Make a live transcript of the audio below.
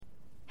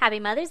Happy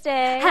Mother's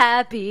Day.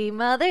 Happy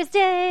Mother's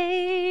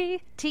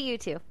Day to you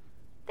too.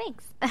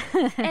 Thanks.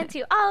 And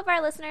to all of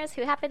our listeners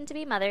who happen to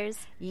be mothers.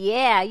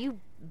 Yeah,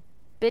 you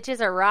bitches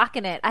are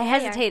rocking it. I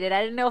hesitated.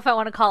 I didn't know if I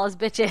want to call us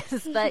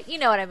bitches, but you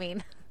know what I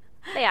mean.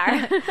 They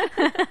are.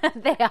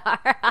 They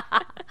are.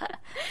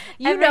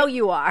 You know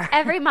you are.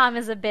 Every mom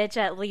is a bitch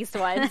at least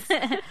once.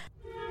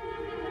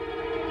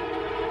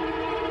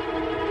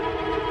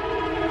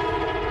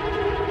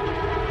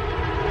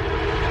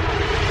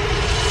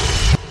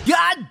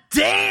 God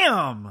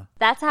damn!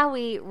 That's how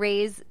we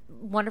raise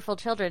wonderful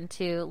children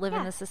to live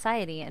in this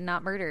society and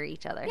not murder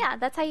each other. Yeah,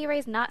 that's how you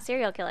raise not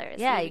serial killers.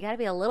 Yeah, you got to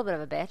be a little bit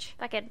of a bitch.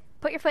 Fucking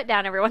put your foot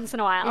down every once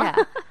in a while. Yeah.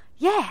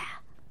 Yeah.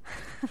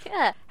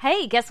 Yeah.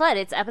 Hey, guess what?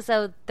 It's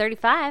episode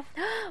 35.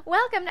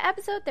 Welcome to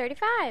episode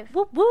 35.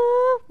 Woo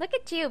woo. Look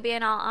at you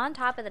being all on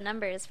top of the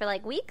numbers for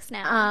like weeks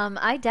now.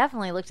 I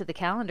definitely looked at the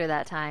calendar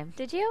that time.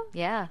 Did you?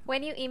 Yeah.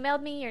 When you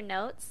emailed me your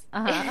notes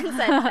and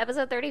said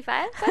episode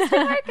 35,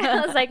 question mark?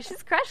 I was like,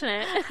 she's crushing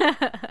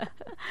it.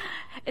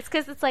 It's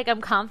because it's like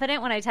I'm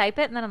confident when I type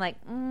it, and then I'm like,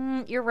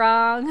 you're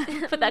wrong.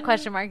 Put that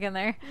question mark in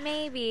there.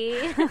 Maybe.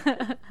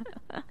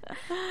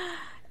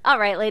 All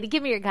right, lady,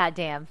 give me your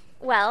goddamn.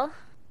 Well,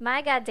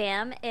 my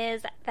goddamn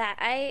is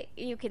that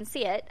you can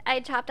see it, I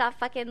chopped off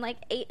fucking like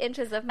 8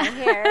 inches of my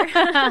hair.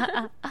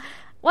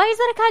 Why is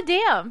that a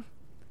goddamn?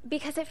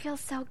 Because it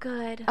feels so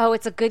good. Oh,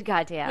 it's a good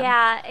goddamn.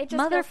 Yeah, it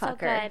just feels so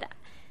Motherfucker. good.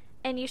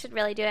 And you should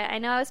really do it. I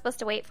know I was supposed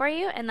to wait for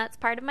you, and that's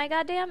part of my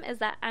goddamn, is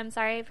that I'm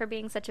sorry for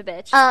being such a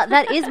bitch.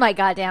 That is my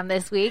goddamn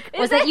this week,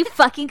 was that you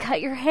fucking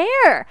cut your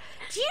hair.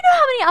 Do you know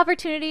how many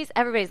opportunities?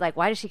 Everybody's like,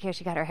 why does she care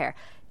she cut her hair?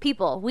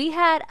 People, we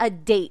had a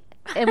date,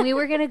 and we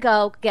were going to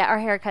go get our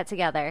hair cut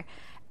together.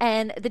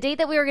 And the date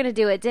that we were going to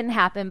do it didn't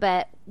happen,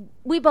 but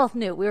we both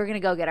knew we were going to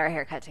go get our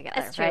hair cut together.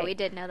 That's true. Right? We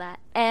did know that.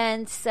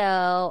 And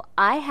so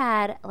I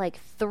had like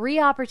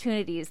 3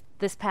 opportunities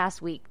this past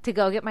week to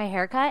go get my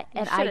hair cut,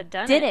 and I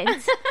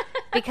didn't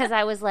because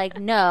I was like,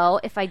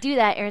 no, if I do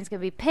that, Erin's going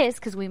to be pissed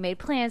because we made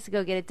plans to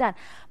go get it done.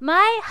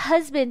 My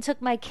husband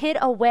took my kid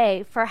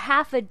away for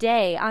half a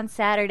day on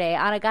Saturday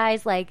on a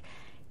guy's like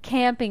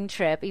camping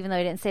trip, even though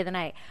he didn't stay the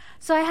night.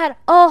 So I had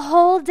a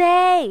whole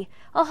day.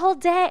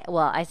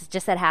 Well, I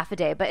just said half a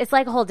day, but it's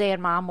like a whole day in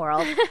mom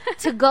world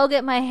to go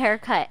get my hair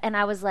cut. And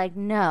I was like,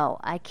 no,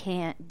 I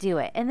can't do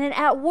it. And then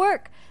at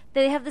work,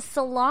 they have this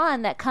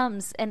salon that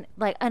comes and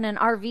like in an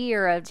RV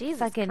or a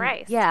fucking,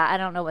 Christ. yeah, I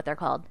don't know what they're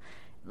called.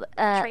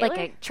 Like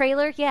a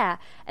trailer, yeah.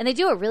 And they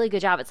do a really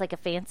good job. It's like a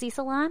fancy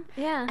salon.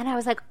 Yeah. And I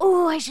was like,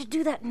 oh, I should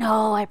do that.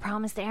 No, I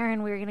promised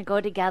Erin we were going to go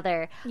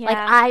together. Yeah. Like,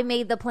 I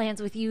made the plans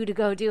with you to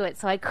go do it,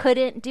 so I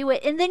couldn't do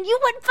it. And then you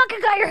went and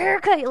fucking got your hair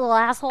cut, you little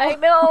asshole. I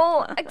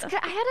know. I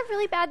had a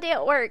really bad day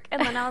at work,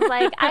 and then I was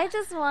like, I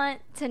just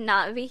want to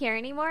not be here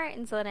anymore.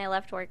 And so then I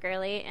left work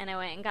early, and I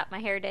went and got my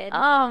hair did.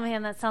 Oh,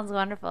 man, that sounds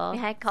wonderful.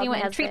 Yeah, I called so you my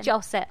went and treat husband.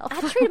 yourself.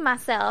 I treated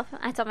myself.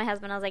 I told my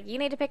husband, I was like, you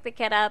need to pick the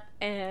kid up,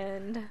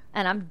 and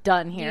And I'm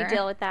done here. you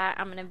deal with that.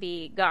 I'm going to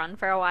be gone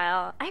for a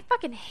while. I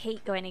fucking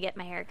hate going to get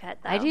my hair cut,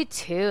 though. I do,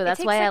 too. That's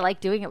takes, why I like-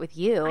 like doing it with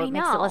you. I It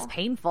makes it know. less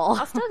painful.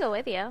 I'll still go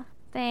with you.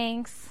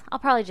 Thanks. I'll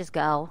probably just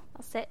go.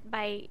 I'll sit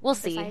by We'll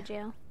see. beside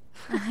you.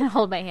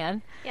 Hold my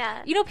hand.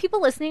 Yeah. You know,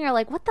 people listening are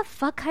like, what the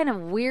fuck kind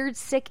of weird,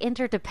 sick,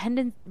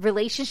 interdependent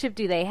relationship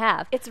do they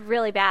have? It's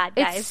really bad,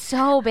 guys. It's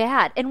so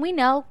bad. And we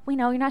know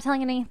you're not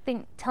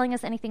telling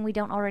us anything we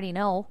don't already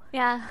know.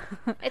 Yeah,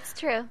 it's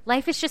true.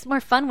 Life is just more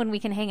fun when we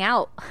can hang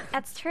out.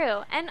 That's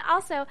true. And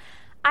also,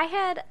 I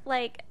had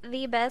like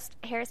the best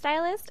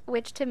hairstylist,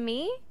 which to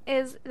me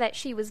is that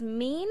she was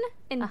mean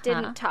and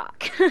didn't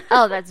talk.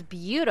 Oh, that's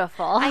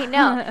beautiful. I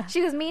know.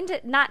 She was mean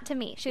not to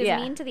me. She was Yeah.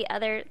 mean to the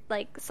other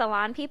like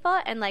salon people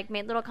and like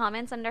made little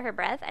comments under her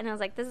breath, and I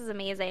was like, this is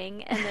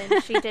amazing. And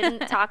then she didn't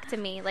talk to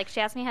me. Like, she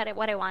asked me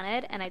what I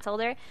wanted, and I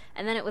told her,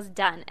 and then it was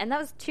done. And that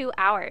was 2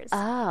 hours.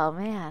 Oh,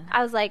 man.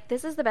 I was like,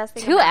 this is the best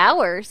thing 2 ever.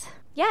 hours?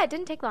 Yeah, it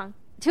didn't take long.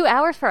 2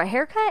 hours for a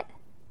haircut?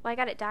 Well, I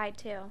got it dyed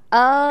too. Oh.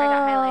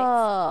 got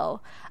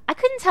highlights. I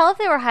couldn't tell if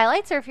they were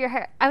highlights or if your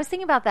hair... I was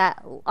thinking about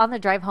that on the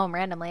drive home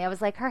randomly. I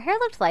was like, her hair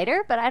looked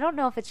lighter, but I don't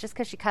know if it's just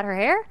because she cut her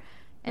hair.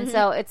 And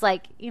so it's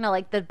like, you know,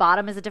 like the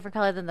bottom is a different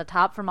color than the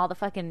top from all the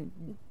fucking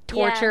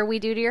torture we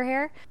do to your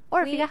hair.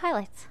 Or if you got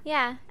highlights.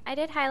 Yeah, I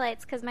did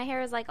highlights because my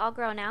hair was like all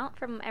grown out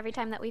from every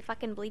time that we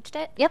fucking bleached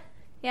it. Yep.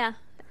 Yeah.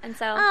 And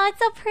so... Oh, it's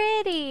so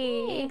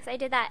pretty. Thanks, I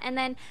did that. And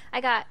then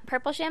I got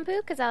purple shampoo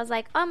because I was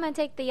like, oh, I'm going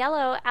to take the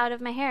yellow out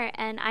of my hair.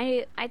 And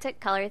I took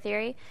color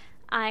theory.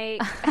 I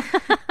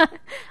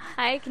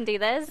can do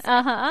this.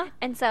 Uh-huh.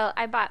 And so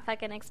I bought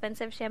fucking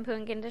expensive shampoo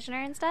and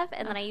conditioner and stuff.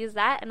 And then I used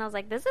that. And I was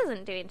like, this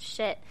isn't doing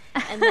shit.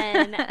 And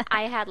then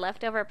I had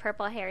leftover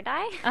purple hair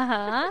dye.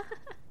 Uh-huh.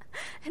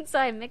 And so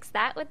I mixed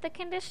that with the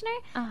conditioner.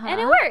 Uh-huh. And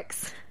it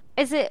works.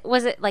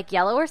 Was it like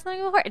yellow or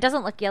something before? It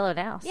doesn't look yellow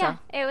now. So. Yeah.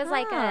 It was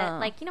like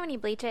Oh. you know when you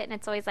bleach it and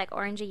it's always like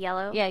orangey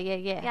yellow? Yeah.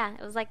 Yeah,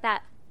 it was like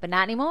that. But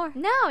not anymore.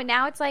 No,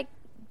 now it's like,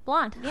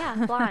 Blonde.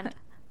 yeah, blonde.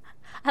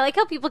 I like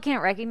how people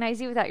can't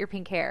recognize you without your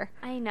pink hair.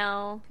 I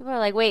know. People are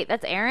like, wait,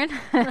 that's Erin?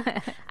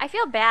 I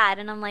feel bad,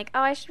 and I'm like,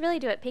 oh, I should really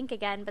do it pink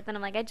again. But then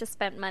I'm like, I just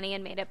spent money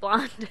and made it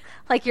blonde.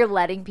 Like you're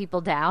letting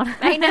people down.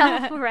 I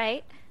know,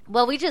 right?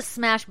 Well, we just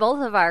smashed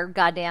both of our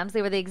goddams.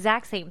 They were the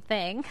exact same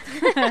thing.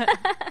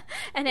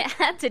 And it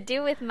had to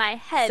do with my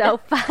head. So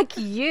fuck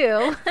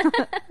you.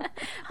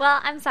 Well,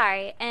 I'm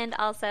sorry. And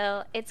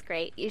also, it's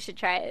great. You should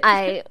try it.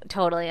 I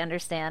totally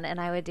understand, and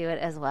I would do it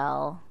as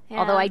well. Yeah.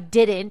 Although I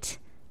didn't,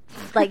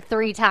 like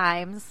 3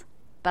 times.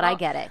 But I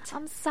get it.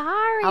 I'm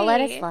sorry. I'll let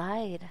it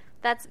slide.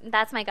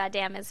 That's my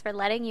goddamn is for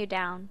letting you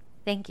down.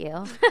 Thank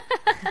you.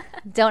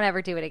 Don't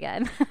ever do it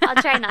again. I'll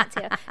try not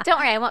to. Don't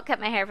worry, I won't cut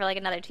my hair for like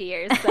another 2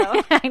 years.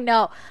 So I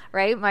know,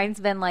 right?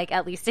 Mine's been like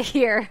at least a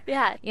year.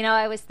 Yeah. You know,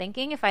 I was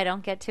thinking if I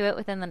don't get to it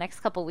within the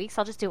next couple weeks,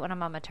 I'll just do it when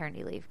I'm on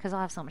maternity leave because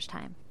I'll have so much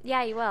time.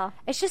 Yeah, you will.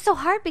 It's just so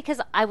hard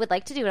because I would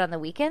like to do it on the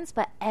weekends,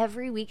 but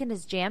every weekend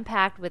is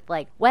jam-packed with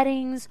like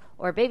weddings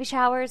or baby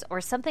showers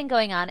or something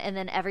going on, and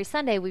then every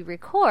Sunday we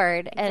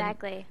record.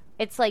 Exactly. And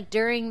it's like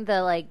during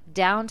the like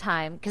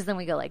downtime because then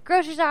we go like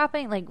grocery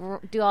shopping, like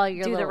do all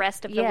your the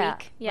rest of the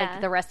week. Yeah,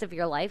 like the rest of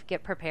your life,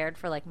 get prepared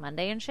for like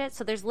Monday and shit.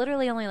 So there's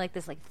literally only like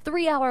this like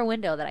 3-hour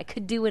window that I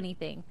could do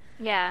anything.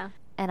 Yeah,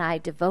 and I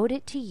devote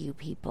it to you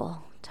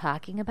people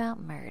talking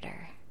about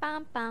murder.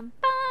 Bum bum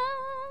bum.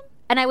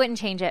 And I wouldn't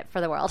change it for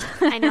the world.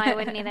 I know I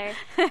wouldn't either.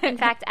 In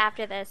fact,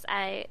 after this,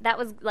 that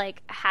was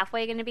like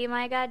halfway going to be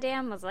my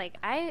goddamn. Was like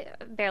I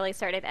barely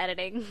started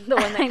editing the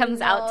one that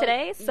comes out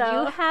today.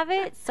 So you have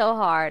it so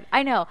hard.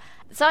 I know.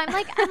 So I'm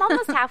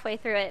almost halfway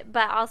through it,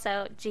 but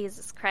also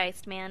Jesus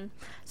Christ, man.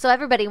 So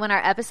everybody, when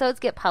our episodes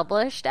get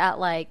published at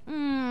like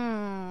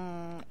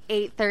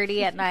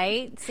 8:30 at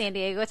night, San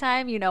Diego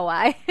time, you know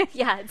why?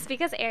 Yeah, it's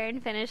because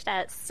Erin finished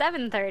at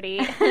 7:30,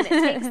 and it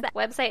takes that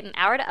website an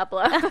hour to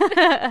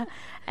upload.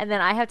 And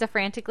then I have to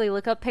frantically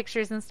look up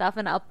pictures and stuff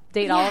and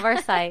update all of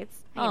our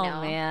sites. I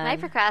know. Man. My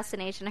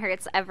procrastination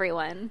hurts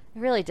everyone. It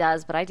really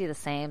does, but I do the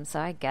same, so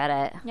I get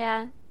it.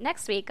 Yeah.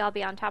 Next week, I'll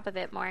be on top of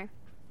it more.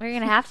 You're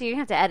going to have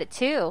to edit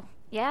too.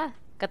 Yeah.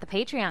 Got the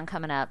Patreon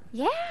coming up.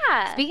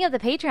 Yeah. Speaking of the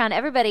Patreon,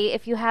 everybody,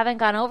 if you haven't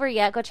gone over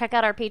yet, go check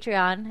out our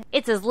Patreon.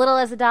 It's as little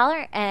as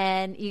 $1,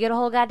 and you get a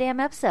whole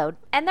goddamn episode.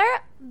 And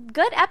they're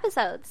good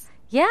episodes.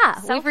 Yeah,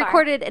 so we've far.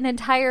 recorded an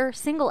entire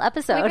single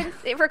episode.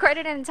 We've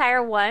recorded an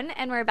entire one,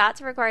 and we're about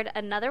to record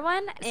another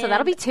one. So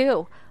that'll be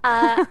 2.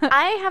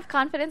 I have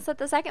confidence that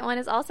the second one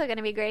is also going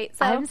to be great.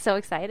 So I'm so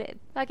excited.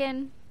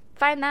 Fucking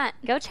find that.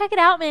 Go check it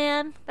out,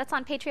 man. That's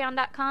on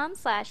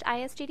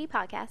patreon.com/ISGD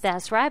podcast.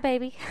 That's right,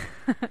 baby.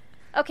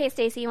 Okay,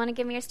 Stacey, you want to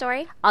give me your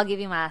story? I'll give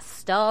you my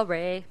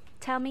story.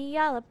 Tell me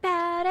all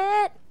about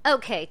it.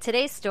 Okay,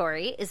 today's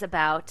story is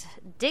about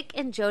Dick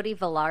and Jody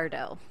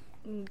Villardo.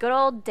 Good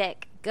old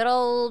Dick. Good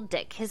old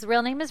Dick. His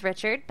real name is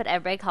Richard, but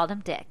everybody called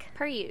him Dick.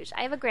 Per usual.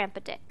 I have a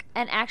grandpa Dick.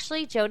 And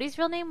actually, Jody's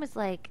real name was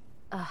like,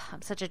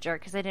 I'm such a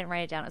jerk because I didn't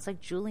write it down. It's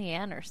like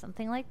Julianne or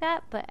something like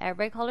that, but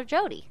everybody called her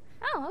Jody.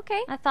 Oh,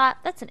 okay. I thought,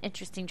 that's an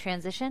interesting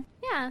transition.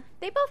 Yeah,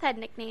 they both had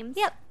nicknames.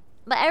 Yep.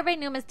 But everybody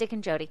knew him as Dick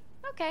and Jody.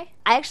 Okay.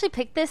 I actually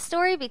picked this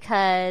story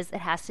because it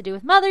has to do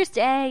with Mother's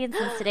Day, and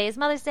since today is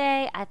Mother's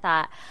Day, I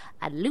thought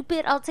I'd loop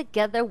it all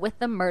together with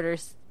the murder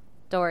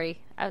story.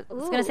 I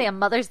was going to say a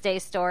Mother's Day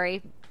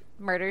story.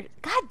 Murder.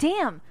 God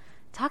damn.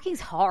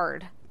 Talking's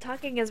hard.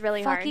 Talking is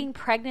really hard. Fucking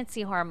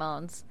pregnancy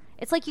hormones.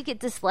 It's like you get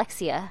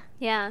dyslexia.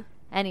 Yeah.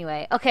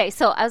 Anyway, okay,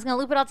 so I was going to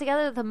loop it all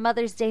together with a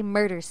Mother's Day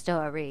murder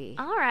story.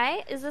 All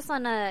right. Is this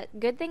one a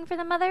good thing for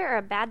the mother or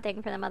a bad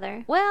thing for the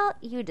mother? Well,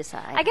 you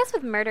decide. I guess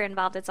with murder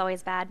involved, it's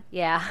always bad.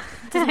 Yeah.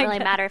 It doesn't really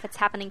matter if it's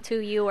happening to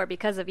you or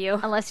because of you.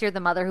 Unless you're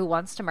the mother who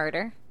wants to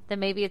murder. Then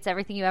maybe it's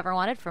everything you ever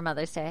wanted for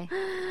Mother's Day.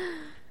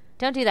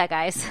 Don't do that,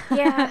 guys.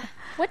 Yeah.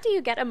 What do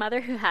you get a mother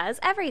who has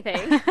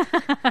everything?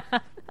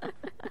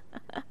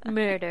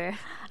 Murder.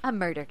 A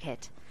murder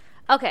kit.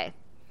 Okay.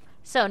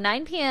 So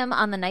 9 p.m.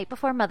 on the night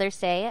before Mother's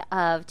Day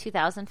of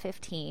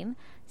 2015,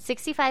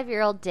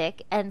 65-year-old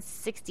Dick and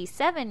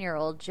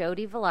 67-year-old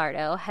Jody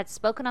Villardo had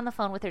spoken on the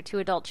phone with their 2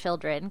 adult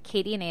children,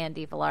 Katie and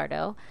Andy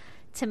Villardo,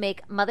 to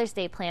make Mother's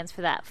Day plans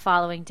for that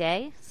following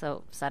day,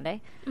 so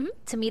Sunday,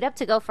 to meet up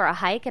to go for a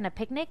hike and a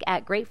picnic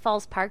at Great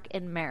Falls Park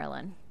in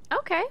Maryland.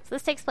 Okay. So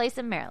this takes place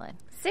in Maryland.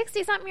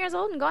 60-something years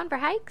old and going for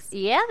hikes?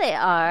 Yeah, they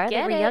are.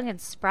 Get they were it. young and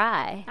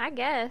spry. I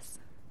guess.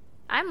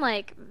 I'm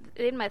like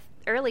in my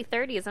early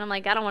 30s and I'm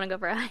like, I don't want to go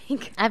for a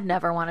hike. I've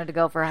never wanted to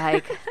go for a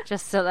hike,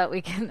 just so that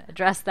we can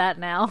address that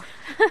now.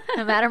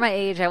 No matter my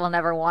age, I will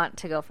never want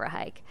to go for a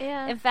hike.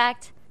 Yeah. In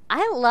fact,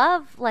 I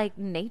love like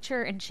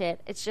nature and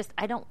shit. It's just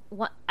I don't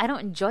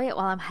enjoy it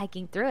while I'm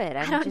hiking through it.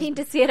 I don't need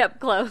to see it up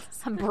close.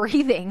 I'm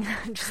breathing.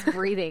 I'm just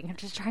breathing. I'm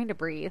just trying to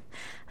breathe.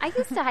 I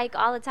used to hike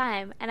all the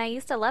time and I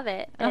used to love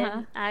it.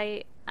 And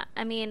I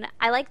mean,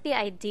 I like the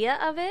idea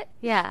of it.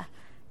 Yeah.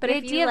 But the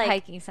if idea you, of like,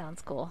 hiking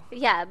sounds cool.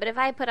 Yeah, but if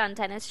I put on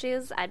tennis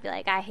shoes, I'd be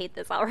like, I hate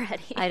this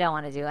already. I don't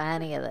want to do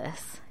any of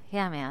this.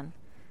 Yeah, man.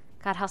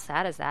 God, how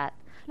sad is that?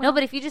 No,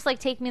 but if you just like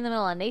take me in the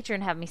middle of nature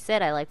and have me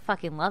sit, I like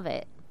fucking love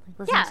it.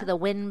 Like, listen to the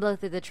wind blow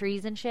through the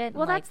trees and shit.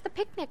 Well, and, that's the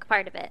picnic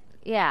part of it.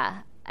 Yeah,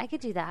 I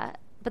could do that.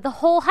 But the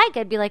whole hike,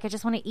 I'd be like, I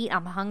just want to eat.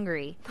 I'm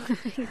hungry.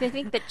 I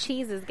think the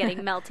cheese is getting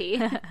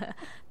melty.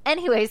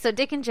 Anyway, so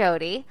Dick and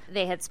Jody,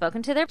 they had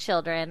spoken to their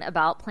children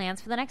about plans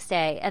for the next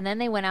day, and then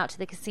they went out to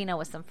the casino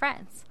with some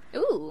friends.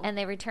 Ooh. And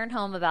they returned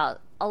home about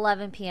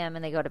 11 p.m.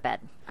 and they go to bed.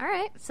 All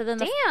right. So then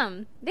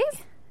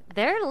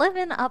they're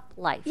living up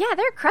life. Yeah,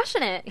 they're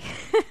crushing it.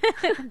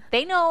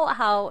 They know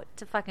how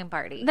to fucking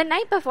party. The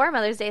night before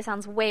Mother's Day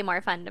sounds way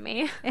more fun to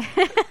me.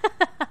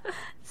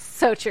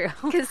 So true.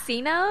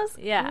 Casinos?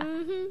 Yeah.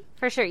 Mm-hmm.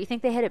 For sure. You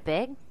think they hit it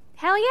big?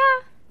 Hell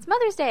yeah. It's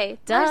Mother's Day.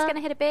 Duh. Mother's going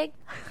to hit it big.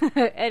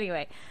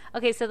 Anyway.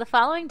 Okay, so the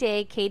following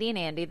day, Katie and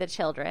Andy, the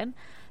children,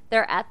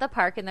 they're at the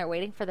park and they're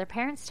waiting for their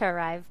parents to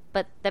arrive,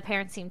 but the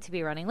parents seem to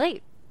be running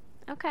late.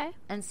 Okay.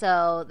 And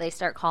so they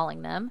start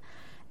calling them,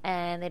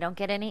 and they don't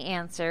get any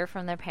answer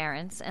from their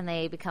parents, and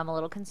they become a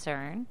little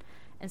concerned.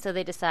 And so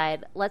they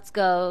decide, let's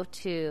go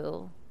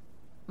to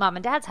Mom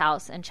and Dad's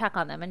house and check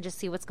on them and just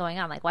see what's going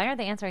on. Like, why aren't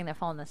they answering their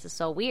phone? This is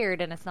so weird,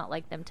 and it's not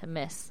like them to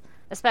miss,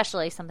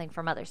 especially something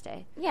for Mother's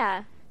Day.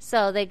 Yeah.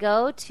 So they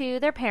go to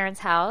their parents'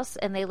 house,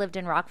 and they lived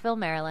in Rockville,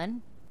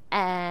 Maryland.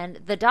 And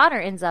the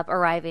daughter ends up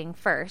arriving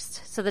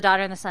first. So the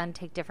daughter and the son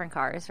take different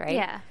cars, right?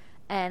 Yeah.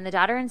 And the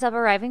daughter ends up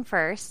arriving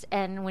first.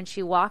 And when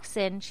she walks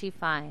in, she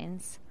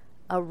finds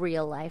a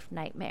real-life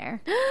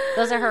nightmare.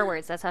 Those are her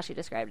words. That's how she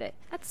described it.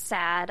 That's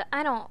sad.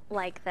 I don't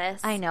like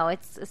this. I know.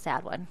 It's a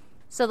sad one.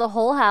 So the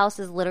whole house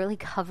is literally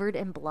covered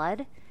in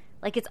blood.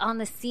 Like, it's on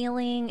the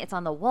ceiling, it's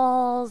on the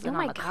walls, and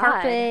on the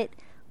carpet.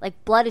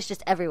 Like, blood is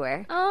just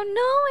everywhere. Oh,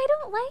 no. I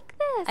don't like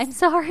this. I'm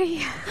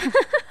sorry.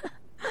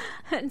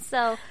 And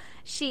so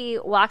she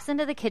walks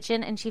into the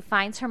kitchen and she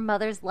finds her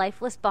mother's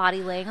lifeless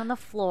body laying on the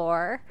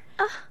floor.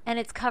 And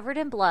it's covered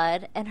in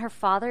blood. And her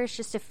father is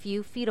just a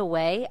few feet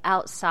away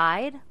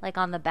outside, like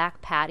on the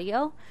back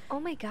patio. Oh,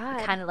 my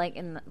God. Kind of like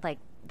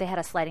they had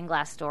a sliding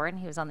glass door and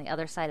he was on the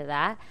other side of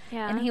that.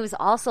 Yeah. And he was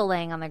also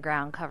laying on the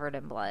ground covered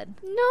in blood.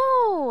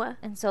 No.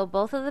 And so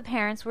both of the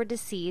parents were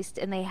deceased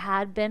and they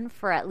had been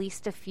for at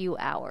least a few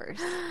hours.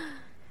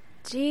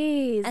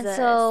 Jesus. And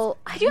so,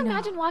 could you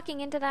imagine walking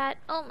into that?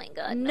 Oh my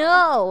God.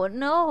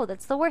 No,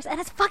 that's the worst. And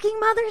it's fucking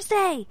Mother's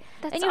Day.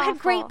 That's and you had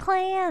great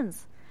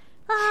plans.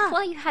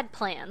 Well, you had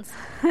plans.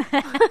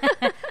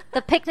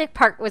 The picnic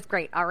part was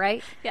great, all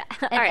right? Yeah.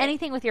 And all right.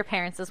 anything with your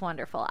parents is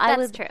wonderful.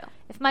 That's true.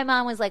 If my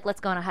mom was like,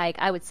 let's go on a hike,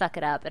 I would suck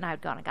it up and I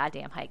would go on a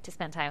goddamn hike to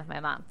spend time with my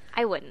mom.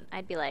 I wouldn't.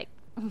 I'd be like,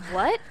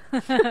 what?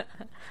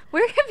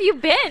 Where have you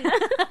been?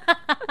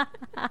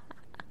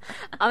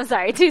 I'm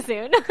sorry, too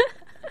soon.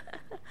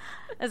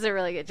 That's a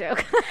really good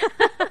joke.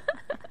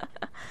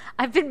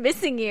 I've been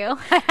missing you.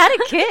 I had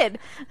a kid.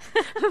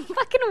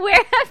 Fucking where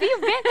have you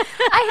been?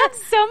 I have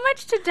so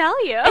much to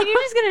tell you. And you're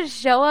just going to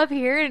show up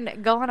here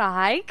and go on a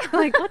hike?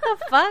 Like, what the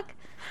fuck?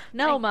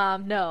 No,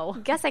 Mom, no.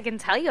 Guess I can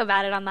tell you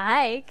about it on the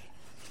hike.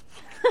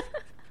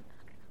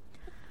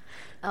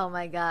 Oh,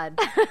 my God.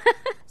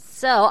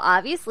 So,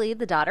 obviously,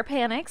 the daughter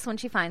panics when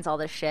she finds all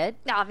this shit.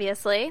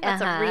 Obviously.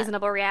 That's a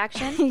reasonable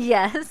reaction.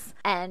 Yes.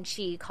 And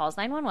she calls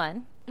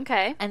 911.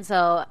 Okay. And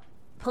so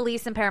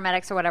police and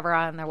paramedics or whatever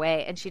are on their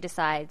way, and she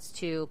decides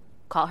to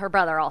call her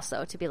brother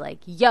also to be like,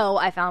 yo,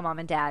 I found Mom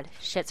and Dad.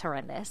 Shit's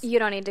horrendous. You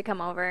don't need to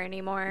come over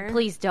anymore.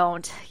 Please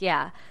don't.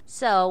 Yeah.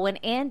 So when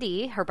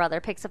Andy, her brother,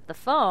 picks up the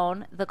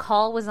phone, the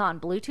call was on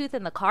Bluetooth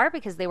in the car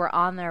because they were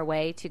on their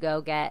way to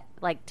go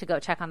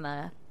check on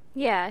the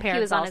Yeah, he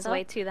was on his also.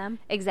 way to them.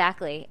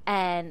 Exactly.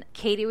 And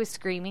Katie was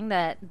screaming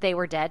that they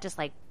were dead, just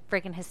like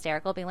freaking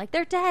hysterical, being like,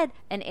 they're dead.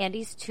 And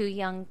Andy's 2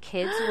 young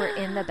kids were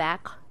in the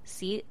back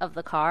seat of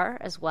the car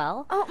as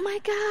well. Oh my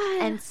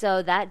God. And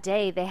so that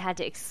day they had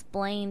to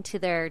explain to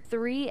their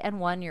 3 and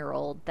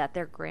 1-year-old that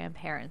their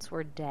grandparents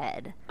were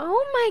dead.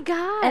 Oh my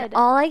God. And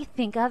all I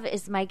think of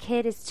is my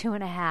kid is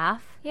 2.5.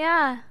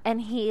 Yeah.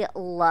 And he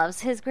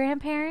loves his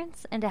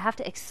grandparents, and to have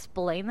to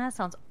explain that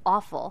sounds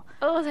awful.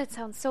 Oh, that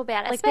sounds so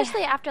bad. Like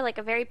especially after like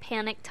a very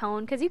panicked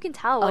tone, because you can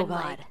tell when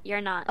God. like you're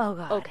not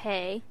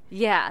okay.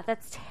 Yeah,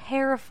 that's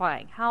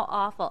terrifying. How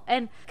awful.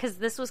 And because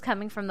this was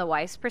coming from the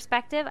wife's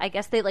perspective, I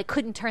guess they like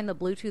couldn't turn the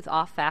Bluetooth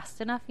off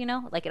fast enough, you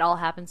know? Like it all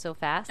happened so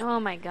fast.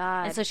 Oh my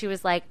God. And so she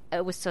was like,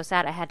 it was so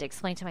sad. I had to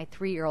explain to my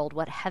 3-year-old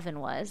what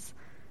heaven was.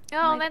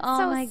 Oh, like, that's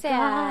so my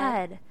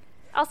sad. God.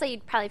 Also,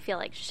 you'd probably feel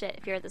like shit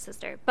if you're the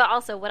sister. But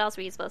also, what else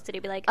were you supposed to do?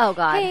 Be like, oh,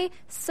 God. Hey,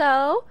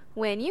 so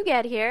when you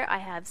get here, I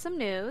have some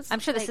news. I'm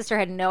sure the sister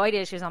had no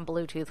idea she was on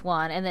Bluetooth,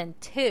 1. And then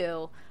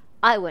 2,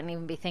 I wouldn't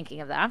even be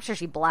thinking of that. I'm sure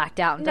she blacked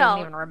out and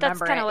doesn't even remember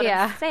that's kind of what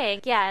Yeah. I'm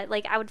saying. Yeah,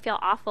 like, I would feel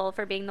awful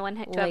for being the one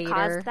to have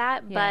caused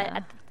that. Yeah.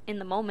 But in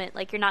the moment,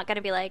 like, you're not going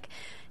to be like,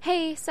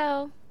 hey,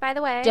 so, by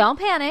the way. Don't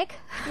panic.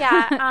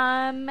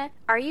 Yeah,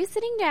 are you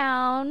sitting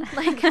down?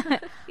 Like,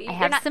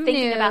 you're not some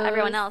thinking about news.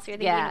 everyone else. You're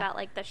thinking Yeah. about,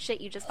 like, the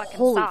shit you just fucking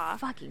Holy saw.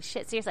 fucking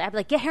shit. Seriously, I'd be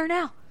like, get here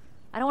now.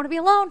 I don't want to be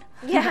alone.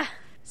 Yeah.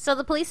 So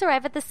the police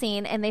arrive at the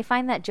scene, and they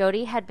find that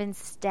Jody had been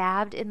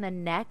stabbed in the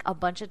neck a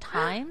bunch of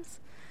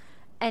times,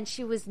 and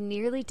she was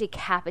nearly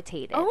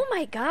decapitated. Oh,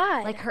 my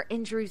God. Like, her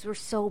injuries were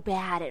so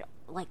bad, it,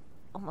 like,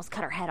 almost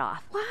cut her head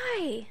off.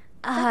 Why?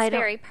 That's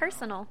very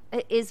personal.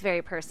 It is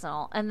very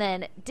personal. And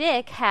then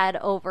Dick had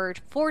over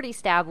 40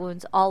 stab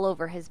wounds all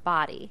over his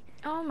body.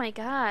 Oh, my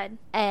God.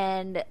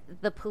 And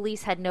the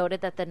police had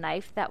noted that the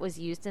knife that was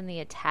used in the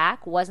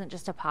attack wasn't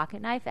just a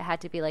pocket knife. It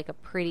had to be like a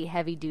pretty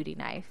heavy-duty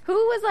knife. Who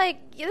was like,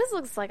 yeah, this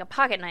looks like a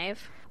pocket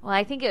knife? Well,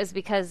 I think it was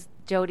because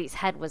Jody's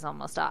head was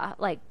almost off.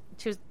 Like,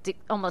 she was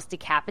almost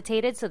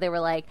decapitated. So they were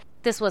like,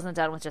 this wasn't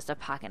done with just a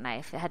pocket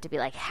knife. It had to be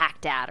like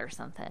hacked at or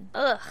something.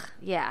 Ugh.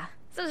 Yeah.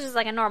 So it was just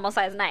like a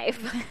normal-sized knife.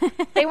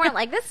 They weren't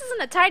like, this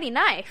isn't a tiny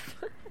knife.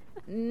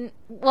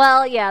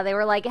 Well, yeah, they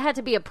were like, it had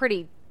to be a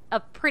pretty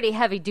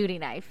heavy-duty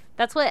knife.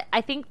 That's what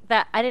I think.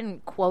 That I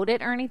didn't quote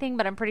it or anything,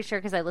 but I'm pretty sure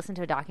because I listened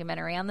to a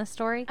documentary on this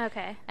story.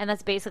 Okay. And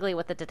that's basically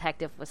what the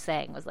detective was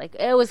saying, was like,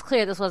 it was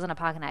clear this wasn't a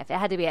pocket knife. It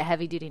had to be a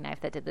heavy-duty knife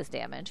that did this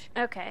damage.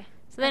 Okay.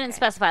 So they didn't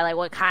specify, like,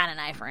 what kind of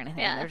knife or anything.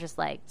 Yeah. They're just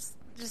like...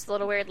 Just a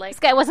little weird, like... This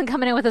guy wasn't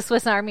coming in with a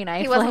Swiss Army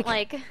knife. He wasn't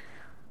like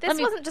this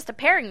wasn't just a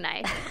paring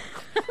knife.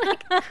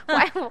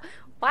 Like,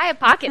 why a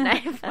pocket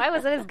knife? Why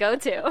was it his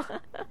go-to?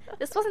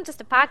 This wasn't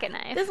just a pocket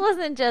knife. This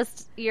wasn't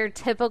just your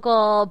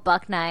typical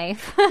buck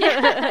knife.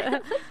 Yeah.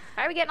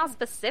 Why are we getting all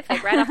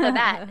specific right off the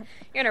bat?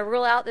 You're going to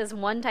rule out this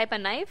one type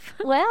of knife?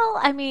 Well,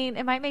 I mean,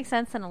 it might make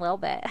sense in a little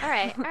bit. All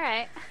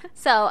right.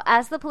 So,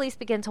 as the police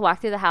begin to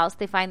walk through the house,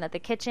 they find that the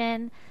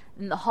kitchen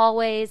and the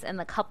hallways and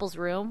the couple's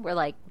room were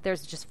like,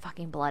 there's just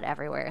fucking blood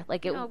everywhere.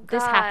 Like,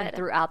 this happened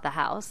throughout the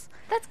house.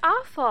 That's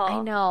awful.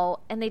 I know.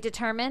 And they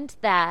determined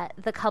that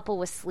the couple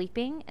was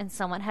sleeping and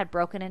someone had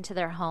broken into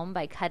their home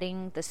by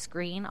cutting the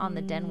screen on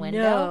the den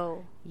window.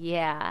 No.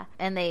 Yeah.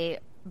 And they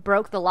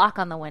broke the lock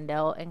on the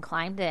window and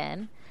climbed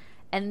in.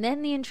 And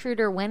then the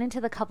intruder went into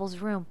the couple's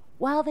room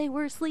while they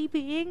were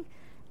sleeping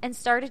and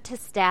started to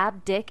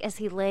stab Dick as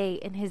he lay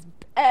in his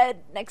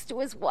bed next to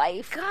his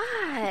wife.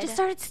 God. He just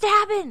started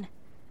stabbing.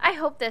 I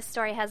hope this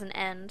story has an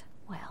end.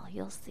 Well,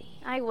 you'll see.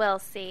 I will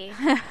see.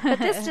 But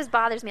this just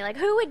bothers me. Like,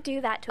 who would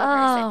do that to a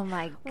person? Oh,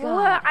 my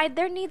God.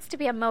 There needs to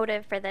be a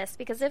motive for this,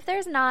 because if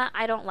there's not,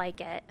 I don't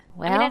like it.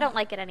 Well, I mean, I don't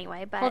like it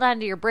anyway, but... Hold on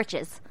to your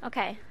britches.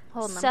 Okay.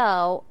 Hold them.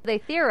 So, they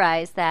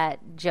theorized that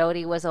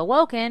Jody was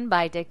awoken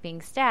by Dick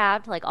being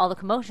stabbed, like all the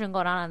commotion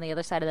going on the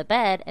other side of the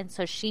bed, and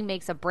so she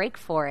makes a break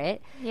for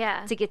it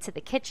to get to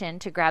the kitchen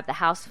to grab the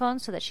house phone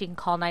so that she can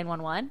call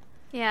 911.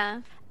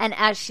 Yeah. And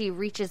as she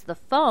reaches the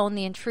phone,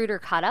 the intruder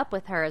caught up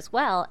with her as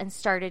well and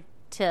started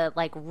to,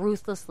 like,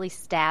 ruthlessly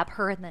stab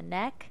her in the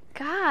neck.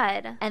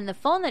 God. And the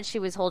phone that she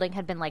was holding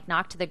had been, like,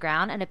 knocked to the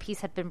ground, and a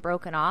piece had been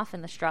broken off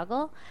in the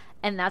struggle.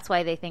 And that's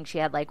why they think she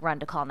had, like, run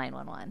to call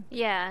 911.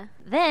 Yeah.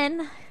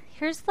 Then,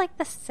 here's, like,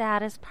 the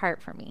saddest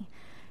part for me.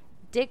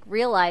 Dick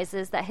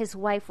realizes that his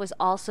wife was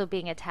also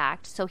being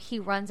attacked, so he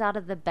runs out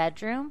of the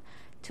bedroom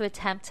to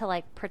attempt to,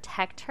 like,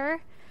 protect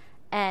her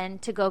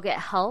and to go get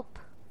help.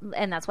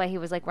 And that's why he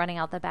was, like, running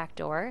out the back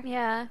door.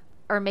 Yeah.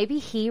 Or maybe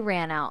he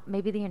ran out.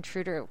 Maybe the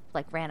intruder,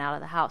 like, ran out of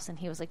the house and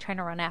he was, like, trying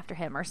to run after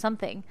him or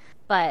something.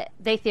 But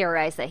they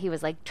theorized that he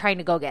was, like, trying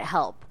to go get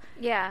help.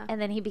 Yeah. And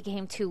then he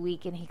became too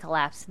weak and he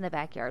collapsed in the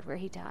backyard where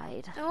he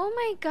died. Oh,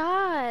 my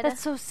God.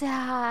 That's so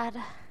sad.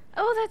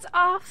 Oh, that's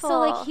awful. So,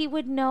 like, he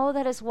would know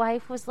that his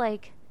wife was,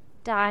 like,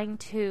 dying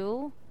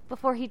too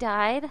before he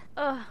died?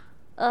 Ugh.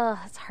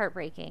 It's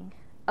heartbreaking.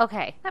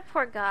 Okay. That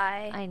poor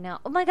guy. I know.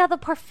 Oh, my God, the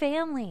poor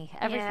family.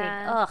 Everything.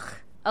 Yeah. Ugh.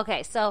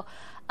 Okay, so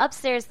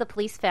upstairs the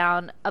police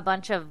found a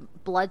bunch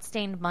of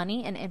blood-stained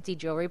money and empty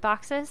jewelry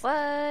boxes.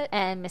 What?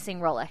 And missing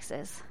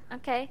Rolexes.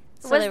 Okay.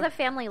 So was the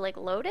family, like,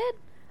 loaded?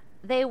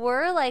 They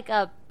were, like,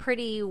 a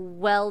pretty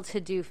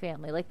well-to-do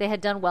family. Like, they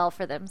had done well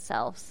for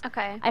themselves.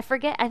 Okay. I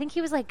forget. I think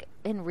he was, like,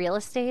 in real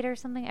estate or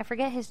something. I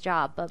forget his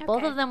job. But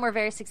both of them were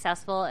very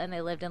successful, and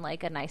they lived in,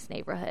 like, a nice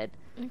neighborhood.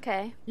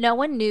 Okay. No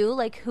one knew,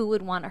 like, who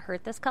would want to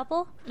hurt this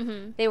couple.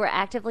 Mm-hmm. They were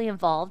actively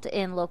involved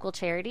in local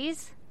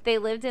charities. They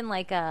lived in,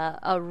 like,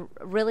 a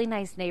really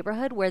nice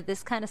neighborhood where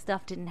this kind of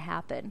stuff didn't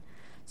happen.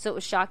 So it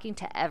was shocking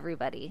to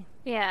everybody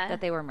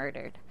that they were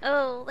murdered.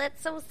 Oh,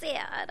 that's so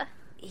sad.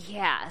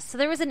 Yeah. So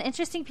there was an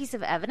interesting piece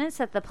of evidence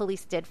that the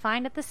police did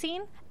find at the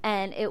scene,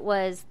 and it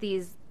was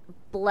these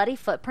bloody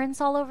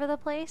footprints all over the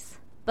place.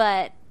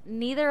 But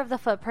neither of the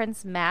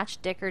footprints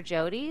matched Dick or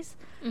Jody's,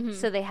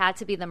 so they had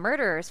to be the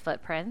murderer's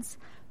footprints.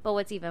 But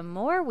what's even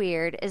more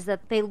weird is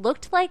that they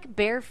looked like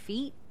bare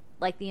feet,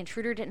 like the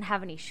intruder didn't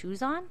have any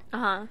shoes on.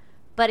 Uh-huh.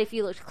 But if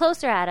you looked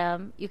closer at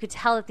them, you could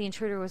tell that the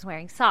intruder was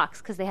wearing socks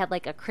because they had,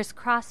 like, a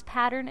crisscross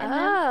pattern in them.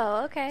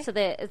 Oh, okay. So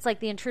it's like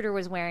the intruder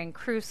was wearing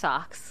crew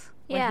socks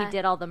when he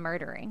did all the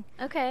murdering.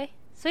 Okay.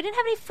 So he didn't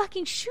have any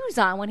fucking shoes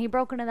on when he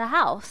broke into the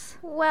house.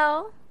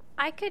 Well,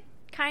 I could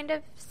kind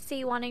of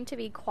see wanting to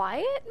be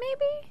quiet,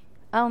 maybe?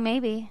 Oh,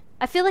 maybe.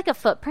 I feel like a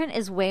footprint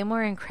is way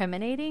more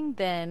incriminating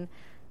than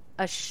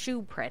a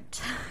shoe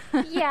print.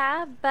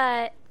 Yeah,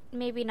 but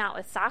maybe not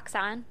with socks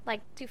on.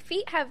 Like, do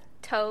feet have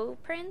toe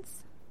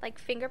prints? Like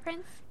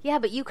fingerprints? Yeah,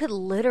 but you could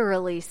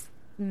literally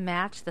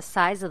match the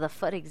size of the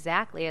foot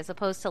exactly, as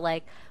opposed to,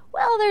 like,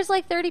 well, there's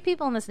like 30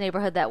 people in this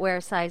neighborhood that wear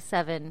a size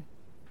 7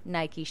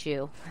 Nike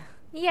shoe.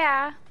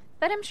 Yeah.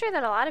 But I'm sure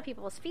that a lot of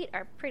people's feet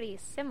are pretty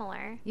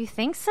similar. You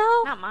think so?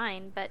 Not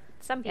mine, but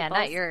some Yeah, people's.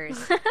 not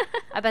yours.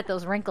 I bet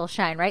those wrinkles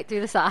shine right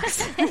through the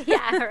socks.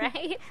 Yeah,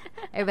 right?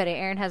 Everybody,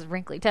 Erin has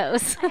wrinkly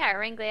toes. I got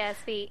wrinkly-ass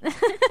feet.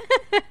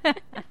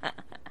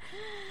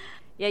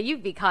 Yeah,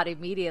 you'd be caught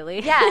immediately.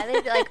 Yeah,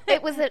 they'd be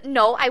like,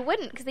 no, I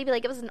wouldn't, because they'd be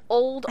like, it was an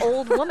old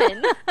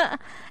woman.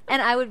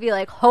 And I would be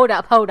like, hold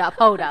up.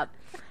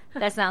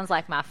 That sounds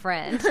like my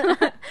friend.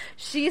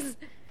 She's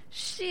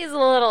a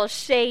little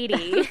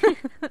shady.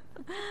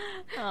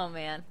 Oh,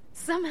 man.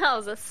 Somehow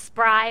it's a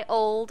spry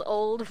old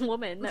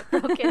woman that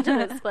broke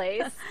into this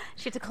place.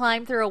 She had to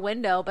climb through a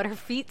window, but her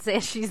feet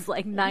say she's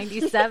like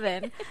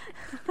 97.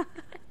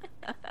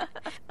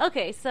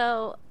 Okay,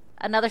 so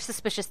another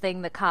suspicious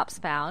thing the cops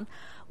found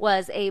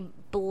was a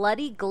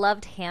bloody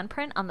gloved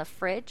handprint on the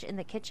fridge in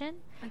the kitchen.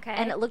 Okay.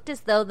 And it looked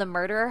as though the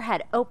murderer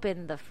had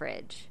opened the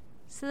fridge.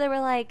 So they were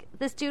like,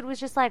 this dude was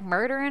just like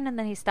murdering and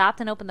then he stopped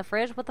and opened the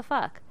fridge? What the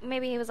fuck?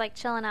 Maybe he was like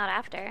chilling out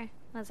after.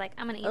 I was like,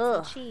 I'm going to eat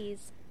some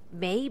cheese.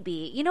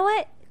 Maybe. You know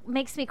what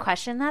makes me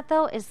question that,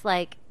 though, is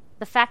like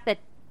the fact that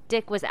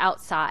Dick was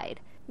outside.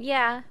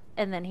 Yeah.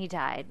 And then he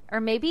died. Or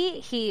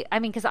maybe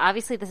because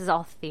obviously this is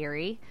all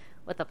theory,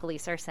 what the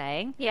police are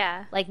saying.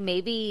 Yeah. Like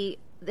maybe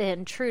the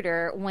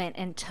intruder went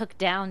and took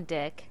down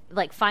Dick,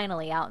 like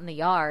finally out in the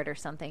yard or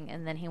something,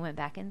 and then he went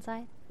back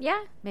inside.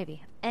 Yeah.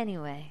 Maybe.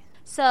 Anyway.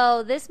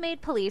 So this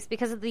made police,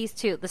 because of these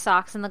two, the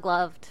socks and the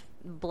gloved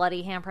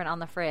bloody handprint on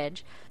the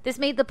fridge, this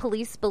made the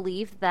police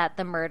believe that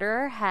the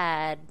murderer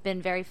had been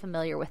very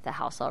familiar with the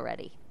house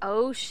already.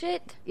 Oh,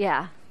 shit.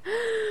 Yeah.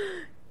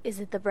 Is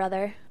it the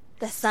brother?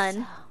 The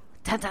son?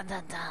 Dun, dun,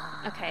 dun,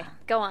 dun. Okay,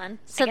 go on.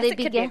 So I guess they it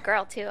could be a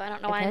girl, too. I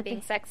don't know why I'm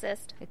being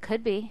sexist. It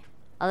could be.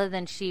 Other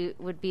than she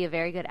would be a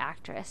very good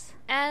actress.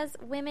 As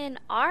women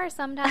are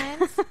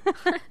sometimes.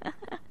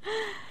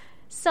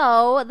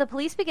 So the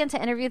police began to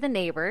interview the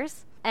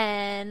neighbors,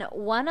 and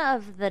one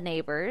of the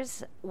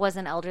neighbors was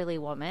an elderly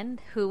woman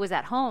who was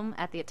at home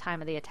at the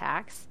time of the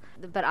attacks,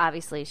 but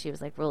obviously she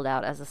was like ruled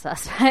out as a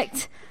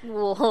suspect.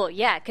 Well,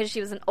 yeah, because she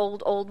was an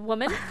old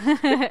woman.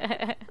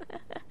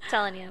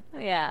 Telling you.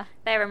 Yeah.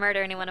 If I ever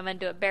murder anyone, I'm going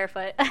to do it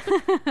barefoot.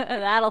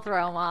 That'll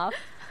throw them off.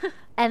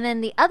 And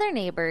then the other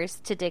neighbors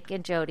to Dick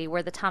and Jody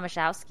were the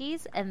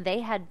Tomaszowskis, and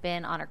they had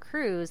been on a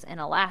cruise in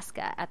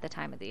Alaska at the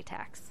time of the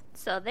attacks.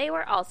 So they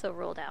were also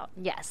ruled out.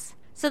 Yes.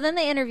 So then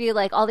they interviewed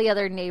like all the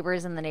other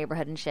neighbors in the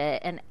neighborhood and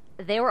shit, and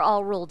they were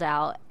all ruled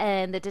out.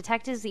 And the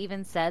detectives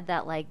even said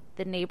that like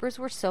the neighbors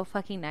were so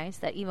fucking nice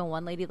that even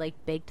one lady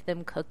like baked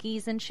them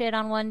cookies and shit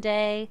on one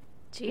day.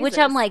 Jesus. Which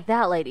I'm like,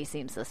 that lady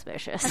seems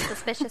suspicious. That's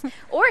suspicious.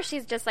 Or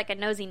she's just like a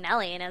nosy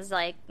Nelly and is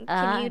like,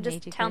 can you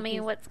just tell me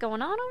what's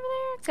going on over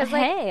there? Because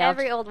like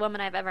every old woman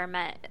I've ever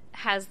met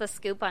has the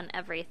scoop on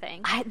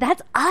everything.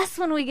 That's us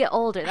when we get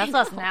older. That's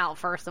us now,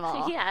 first of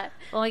all. Yeah.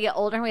 When we get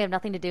older and we have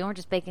nothing to do and we're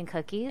just baking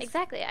cookies.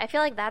 Exactly. I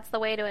feel like that's the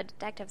way to a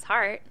detective's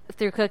heart.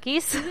 Through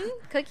cookies? Mm-hmm.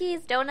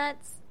 Cookies,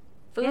 donuts,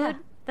 food. Yeah,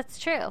 that's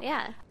true.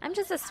 Yeah. I'm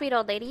just a sweet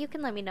old lady. You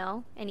can let me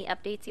know any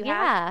updates you have.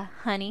 Yeah,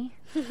 honey.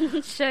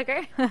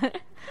 Sugar.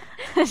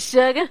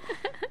 Sugar.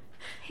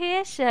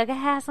 Here, sugar,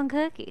 have some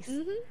cookies.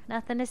 Mm-hmm.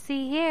 Nothing to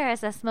see here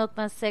as I smoke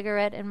my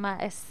cigarette in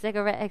my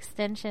cigarette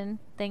extension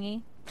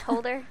thingy.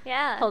 Holder.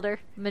 Yeah. Holder.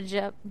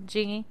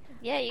 Jingy.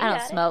 Yeah, you I got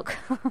don't smoke.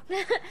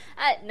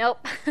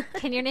 Nope.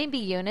 Can your name be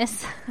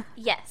Eunice?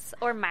 Yes,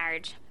 or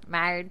Marge.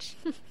 Marge.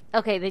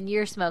 Okay, then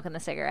you're smoking the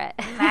cigarette.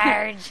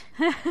 Marge.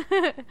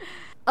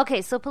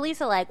 Okay, so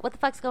police are like, what the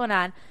fuck's going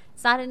on?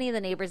 It's not any of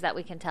the neighbors that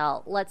we can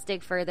tell. Let's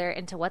dig further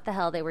into what the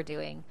hell they were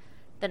doing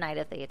the night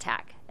of the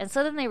attack. And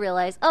so then they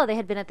realize, they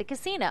had been at the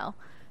casino.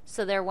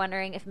 So they're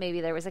wondering if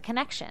maybe there was a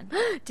connection.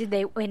 Did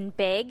they win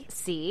big?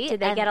 See?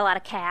 Did they get a lot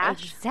of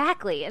cash?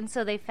 Exactly. And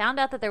so they found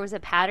out that there was a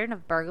pattern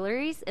of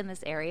burglaries in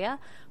this area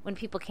when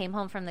people came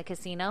home from the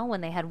casino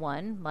when they had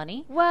won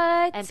money.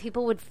 What? And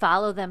people would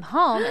follow them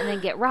home and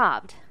then get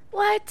robbed.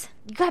 What?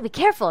 You gotta be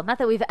careful. Not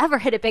that we've ever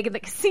hit it big in the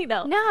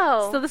casino.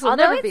 No. So this will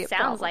never be a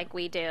problem. Sounds like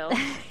we do.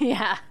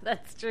 Yeah,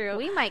 that's true.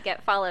 We might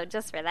get followed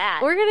just for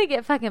that. We're gonna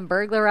get fucking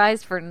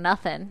burglarized for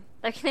nothing.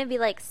 They're gonna be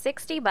like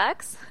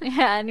 $60.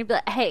 Yeah, and you'd be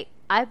like, hey,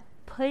 I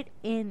put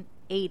in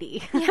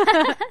 80.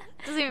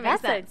 Doesn't even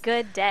make sense. That's a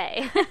good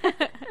day.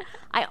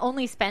 I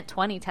only spent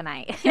 20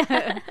 tonight.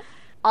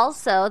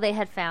 Also, they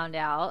had found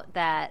out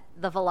that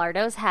the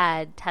Villardos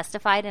had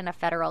testified in a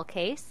federal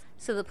case.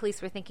 So the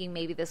police were thinking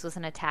maybe this was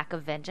an attack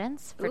of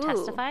vengeance for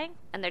testifying.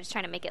 And they're just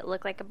trying to make it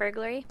look like a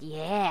burglary?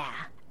 Yeah.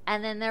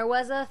 And then there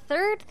was a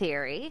third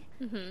theory,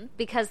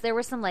 because there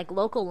were some like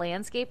local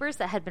landscapers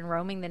that had been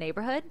roaming the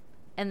neighborhood,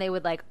 and they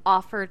would like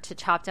offer to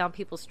chop down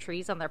people's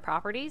trees on their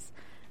properties.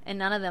 And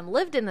none of them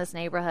lived in this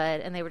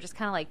neighborhood, and they were just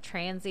kind of like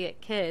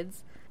transient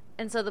kids.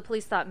 And so the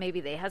police thought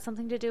maybe they had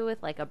something to do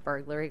with like a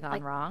burglary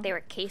gone wrong. They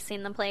were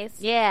casing the place?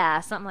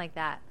 Yeah, something like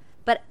that.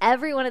 But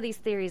every one of these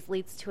theories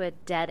leads to a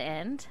dead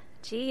end.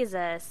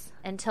 Jesus.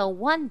 Until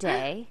one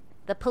day,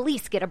 the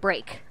police get a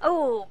break.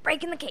 Oh,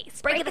 breaking the case.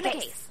 Breaking the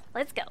case.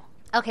 Let's go.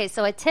 Okay,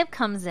 so a tip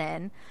comes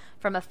in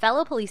from a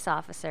fellow police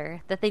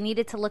officer that they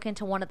needed to look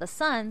into one of the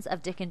sons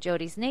of Dick and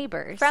Jody's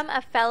neighbors. From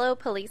a fellow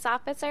police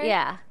officer?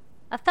 Yeah,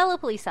 a fellow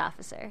police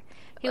officer.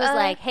 He was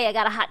like, hey, I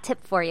got a hot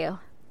tip for you.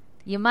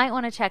 You might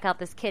want to check out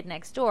this kid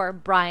next door,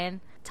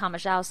 Brian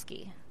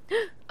Tomaszowski.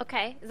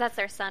 Okay. Is that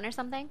their son or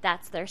something?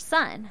 That's their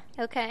son.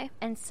 Okay.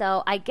 And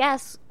so I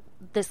guess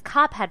this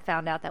cop had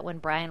found out that when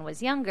Brian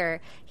was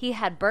younger, he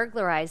had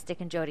burglarized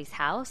Dick and Jody's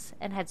house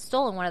and had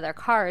stolen one of their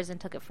cars and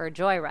took it for a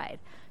joyride.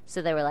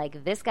 So they were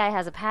like, this guy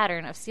has a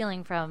pattern of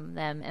stealing from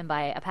them, and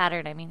by a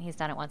pattern, I mean he's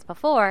done it once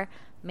before.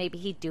 Maybe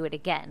he'd do it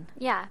again.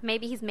 Yeah,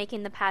 maybe he's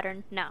making the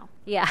pattern now.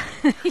 Yeah.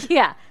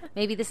 Yeah.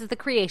 Maybe this is the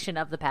creation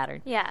of the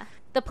pattern. Yeah.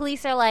 The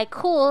police are like,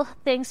 cool,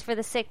 thanks for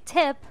the sick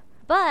tip,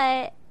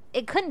 but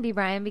it couldn't be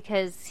Brian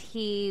because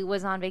he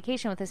was on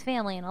vacation with his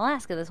family in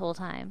Alaska this whole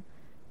time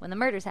when the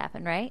murders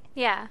happened, right?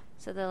 Yeah.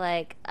 So they're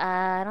like,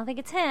 I don't think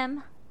it's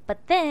him.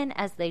 But then,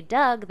 as they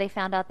dug, they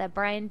found out that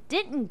Brian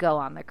didn't go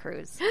on the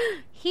cruise.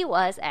 He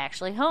was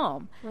actually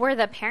home. Were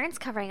the parents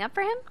covering up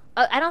for him?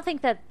 I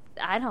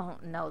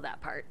don't know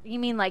that part. You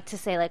mean like to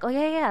say like, oh,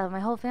 yeah, my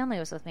whole family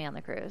was with me on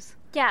the cruise.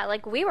 Yeah,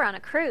 like we were on a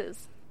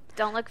cruise.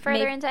 Don't look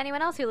further into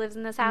anyone else who lives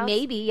in this house.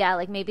 Maybe, yeah.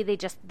 Like maybe the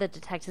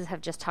detectives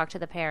have just talked to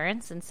the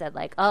parents and said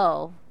like,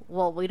 oh,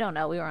 well, we don't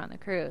know. We were on the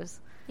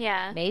cruise.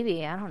 Yeah.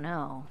 Maybe. I don't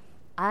know.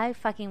 I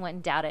fucking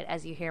wouldn't doubt it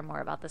as you hear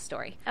more about the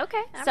story.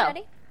 Okay, I'm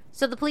ready.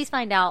 So the police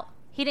find out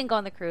he didn't go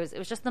on the cruise. It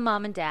was just the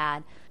mom and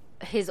dad,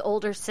 his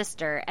older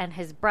sister, and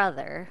his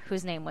brother,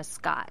 whose name was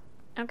Scott.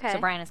 Okay. So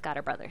Brian and Scott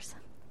are brothers.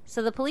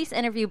 So the police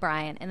interview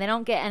Brian, and they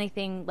don't get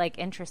anything, like,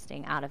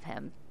 interesting out of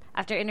him.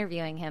 After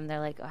interviewing him, they're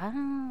like, I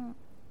don't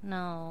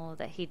know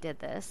that he did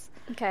this.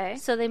 Okay.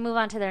 So they move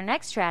on to their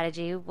next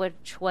strategy,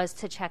 which was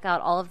to check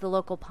out all of the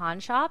local pawn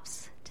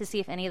shops to see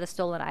if any of the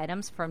stolen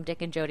items from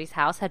Dick and Jody's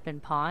house had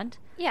been pawned.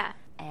 Yeah.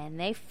 And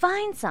they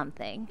find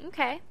something.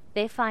 Okay.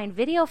 They find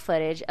video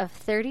footage of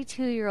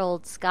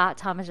 32-year-old Scott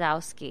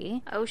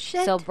Tomaszowski. Oh,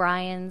 shit. So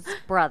Brian's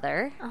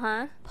brother.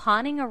 Uh-huh.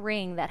 Pawning a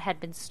ring that had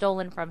been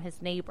stolen from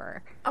his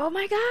neighbor. Oh,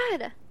 my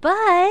God.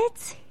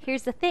 But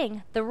here's the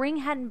thing. The ring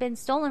hadn't been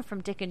stolen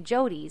from Dick and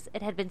Jody's.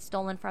 It had been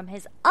stolen from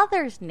his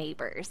other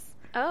neighbors.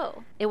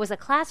 Oh. It was a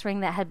class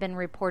ring that had been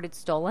reported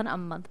stolen a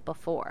month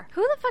before.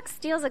 Who the fuck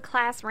steals a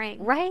class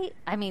ring? Right?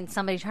 I mean,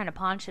 somebody trying to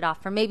pawn shit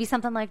off for maybe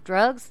something like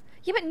drugs.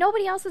 Yeah, but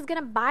nobody else is going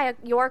to buy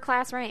your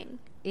class ring.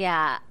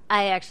 Yeah,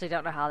 I actually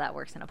don't know how that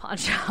works in a pawn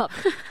shop.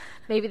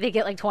 Maybe they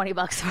get like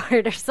 $20 for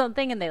it or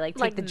something, and they like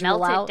take the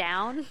jewel out. Melt it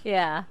down.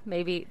 Yeah,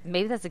 maybe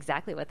that's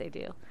exactly what they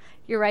do.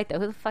 You're right though.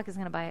 Who the fuck is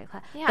going to buy it?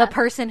 Yeah. The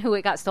person who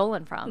it got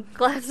stolen from.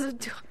 Glass of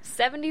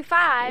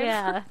 75.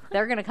 Yeah,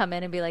 they're going to come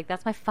in and be like,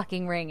 "That's my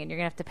fucking ring," and you're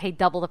going to have to pay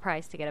double the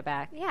price to get it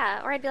back.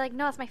 Yeah, or I'd be like,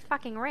 "No, it's my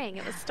fucking ring.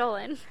 It was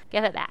stolen.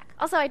 Give it back."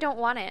 Also, I don't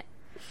want it.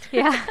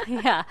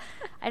 Yeah.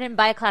 I didn't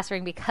buy a class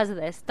ring because of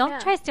this. Don't Yeah.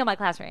 try to steal my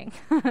class ring.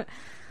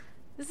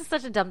 This is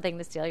such a dumb thing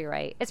to steal, you're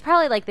right. It's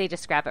probably like they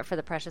just scrap it for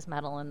the precious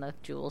metal and the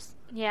jewels.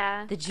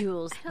 Yeah. The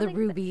jewels. I The don't think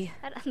ruby.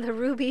 the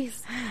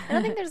rubies. I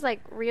don't think there's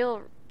like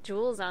real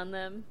jewels on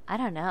them. I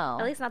don't know.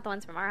 At least not the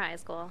ones from our high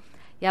school.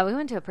 Yeah, we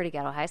went to a pretty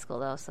ghetto high school,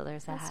 though, so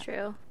there's that. That's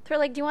true. They're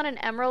like, do you want an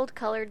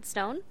emerald-colored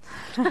stone?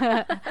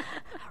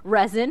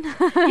 Resin.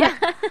 Yeah.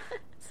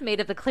 It's made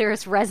of the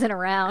clearest resin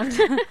around.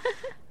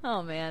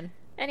 Oh, man.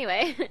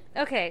 Anyway.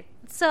 Okay,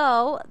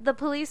 so the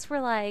police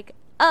were like,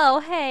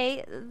 oh,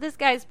 hey, this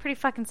guy's pretty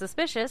fucking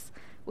suspicious.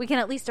 We can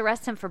at least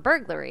arrest him for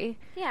burglary.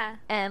 Yeah.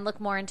 And look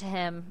more into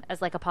him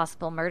as like a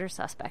possible murder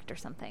suspect or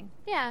something.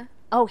 Yeah.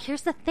 Oh,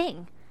 here's the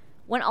thing.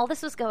 When all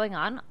this was going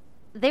on,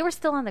 they were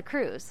still on the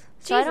cruise.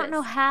 So I don't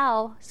know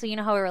how. So you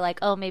know how we were like,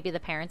 oh, maybe the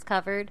parents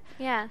covered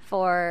Yeah.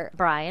 for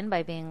Brian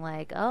by being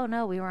like, oh,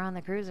 no, we were on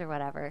the cruise or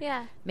whatever.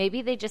 Yeah.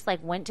 Maybe they just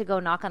like went to go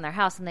knock on their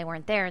house and they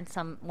weren't there, and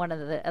one of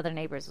the other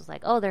neighbors was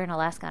like, oh, they're in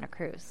Alaska on a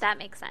cruise. That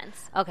makes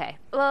sense. Okay.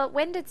 Well,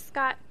 when did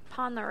Scott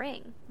pawn the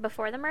ring?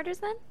 Before the murders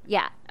then?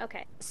 Yeah.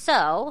 Okay.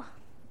 So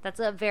that's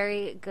a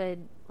very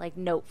good like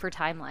note for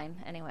timeline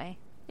anyway.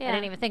 Yeah. I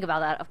didn't even think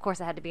about that. Of course,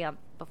 it had to be on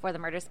before the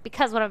murders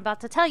because what I'm about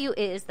to tell you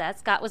is that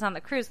Scott was on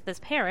the cruise with his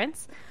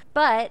parents,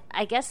 but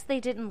I guess they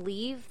didn't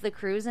leave the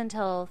cruise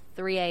until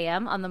 3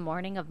 a.m. on the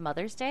morning of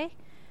Mother's Day.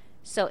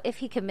 So if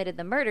he committed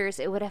the murders,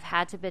 it would have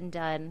had to been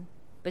done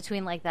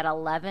between like that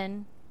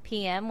 11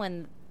 p.m.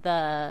 when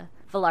the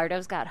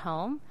Villardos got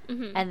home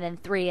and then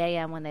 3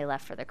 a.m. when they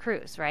left for the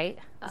cruise, right?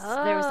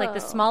 So there was like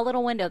this small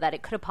little window that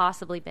it could have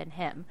possibly been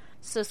him.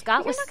 So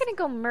Scott You're not going to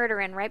go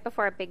murdering right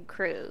before a big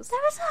cruise.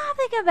 That was what I'm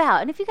thinking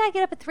about. And if you got to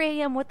get up at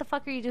 3 a.m., what the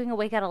fuck are you doing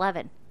awake at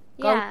 11?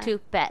 Yeah. Go to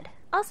bed.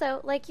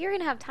 Also, like, you're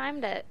going to have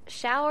time to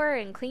shower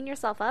and clean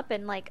yourself up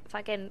and, like,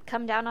 fucking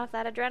come down off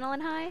that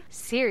adrenaline high?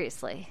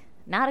 Seriously.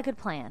 Not a good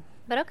plan.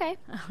 But okay.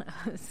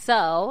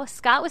 So,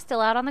 Scott was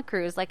still out on the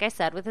cruise, like I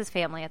said, with his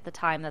family at the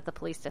time that the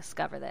police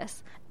discovered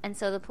this. And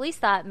so the police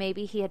thought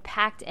maybe he had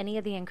packed any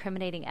of the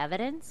incriminating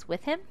evidence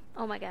with him.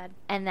 Oh, my God.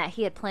 And that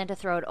he had planned to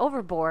throw it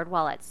overboard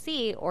while at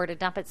sea or to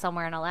dump it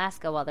somewhere in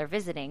Alaska while they're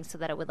visiting so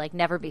that it would, like,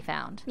 never be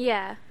found.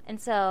 Yeah.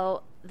 And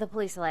so the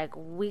police are like,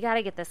 we got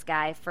to get this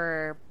guy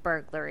for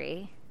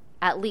burglary.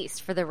 at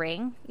least for the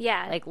ring.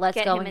 Yeah. Like, let's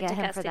go and get him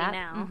for custody that.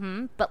 now.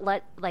 Mm-hmm.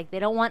 But they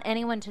don't want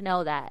anyone to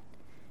know that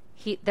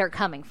they're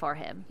coming for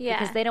him. Yeah.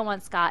 Because they don't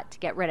want Scott to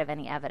get rid of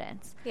any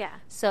evidence. Yeah.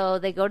 So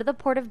they go to the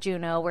port of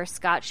Juneau where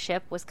Scott's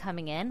ship was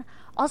coming in.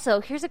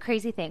 Also, here's a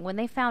crazy thing. When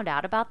they found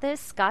out about this,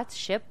 Scott's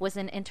ship was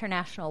in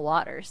international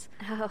waters.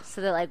 Oh.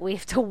 So they're like, we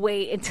have to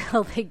wait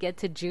until they get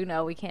to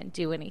Juneau. We can't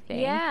do anything.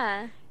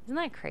 Yeah. Isn't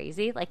that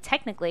crazy? Like,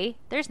 technically,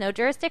 there's no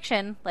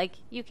jurisdiction. Like,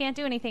 you can't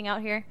do anything out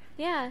here.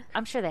 Yeah.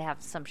 I'm sure they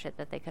have some shit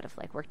that they could have,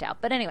 like, worked out.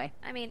 But anyway.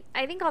 I mean,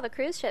 I think all the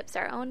cruise ships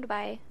are owned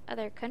by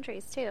other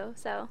countries, too,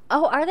 so.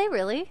 Oh, are they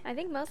really? I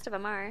think most of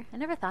them are. I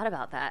never thought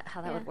about that,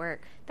 how that would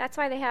work. That's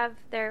why they have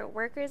their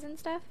workers and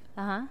stuff.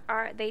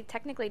 Uh-huh. They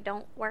technically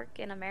don't work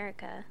in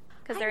America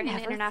because they're in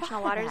never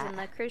international thought of waters, that. and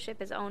the cruise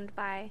ship is owned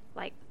by,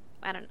 like,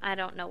 I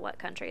don't know what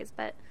countries,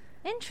 but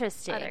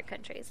Interesting. other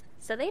countries.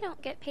 So they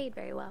don't get paid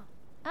very well.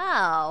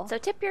 Oh. So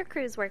tip your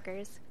cruise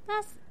workers.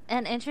 That's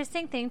an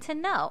interesting thing to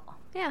know.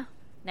 Yeah,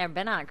 Never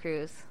been on a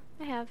cruise.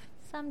 I have.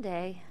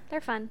 Someday.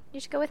 They're fun.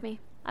 You should go with me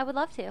I would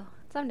love to.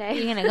 someday.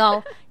 You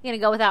gonna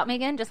go without me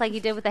again, just like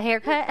you did with the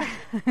haircut?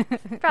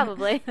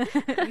 Probably.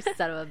 You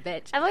son of a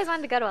bitch. I've always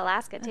wanted to go to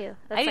Alaska, too.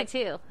 I do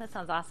too. That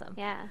sounds awesome.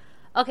 Yeah.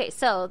 Okay,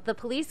 so the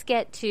police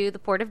get to the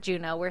port of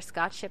Juneau where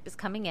Scott's ship is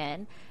coming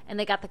in, and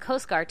they got the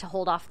Coast Guard to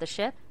hold off the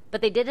ship,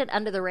 but they did it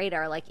under the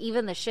radar. Like,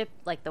 even the ship,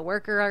 like the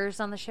workers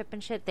on the ship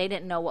and shit, they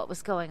didn't know what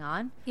was going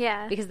on.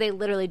 Yeah. Because they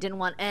literally didn't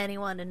want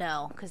anyone to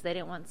know, because they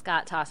didn't want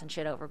Scott tossing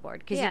shit overboard.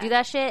 Because Yeah. you do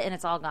that shit, and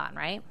it's all gone,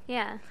 right?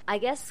 Yeah. I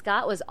guess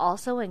Scott was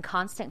also in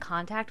constant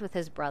contact with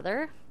his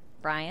brother,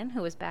 Brian,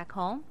 who was back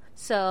home.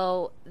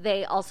 So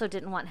they also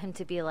didn't want him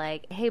to be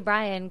like, hey,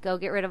 Brian, go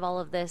get rid of all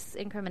of this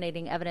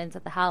incriminating evidence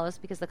at the house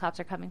because the cops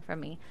are coming for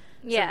me.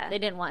 Yeah. So they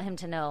didn't want him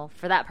to know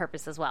for that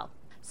purpose as well.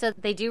 So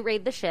they do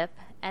raid the ship,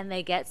 and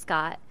they get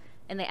Scott,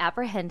 and they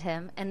apprehend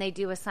him, and they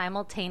do a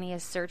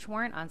simultaneous search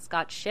warrant on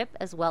Scott's ship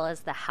as well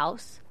as the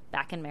house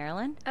back in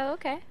Maryland. Oh,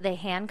 okay. They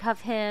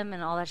handcuff him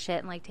and all that shit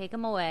and, like, take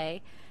him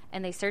away.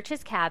 And they search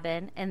his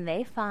cabin, and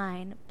they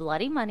find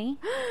bloody money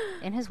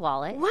in his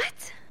wallet.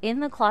 What? In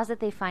the closet,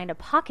 they find a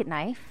pocket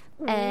knife.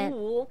 And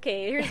Ooh,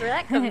 okay, here's where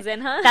that comes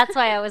in, huh? that's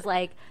why I was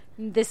like,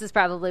 this is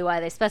probably why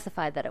they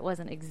specified that it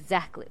wasn't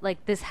exactly,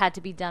 like, this had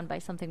to be done by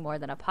something more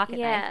than a pocket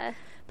knife.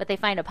 But they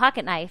find a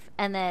pocket knife,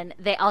 and then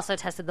they also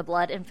tested the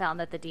blood and found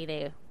that the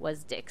DNA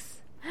was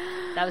Dick's.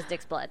 That was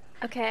Dick's blood.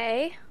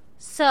 Okay.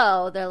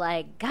 So they're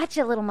like,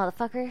 gotcha, little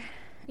motherfucker.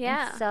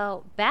 Yeah. And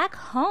so back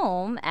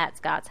home at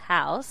Scott's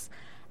house,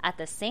 at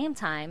the same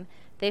time,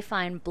 they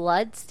find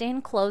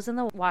blood-stained clothes in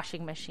the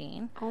washing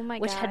machine. Oh, my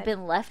which God. had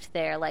been left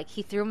there. Like,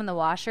 he threw them in the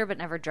washer but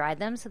never dried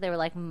them, so they were,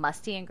 like,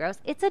 musty and gross.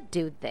 It's a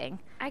dude thing.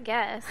 I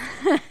guess.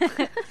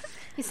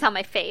 You saw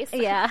my face.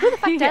 Yeah. Who the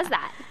fuck does Yeah.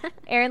 that?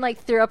 Erin, like,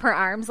 threw up her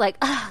arms, like,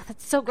 ah,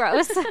 that's so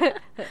gross.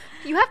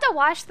 You have to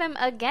wash them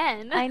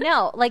again. I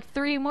know. Like,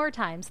 3 more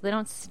times so they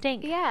don't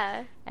stink.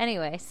 Yeah.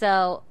 Anyway,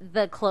 so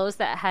the clothes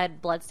that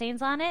had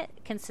bloodstains on it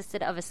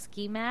consisted of a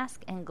ski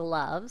mask and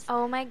gloves.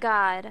 Oh, my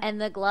God. And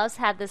the gloves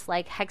had this,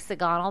 like,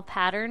 hexagonal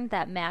pattern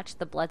that matched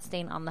the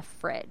bloodstain on the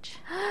fridge.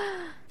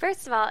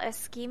 First of all, a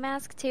ski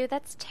mask, too,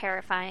 that's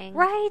terrifying.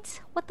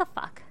 Right? What the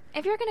fuck?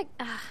 If you're going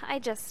to...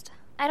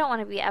 I don't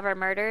want to be ever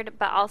murdered,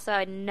 but also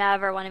I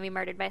never want to be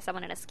murdered by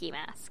someone in a ski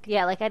mask.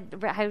 Yeah, like,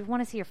 I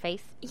want to see your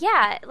face.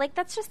 Yeah, like,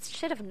 that's just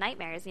shit of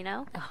nightmares, you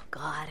know? Oh,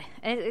 God.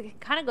 And it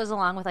kind of goes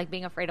along with, like,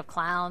 being afraid of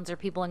clowns or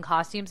people in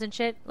costumes and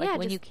shit. Like, Yeah,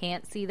 when just- you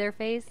can't see their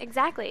face,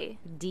 Exactly.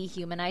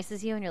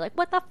 dehumanizes you, and you're like,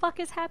 what the fuck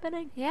is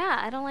happening? Yeah,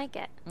 I don't like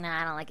it.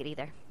 Nah, I don't like it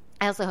either.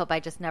 I also hope I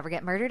just never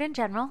get murdered in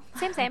general.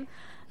 Same.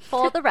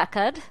 For the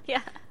record.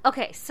 Yeah.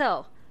 Okay,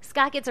 so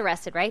Scott gets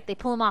arrested, right? They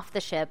pull him off the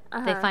ship.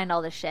 They find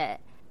all the shit.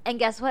 And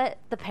guess what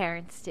the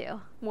parents do?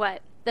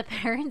 What? The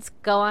parents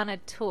go on a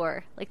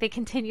tour. Like, they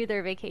continue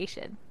their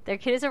vacation. Their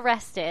kid is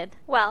arrested.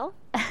 Well,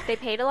 they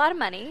paid a lot of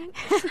money.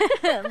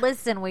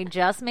 Listen, we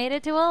just made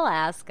it to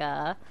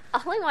Alaska.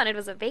 All I wanted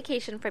was a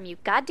vacation from you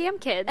goddamn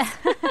kids.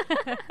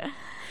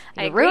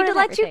 I agreed ruining to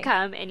let you everything.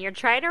 come, and you're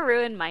trying to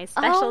ruin my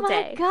special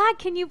day. Oh my God,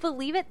 can you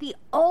believe it? The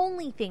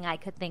only thing I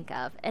could think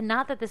of, and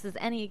not that this is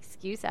any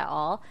excuse at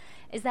all,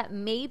 is that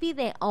maybe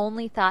they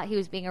only thought he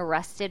was being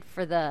arrested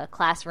for the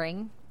class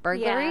ring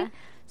burglary. Yeah.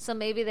 So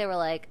maybe they were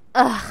like,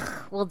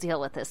 ugh, we'll deal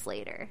with this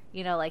later.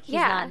 You know, like, he's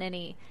Yeah. not in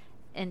any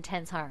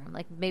intense harm.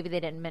 Like, maybe they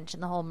didn't mention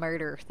the whole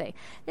murder thing.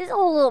 This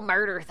whole little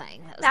murder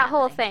thing. That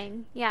whole happening.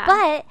 thing, yeah.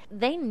 But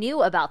they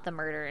knew about the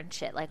murder and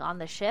shit, like, on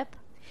the ship.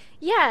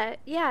 yeah,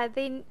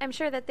 I'm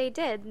sure that they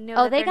did know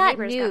Oh, that they their got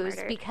neighbors news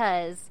murdered.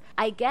 because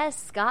I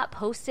guess Scott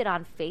posted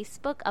on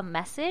Facebook a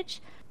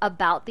message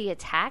about the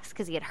attacks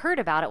because he had heard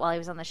about it while he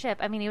was on the ship.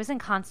 I mean, he was in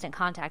constant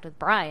contact with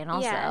Brian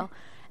also. Yeah.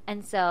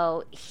 And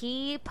so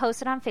he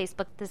posted on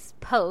Facebook this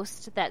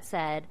post that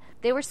said,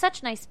 "They were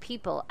such nice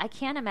people. I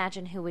can't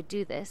imagine who would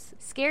do this.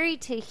 Scary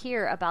to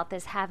hear about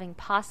this having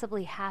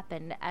possibly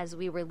happened as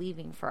we were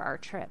leaving for our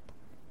trip."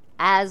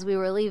 As we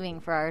were leaving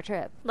for our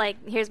trip.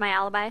 Like, here's my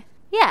alibi.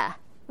 Yeah.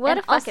 What And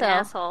a fucking also,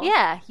 asshole.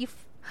 Yeah.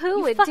 Who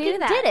you would fucking do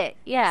that? did it.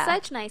 Yeah.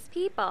 Such nice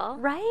people.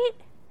 Right?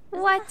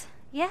 What?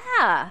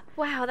 Yeah.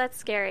 Wow, that's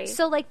scary.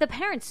 So, like, the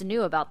parents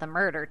knew about the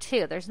murder,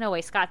 too. There's no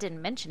way Scott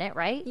didn't mention it,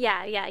 right?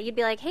 Yeah. You'd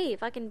be like, hey,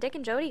 fucking Dick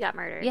and Jody got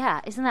murdered.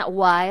 Yeah. Isn't that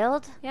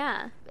wild?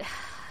 Yeah.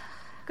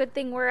 Good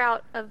thing we're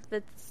out of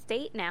the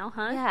state now,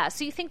 huh? Yeah.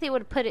 So you think they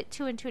would put it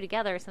 2 and 2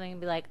 together or something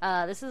and be like,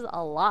 this is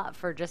a lot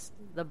for just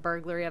the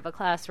burglary of a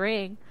class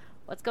ring.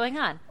 What's going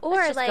on? Or,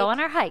 let's just like, go on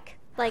our hike.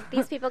 Like,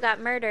 these people got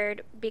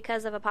murdered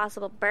because of a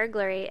possible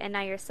burglary, and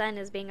now your son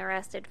is being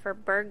arrested for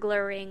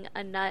burglaring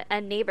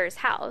a neighbor's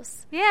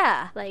house.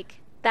 Yeah.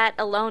 Like, that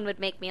alone would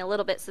make me a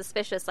little bit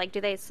suspicious. Like, do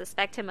they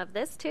suspect him of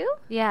this, too?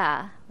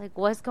 Yeah. Like,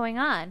 what's going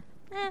on?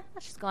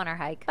 Let's just go on our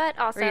hike. But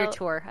also... Or your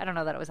tour. I don't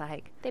know that it was a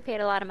hike. They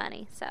paid a lot of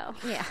money, so...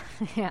 Yeah.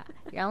 Yeah.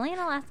 You're only in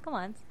Alaska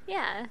once.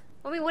 Yeah.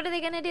 I mean, what are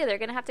they going to do? They're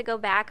going to have to go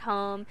back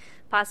home,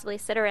 possibly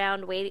sit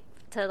around, wait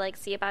to, like,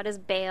 see about his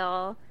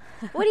bail.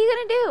 What are you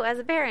going to do as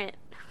a parent?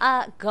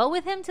 Go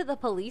with him to the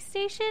police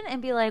station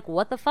and be like,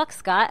 what the fuck,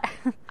 Scott?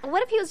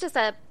 What if he was just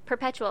a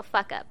perpetual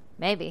fuck-up?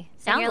 Maybe.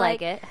 Sounds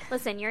like it.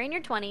 Listen, you're in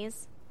your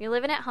 20s. You're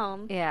living at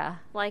home. Yeah.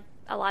 Like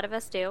a lot of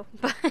us do.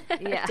 But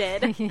yeah.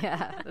 did.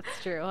 Yeah,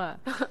 that's true, huh?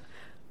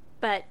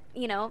 But,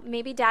 you know,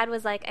 maybe Dad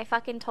was like, I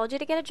fucking told you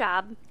to get a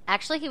job.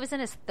 Actually, he was in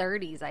his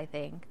 30s, I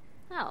think.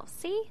 Oh,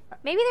 see?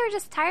 Maybe they were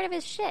just tired of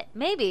his shit.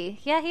 Maybe.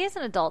 Yeah, he is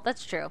an adult.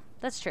 That's true.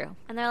 That's true.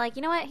 And they're like,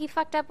 you know what? He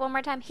fucked up one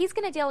more time. He's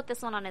going to deal with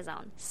this one on his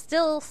own.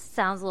 Still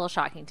sounds a little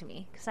shocking to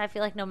me. Because I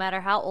feel like no matter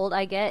how old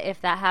I get,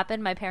 if that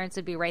happened, my parents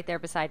would be right there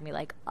beside me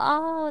like,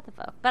 oh, what the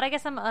fuck? But I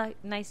guess I'm a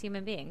nice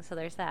human being, so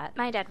there's that.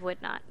 My dad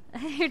would not.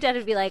 Your dad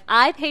would be like,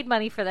 I paid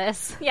money for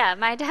this. Yeah,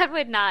 my dad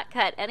would not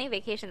cut any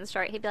vacations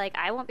short. He'd be like,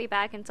 I won't be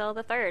back until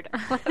the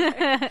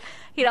 3rd.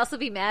 He'd also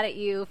be mad at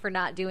you for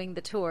not doing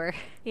the tour.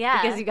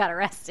 Yeah. Because you got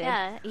arrested.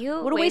 Yeah.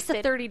 You what a waste of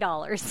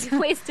 $30.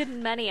 You wasted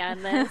money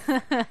on this.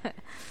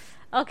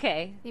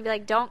 Okay. You'd be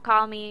like, don't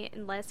call me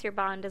unless your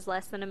bond is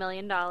less than $1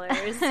 million.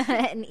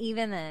 And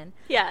even then.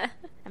 Yeah.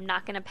 I'm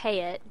not going to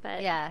pay it,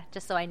 but... Yeah,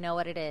 just so I know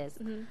what it is.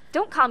 Mm-hmm.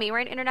 Don't call me. We're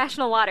in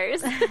international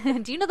waters.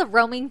 Do you know the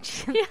roaming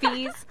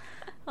fees?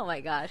 Oh,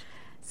 my gosh.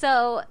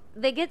 So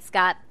they get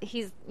Scott.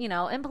 He's,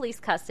 in police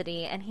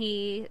custody, and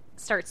he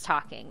starts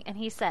talking. And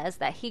he says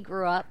that he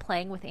grew up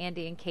playing with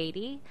Andy and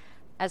Katie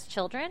as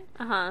children,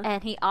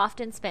 and he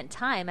often spent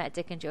time at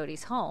Dick and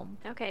Jody's home.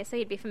 Okay, so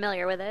he'd be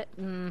familiar with it.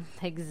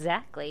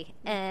 Exactly.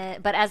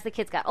 But as the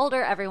kids got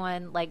older,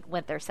 everyone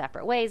went their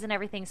separate ways and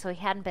everything, so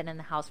he hadn't been in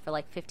the house for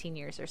 15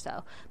 years or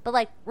so.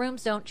 But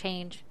rooms don't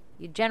change.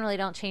 You generally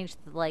don't change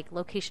the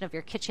location of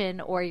your kitchen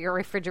or your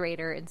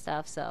refrigerator and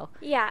stuff. So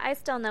yeah, I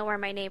still know where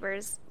my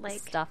neighbors'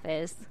 stuff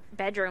is,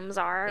 bedrooms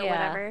are, or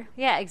whatever.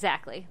 Yeah,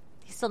 exactly.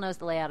 He still knows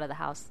the layout of the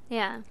house.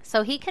 Yeah.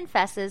 So he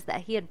confesses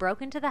that he had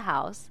broken into the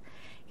house.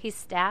 He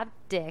stabbed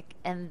Dick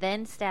and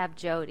then stabbed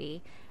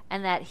Jody,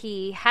 and that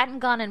he hadn't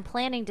gone in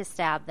planning to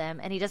stab them,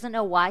 and he doesn't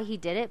know why he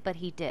did it, but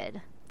he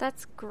did.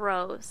 That's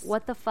gross.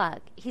 What the fuck?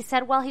 He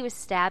said while he was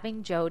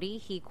stabbing Jody,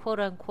 he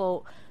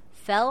quote-unquote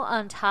fell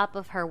on top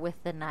of her with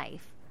the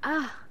knife.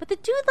 But the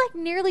dude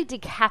nearly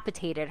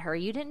decapitated her.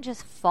 You didn't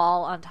just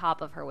fall on top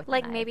of her with the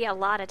knife. Maybe a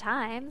lot of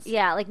times.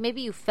 Yeah,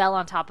 maybe you fell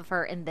on top of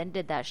her and then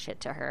did that shit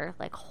to her.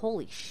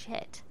 Holy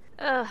shit.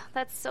 Ugh,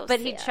 that's so But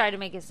sad. he tried to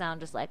make it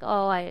sound just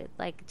I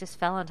just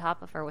fell on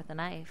top of her with a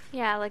knife.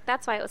 Yeah,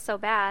 that's why it was so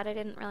bad. I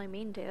didn't really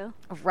mean to.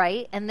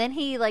 Right? And then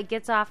he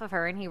gets off of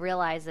her and he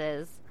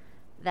realizes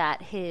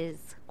that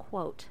his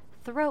quote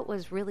throat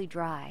was really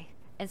dry.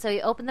 And so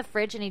he opened the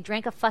fridge and he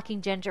drank a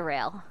fucking ginger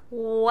ale.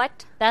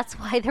 What? That's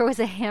why there was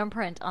a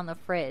handprint on the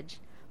fridge.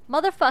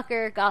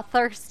 Motherfucker got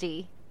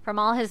thirsty from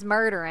all his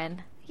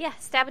murdering. Yeah,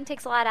 stabbing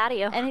takes a lot out of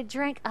you. And he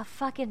drank a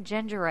fucking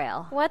ginger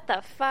ale. What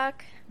the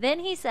fuck?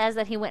 Then he says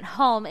that he went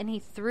home and he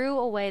threw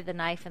away the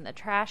knife in the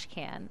trash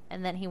can,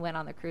 and then he went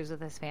on the cruise with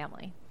his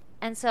family.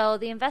 And so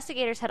the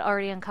investigators had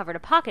already uncovered a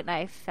pocket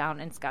knife found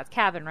in Scott's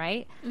cabin,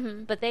 right?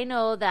 Mm-hmm. But they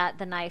know that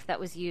the knife that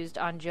was used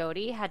on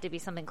Jody had to be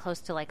something close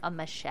to a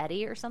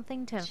machete or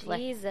something to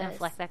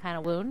inflict that kind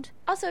of wound.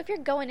 Also, if you're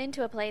going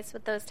into a place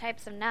with those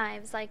types of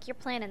knives, you're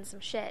planning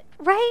some shit.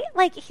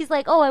 Right? He's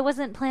oh, I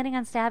wasn't planning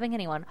on stabbing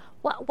anyone.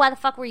 Why the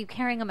fuck were you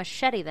carrying a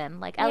machete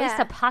then? At least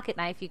a pocket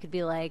knife you could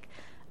be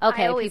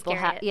okay, people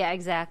have... Yeah,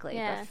 exactly.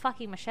 Yeah. But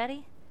fucking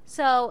machete?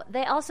 So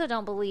they also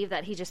don't believe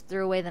that he just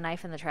threw away the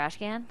knife in the trash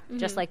can,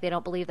 just like they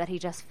don't believe that he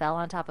just fell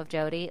on top of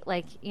Jody.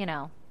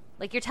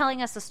 You're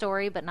telling us a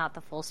story, but not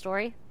the full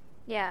story.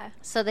 Yeah.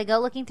 So they go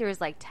looking through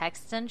his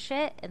texts and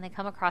shit, and they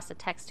come across a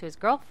text to his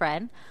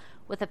girlfriend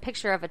with a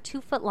picture of a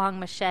 2-foot-long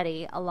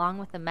machete along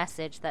with a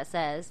message that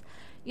says,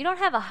 "You don't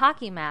have a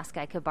hockey mask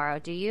I could borrow,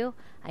 do you?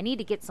 I need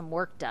to get some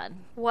work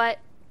done." What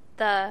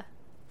the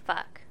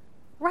fuck?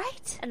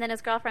 Right? And then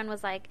his girlfriend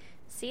was like,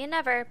 "See you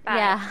never. Bye."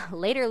 Yeah.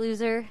 Later,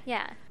 loser.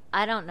 Yeah.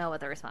 I don't know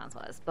what the response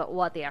was, but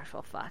what the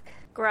actual fuck.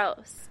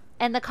 Gross.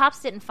 And the cops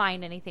didn't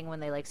find anything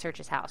when they searched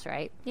his house,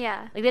 right?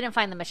 Yeah. They didn't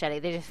find the machete.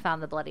 They just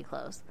found the bloody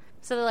clothes.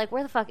 So they're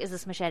where the fuck is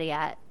this machete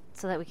at?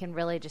 So that we can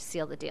really just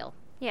seal the deal.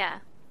 Yeah.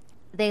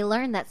 They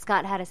learned that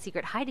Scott had a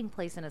secret hiding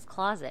place in his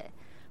closet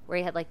where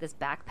he had this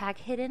backpack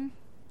hidden.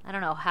 I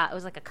don't know how. It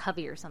was like a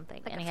cubby or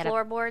something. Like and a he had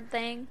floorboard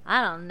thing?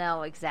 I don't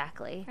know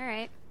exactly. All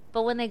right.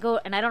 But when they go,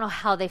 and I don't know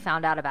how they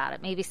found out about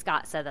it. Maybe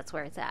Scott said that's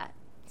where it's at.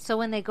 So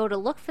when they go to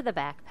look for the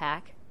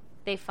backpack,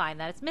 they find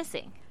that it's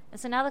missing. And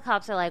so now the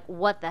cops are like,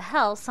 what the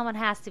hell? Someone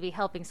has to be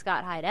helping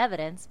Scott hide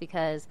evidence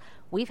because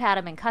we've had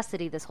him in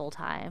custody this whole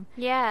time.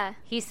 Yeah.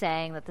 He's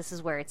saying that this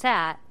is where it's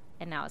at,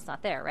 and now it's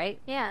not there, right?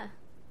 Yeah.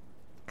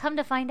 Come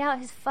to find out,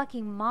 his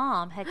fucking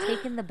mom had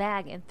taken the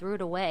bag and threw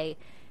it away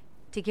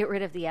to get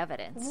rid of the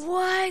evidence.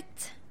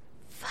 What?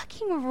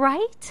 Fucking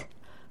right?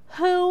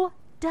 Who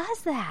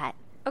does that?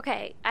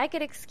 Okay, I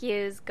could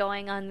excuse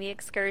going on the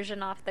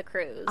excursion off the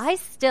cruise. I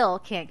still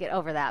can't get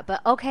over that,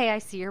 but okay, I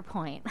see your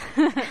point.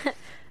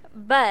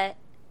 But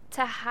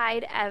to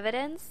hide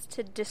evidence,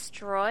 to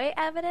destroy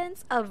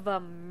evidence of a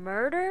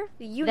murder,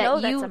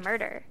 that's a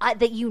murder.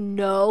 That you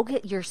know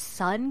your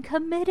son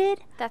committed?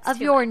 That's of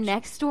too your much.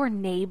 next door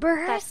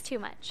neighbor? That's too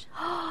much.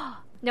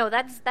 No,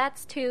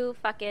 that's too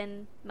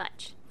fucking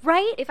much.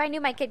 Right? If I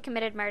knew my kid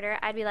committed murder,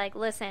 I'd be like,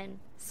 listen,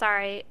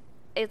 sorry,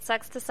 it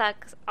sucks to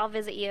suck. I'll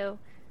visit you.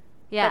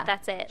 Yeah. But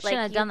that's it.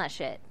 Shouldn't have done that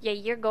shit. Yeah,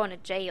 you're going to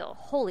jail.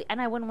 And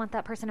I wouldn't want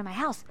that person in my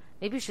house.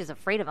 Maybe she was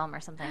afraid of him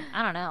or something.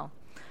 I don't know.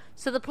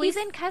 So the police...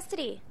 He's in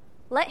custody.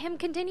 Let him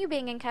continue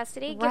being in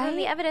custody. Give him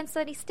the evidence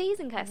that he stays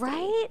in custody.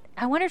 Right?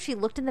 I wonder if she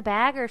looked in the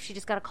bag or if she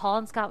just got a call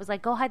and Scott was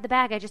like, go hide the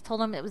bag. I just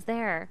told him it was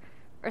there.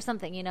 Or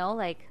something, you know?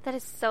 Like... That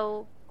is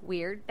so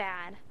weird.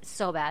 Bad.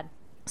 So bad.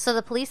 So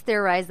the police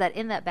theorized that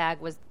in that bag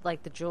was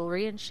like the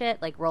jewelry and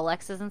shit, like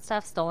Rolexes and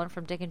stuff stolen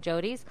from Dick and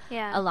Jody's,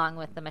 along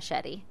with the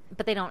machete.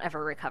 But they don't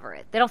ever recover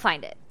it. They don't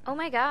find it. Oh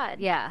my God.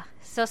 Yeah.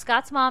 So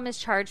Scott's mom is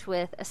charged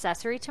with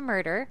accessory to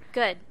murder.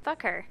 Good.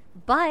 Fuck her.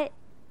 But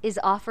is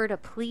offered a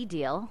plea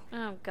deal.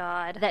 Oh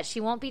God. That she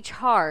won't be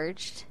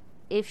charged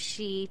if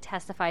she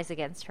testifies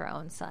against her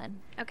own son.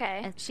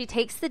 Okay. And she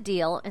takes the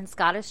deal, and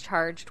Scott is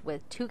charged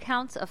with 2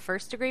 counts of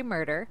first-degree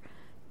murder,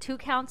 2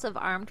 counts of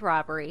armed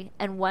robbery,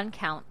 and 1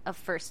 count of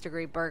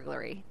first-degree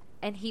burglary.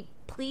 And he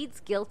pleads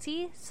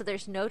guilty, so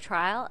there's no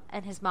trial,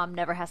 and his mom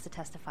never has to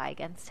testify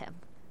against him.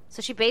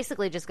 So she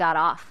basically just got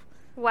off.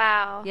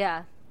 Wow.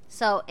 Yeah.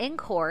 So in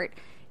court,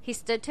 he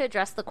stood to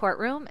address the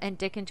courtroom, and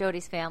Dick and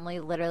Jody's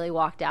family literally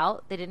walked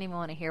out. They didn't even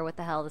want to hear what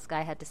the hell this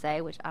guy had to say,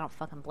 which I don't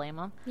fucking blame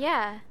him.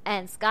 Yeah.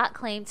 And Scott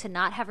claimed to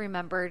not have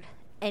remembered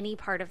any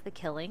part of the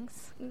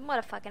killings. What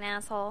a fucking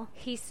asshole.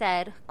 He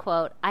said,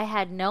 quote, I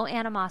had no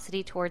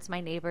animosity towards my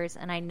neighbors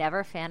and I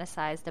never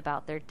fantasized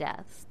about their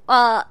deaths.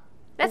 That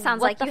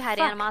sounds like you had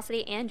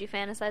animosity and you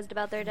fantasized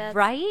about their deaths.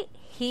 Right?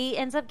 He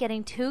ends up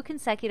getting 2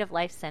 consecutive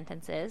life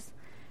sentences,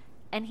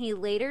 and he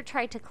later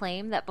tried to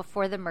claim that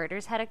before the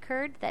murders had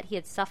occurred that he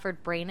had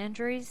suffered brain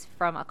injuries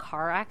from a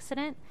car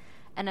accident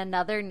and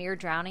another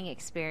near-drowning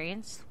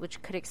experience,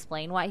 which could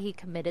explain why he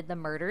committed the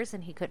murders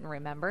and he couldn't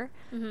remember.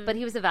 Mm-hmm. But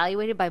he was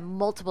evaluated by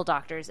multiple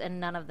doctors,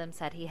 and none of them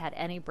said he had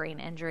any brain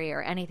injury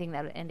or anything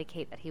that would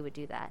indicate that he would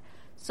do that.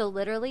 So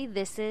literally,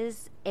 this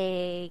is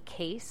a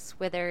case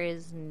where there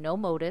is no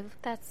motive.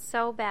 That's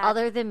so bad.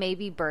 Other than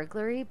maybe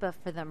burglary, but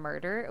for the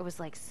murder, it was,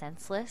 like,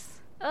 senseless.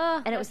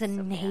 Ugh, and it was a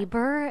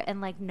neighbor, and,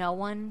 like, no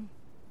one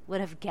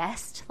would have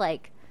guessed,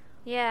 like,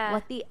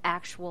 what the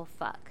actual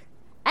fuck.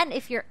 And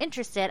if you're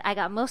interested, I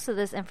got most of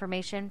this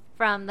information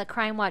from the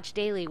Crime Watch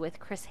Daily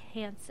with Chris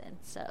Hansen.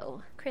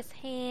 So Chris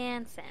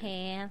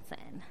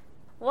Hansen.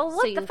 Well,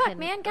 what the fuck,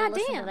 man? Goddamn.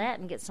 Listen to that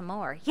and get some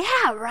more.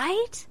 Yeah,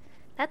 right?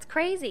 That's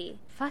crazy.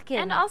 Fucking.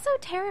 And also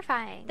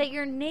terrifying. That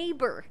your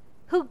neighbor,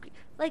 who,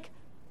 like,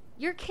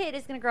 your kid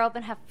is going to grow up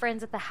and have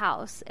friends at the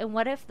house. And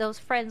what if those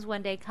friends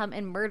one day come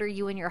and murder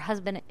you and your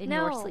husband in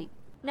your sleep?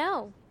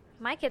 No.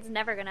 My kid's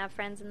never going to have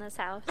friends in this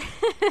house.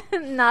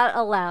 Not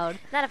allowed.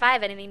 Not if I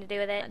have anything to do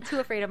with it. I'm too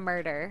afraid of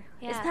murder.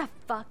 Yeah. Isn't that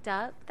fucked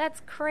up?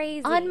 That's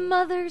crazy. On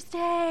Mother's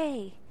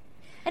Day.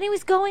 And he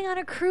was going on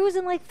a cruise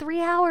in like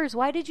 3 hours.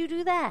 Why did you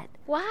do that?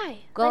 Why?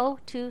 Go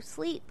to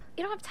sleep.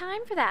 You don't have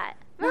time for that.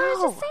 No. I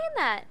was just saying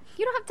that.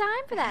 You don't have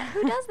time for that.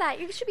 Who does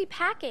that? You should be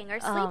packing or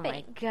sleeping. Oh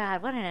my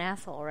God. What an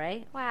asshole,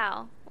 right?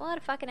 Wow. What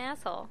a fucking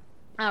asshole.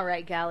 All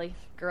right, galley,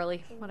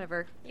 girly,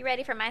 whatever. You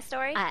ready for my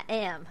story? I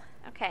am.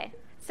 Okay.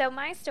 So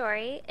my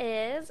story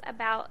is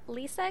about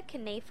Lisa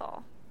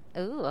Knaefel.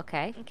 Ooh,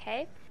 okay.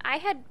 Okay. I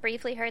had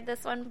briefly heard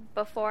this one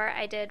before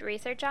I did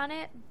research on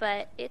it,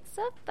 but it's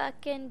a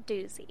fucking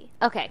doozy.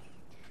 Okay.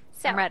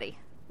 So, I'm ready.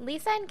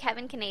 Lisa and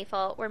Kevin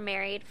Knaefel were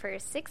married for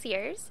 6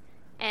 years,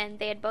 and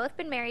they had both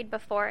been married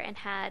before and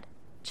had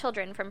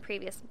children from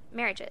previous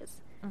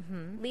marriages.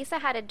 Mm-hmm. Lisa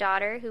had a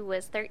daughter who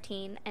was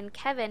 13, and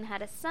Kevin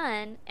had a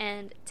son,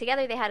 and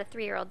together they had a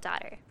 3-year-old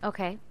daughter.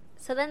 Okay.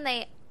 So then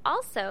they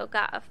also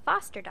got a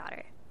foster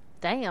daughter.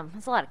 Damn,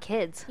 that's a lot of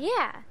kids.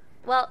 Yeah.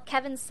 Well,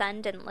 Kevin's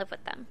son didn't live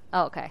with them.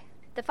 Oh, okay.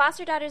 The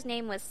foster daughter's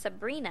name was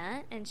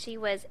Sabrina, and she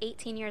was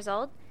 18 years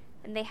old,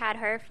 and they had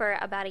her for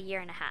about 1.5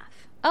 years.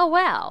 Oh,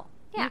 wow.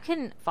 Yeah. You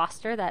can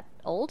foster that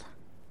old?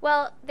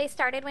 Well, they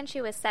started when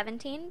she was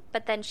 17,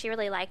 but then she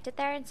really liked it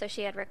there, and so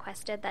she had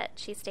requested that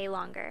she stay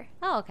longer.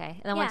 Oh, okay.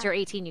 And then once you're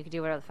 18, you can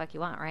do whatever the fuck you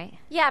want, right?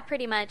 Yeah,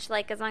 pretty much.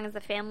 Like, as long as the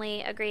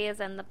family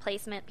agrees and the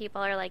placement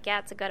people are like, yeah,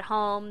 it's a good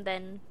home,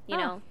 then, you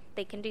know,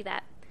 they can do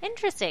that.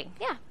 Interesting.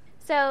 Yeah.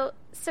 So,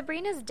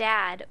 Sabrina's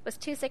dad was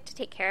too sick to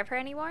take care of her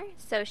anymore,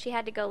 so she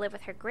had to go live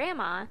with her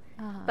grandma,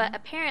 but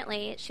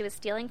apparently she was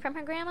stealing from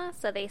her grandma,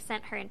 so they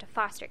sent her into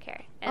foster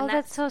care. And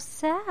that's so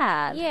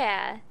sad.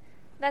 Yeah.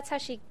 That's how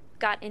she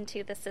got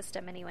into the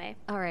system anyway.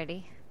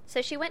 Alrighty.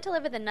 So she went to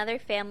live with another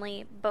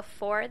family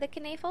before the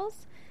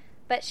Knafels,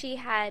 but she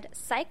had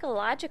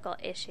psychological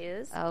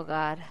issues. Oh,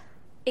 God.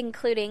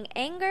 Including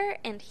anger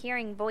and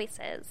hearing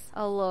voices.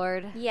 Oh,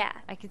 Lord. Yeah.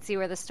 I can see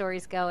where the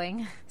story's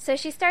going. So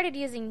she started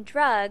using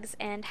drugs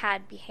and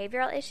had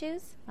behavioral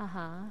issues.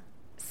 Uh-huh.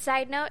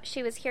 Side note,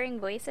 she was hearing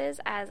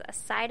voices as a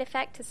side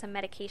effect to some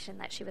medication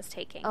that she was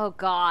taking. Oh,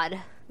 God.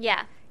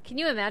 Yeah. Can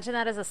you imagine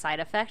that as a side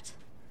effect?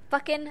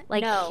 Fucking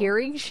like no.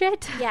 Hearing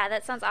shit? Yeah,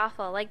 that sounds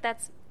awful. Like,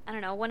 that's, I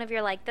don't know, one of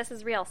your, like, this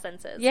is real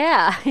senses.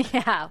 Yeah,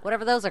 yeah,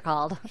 whatever those are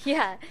called.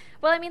 Yeah.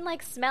 Well, I mean,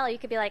 like, smell, you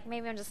could be like,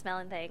 maybe I'm just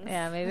smelling things.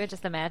 Yeah, maybe it's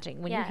just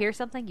imagining. When you hear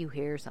something, you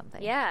hear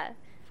something. Yeah.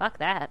 Fuck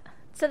that.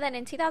 So then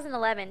in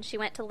 2011, she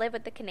went to live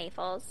with the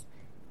Knafels,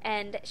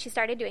 and she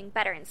started doing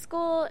better in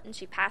school, and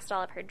she passed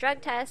all of her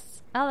drug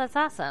tests. Oh, that's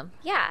awesome.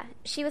 Yeah.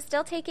 She was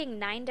still taking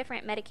 9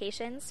 different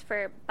medications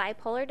for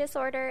bipolar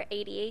disorder,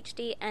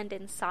 ADHD, and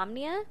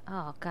insomnia.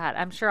 Oh, God.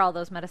 I'm sure all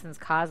those medicines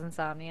cause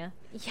insomnia.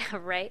 Yeah,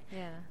 right?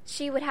 Yeah.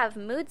 She would have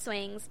mood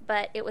swings,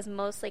 but it was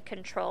mostly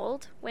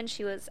controlled when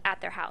she was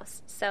at their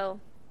house. So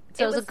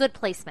it was a good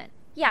placement.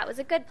 Yeah, it was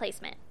a good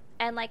placement.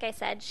 And like I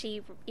said,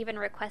 she even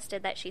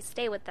requested that she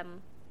stay with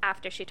them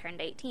after she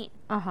turned 18.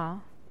 Uh-huh.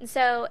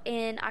 So,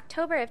 in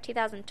October of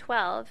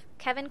 2012,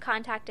 Kevin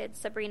contacted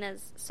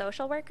Sabrina's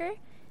social worker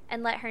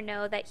and let her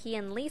know that he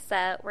and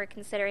Lisa were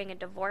considering a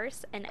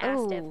divorce and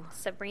asked if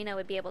Sabrina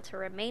would be able to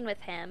remain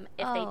with him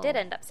if they did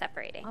end up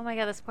separating. Oh my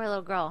God, this poor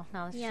little girl.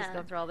 Now she's just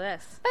going through all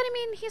this. But, I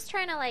mean, he's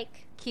trying to,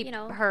 like, keep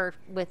her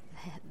with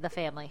the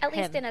family. At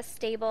least in a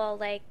stable,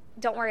 like,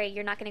 don't worry,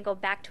 you're not going to go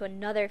back to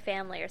another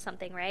family or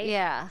something, right?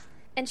 Yeah.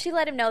 And she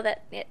let him know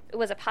that it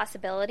was a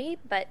possibility,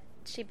 but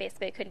she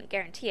basically couldn't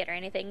guarantee it or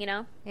anything, you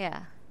know?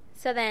 Yeah.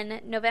 So then,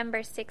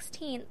 November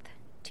 16th,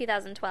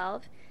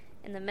 2012,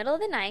 in the middle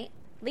of the night,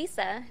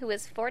 Lisa, who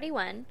was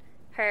 41,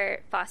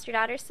 her foster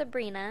daughter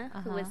Sabrina,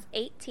 who was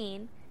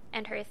 18,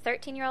 and her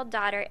 13-year-old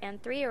daughter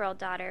and 3-year-old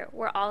daughter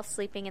were all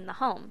sleeping in the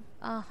home.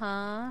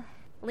 Uh-huh.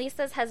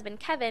 Lisa's husband,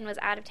 Kevin, was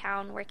out of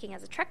town working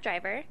as a truck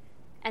driver,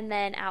 and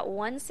then at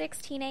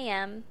 1:16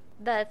 a.m.,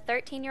 the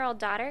 13-year-old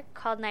daughter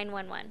called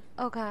 911.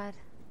 Oh, God.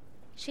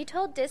 She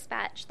told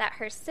dispatch that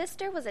her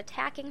sister was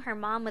attacking her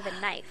mom with a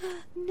knife.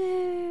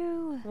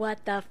 No.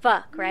 What the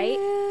fuck, right?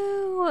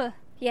 No.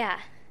 Yeah.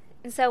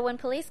 And so when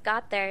police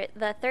got there,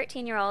 the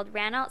 13-year-old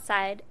ran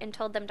outside and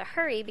told them to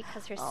hurry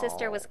because her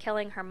sister was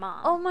killing her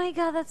mom. Oh my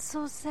God, that's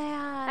so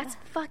sad. That's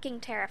fucking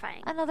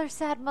terrifying. Another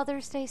sad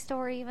Mother's Day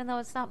story, even though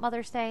it's not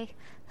Mother's Day.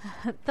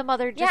 The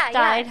mother just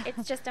died. Yeah,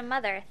 it's just a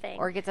mother thing.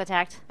 Or gets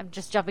attacked. I'm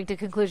just jumping to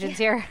conclusions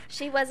here.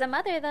 She was a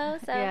mother, though,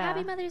 so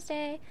happy Mother's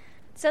Day.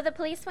 So the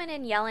police went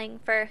in yelling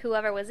for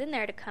whoever was in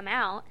there to come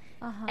out,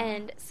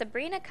 and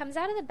Sabrina comes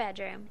out of the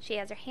bedroom. She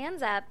has her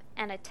hands up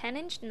and a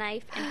 10-inch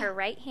knife in her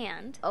right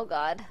hand. Oh,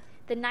 God.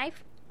 The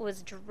knife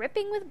was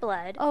dripping with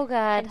blood. Oh,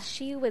 God. And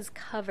she was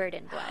covered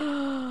in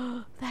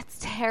blood. That's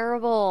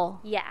terrible.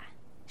 Yeah.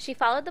 She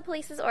followed the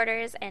police's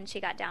orders, and she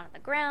got down on the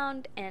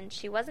ground, and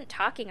she wasn't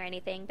talking or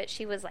anything, but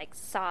she was, like,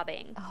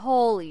 sobbing.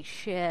 Holy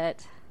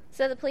shit.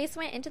 So the police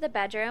went into the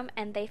bedroom,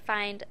 and they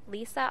find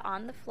Lisa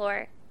on the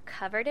floor,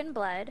 covered in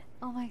blood.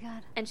 Oh, my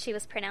God. And she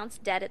was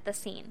pronounced dead at the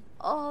scene.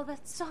 Oh,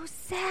 that's so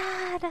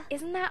sad.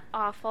 Isn't that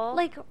awful?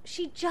 Like,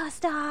 she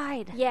just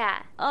died.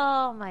 Yeah.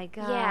 Oh, my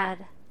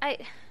God. Yeah.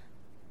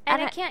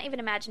 I can't even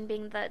imagine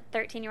being the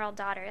 13-year-old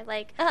daughter.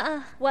 Like,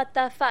 what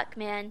the fuck,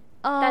 man?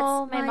 Oh,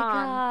 that's my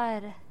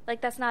mom. God. Like,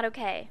 that's not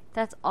okay.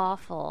 That's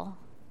awful.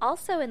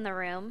 Also in the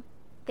room,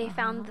 they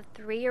found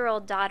the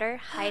 3-year-old daughter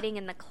hiding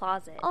in the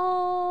closet.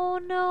 Oh,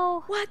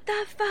 no. What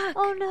the fuck?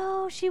 Oh,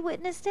 no. She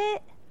witnessed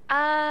it?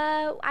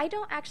 I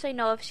don't actually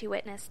know if she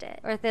witnessed it.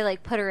 Or if they,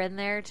 like, put her in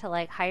there to,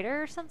 like, hide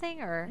her or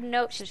something? Or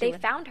no, they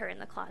found her in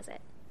the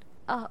closet.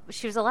 Oh,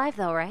 she was alive,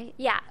 though, right?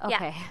 Yeah.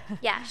 Okay.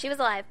 Yeah, she was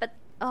alive, but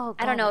God,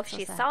 I don't know if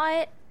she saw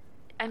it.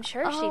 I'm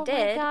sure she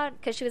did,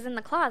 because she was in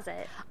the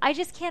closet. I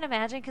just can't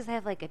imagine, because I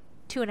have, like, a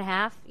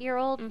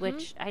 2.5-year-old,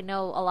 which I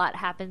know a lot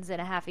happens in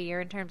a half a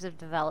year in terms of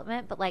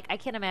development, but, like, I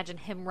can't imagine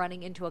him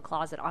running into a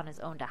closet on his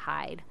own to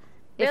hide.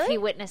 Really? If he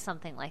witnessed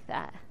something like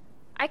that.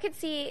 I could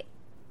see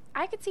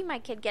my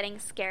kid getting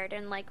scared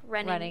and, like,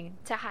 running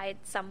to hide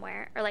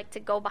somewhere, or, like, to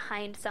go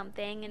behind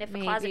something, and if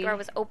the closet door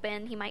was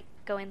open, he might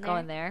go in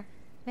there.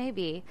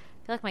 Maybe.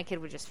 I feel like my kid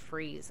would just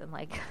freeze and,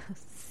 like,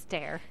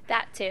 stare.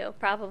 That, too,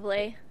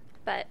 probably.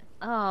 But...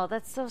 Oh,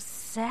 that's so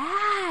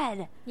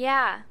sad.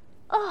 Yeah.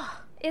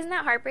 Oh. Isn't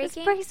that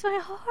heartbreaking? This breaks my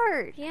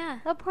heart. Yeah.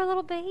 That poor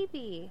little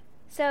baby.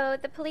 So,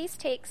 the police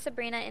take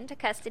Sabrina into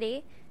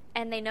custody,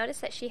 and they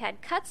noticed that she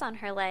had cuts on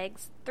her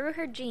legs through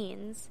her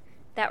jeans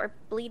that were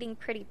bleeding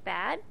pretty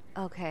bad.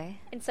 Okay.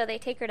 And so they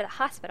take her to the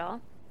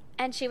hospital,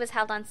 and she was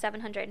held on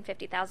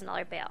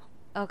 $750,000 bail.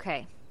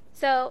 Okay.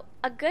 So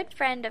a good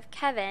friend of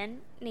Kevin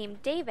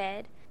named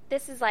David,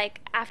 this is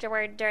like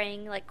afterward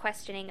during like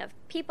questioning of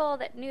people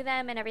that knew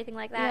them and everything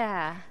like that.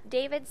 Yeah.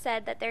 David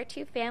said that their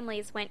two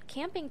families went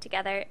camping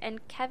together,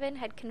 and Kevin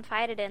had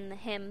confided in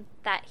him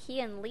that he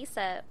and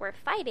Lisa were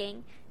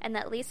fighting, and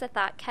that Lisa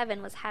thought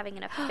Kevin was having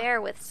an affair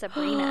with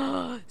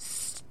Sabrina.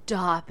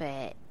 Stop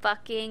it.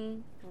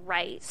 Fucking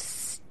right.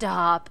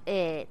 Stop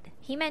it.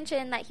 He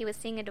mentioned that he was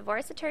seeing a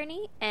divorce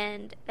attorney,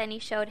 and then he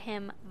showed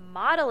him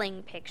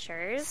modeling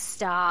pictures.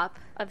 Stop.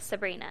 Of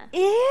Sabrina.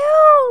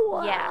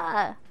 Ew.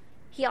 Yeah.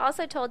 He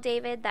also told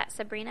David that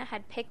Sabrina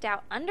had picked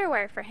out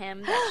underwear for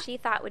him that she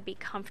thought would be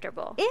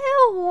comfortable.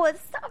 Ew,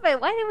 stop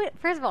it.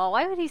 First of all,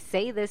 why would he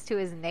say this to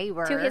his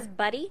neighbor? To his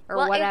buddy? Or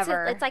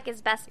whatever. It's like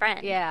his best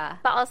friend. Yeah.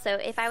 But also,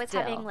 if I was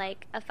having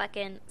like a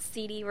fucking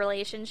seedy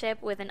relationship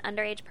with an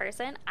underage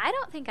person, I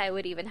don't think I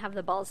would even have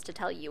the balls to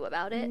tell you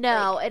about it.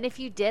 No, like, and if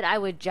you did, I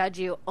would judge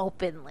you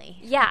openly.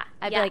 Yeah.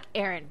 I'd be like,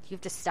 Aaron, you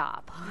have to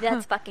stop.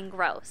 That's fucking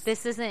gross.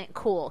 This isn't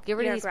cool. Get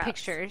rid of these gross.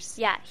 pictures.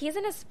 Yeah, he's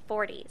in his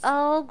 40s.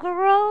 Oh,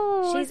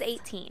 gross. She's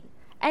 18.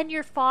 And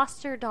your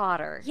foster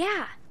daughter.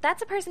 Yeah,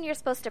 that's a person you're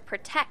supposed to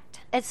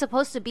protect. It's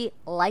supposed to be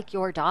like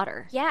your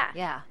daughter. Yeah.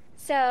 Yeah.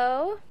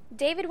 So,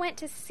 David went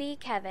to see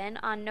Kevin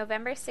on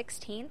November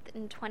 16th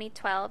in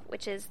 2012,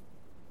 which is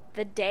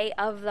the day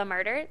of the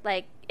murder.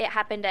 Like, it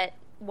happened at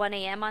 1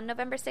 a.m. on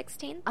November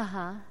 16th.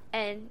 Uh-huh.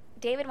 And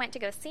David went to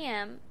go see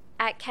him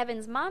at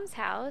Kevin's mom's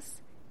house.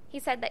 He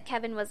said that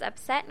Kevin was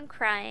upset and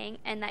crying,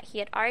 and that he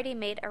had already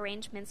made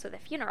arrangements with a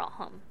funeral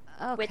home.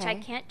 Okay. Which I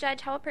can't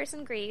judge how a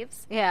person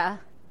grieves. Yeah.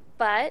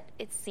 But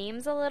it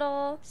seems a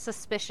little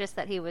suspicious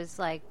that he was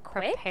like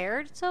quick?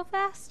 Prepared so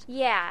fast.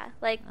 Yeah,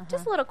 like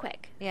just a little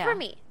quick for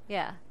me.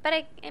 Yeah.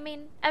 But I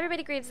mean,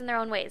 everybody grieves in their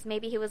own ways.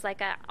 Maybe he was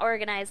like a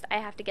organized, I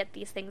have to get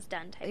these things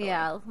done type of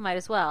way. Might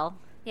as well.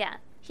 Yeah.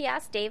 He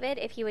asked David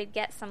if he would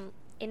get some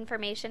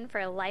information for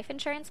a life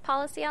insurance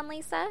policy on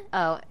Lisa.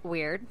 Oh,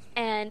 weird.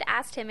 And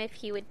asked him if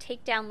he would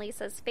take down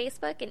Lisa's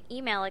Facebook and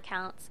email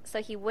accounts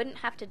so he wouldn't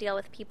have to deal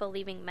with people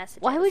leaving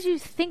messages. Why would you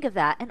think of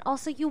that? And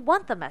also, you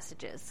want the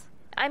messages.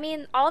 I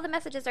mean, all the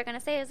messages are going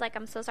to say is like,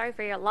 I'm so sorry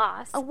for your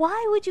loss.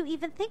 Why would you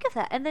even think of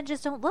that? And then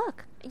just don't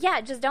look.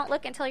 Yeah, just don't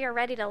look until you're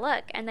ready to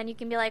look. And then you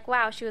can be like,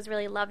 wow, she was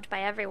really loved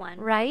by everyone.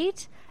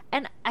 Right?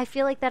 And I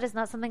feel like that is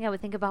not something I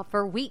would think about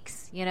for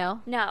weeks, you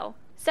know? No.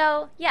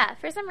 So, yeah,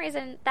 for some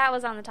reason, that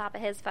was on the top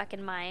of his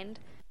fucking mind.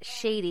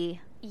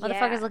 Shady. Yeah.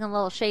 Motherfucker's looking a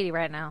little shady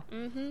right now.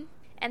 Mm-hmm.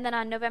 And then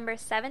on November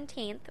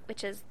 17th,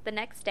 which is the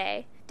next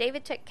day,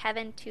 David took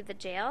Kevin to the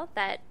jail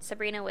that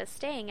Sabrina was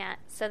staying at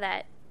so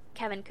that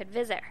Kevin could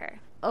visit her.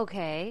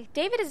 Okay.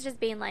 David is just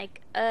being like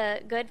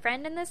a good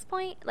friend in this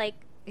point, like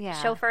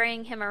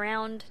chauffeuring him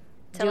around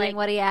to doing like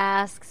what he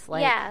asks,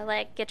 like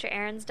like get your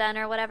errands done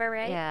or whatever,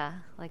 right? Yeah,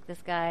 like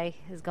this guy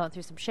is going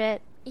through some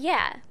shit.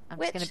 Yeah, I'm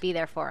just gonna be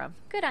there for him.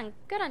 Good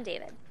on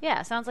David.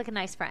 Yeah, sounds like a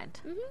nice friend.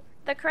 Mm-hmm.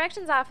 The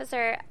corrections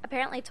officer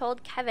apparently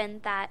told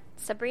Kevin that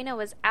Sabrina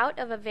was out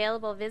of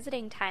available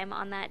visiting time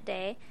on that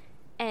day,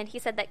 and he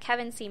said that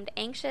Kevin seemed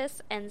anxious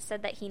and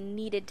said that he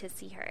needed to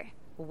see her.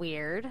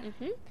 Weird.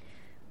 Mm-hmm.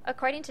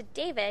 According to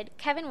David,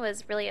 Kevin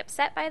was really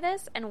upset by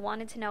this and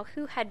wanted to know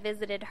who had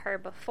visited her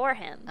before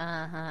him.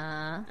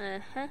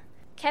 Uh-huh.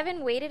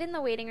 Kevin waited in the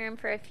waiting room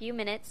for a few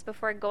minutes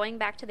before going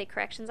back to the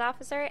corrections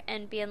officer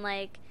and being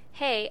like,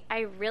 hey, I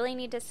really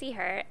need to see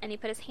her. And he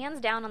put his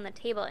hands down on the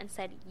table and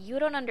said, you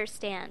don't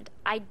understand.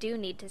 I do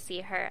need to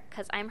see her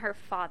because I'm her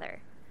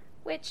father.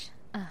 Which,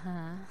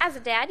 as a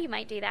dad, you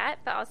might do that,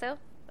 but also,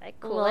 like,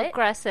 cool a little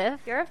aggressive.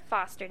 You're a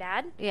foster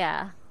dad.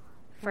 Yeah.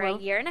 For a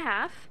year and a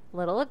half.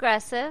 Little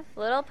aggressive.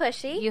 Little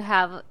pushy. You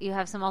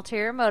have some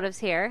ulterior motives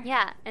here.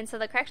 Yeah. And so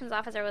the corrections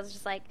officer was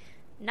just like,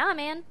 nah,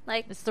 man.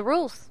 Like, it's the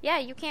rules. Yeah,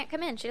 you can't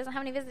come in. She doesn't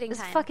have any visiting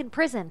time. It's fucking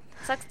prison.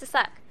 Sucks to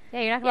suck.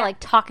 Yeah, you're not going to, like,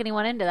 talk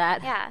anyone into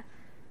that. Yeah.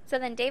 So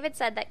then David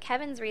said that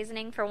Kevin's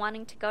reasoning for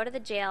wanting to go to the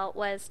jail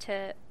was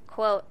to,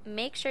 quote,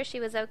 make sure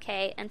she was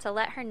okay and to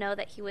let her know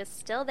that he was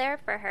still there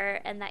for her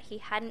and that he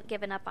hadn't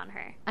given up on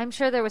her. I'm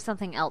sure there was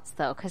something else,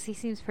 though, because he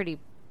seems pretty,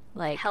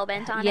 like...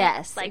 hell-bent on it?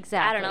 Yes, like,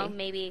 exactly. I don't know,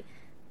 maybe...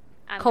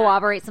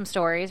 corroborate some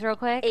stories real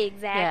quick?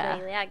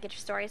 Exactly. Yeah, get your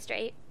story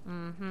straight.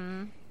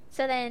 Mm-hmm.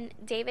 So then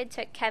David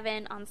took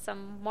Kevin on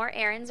some more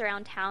errands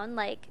around town,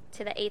 like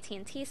to the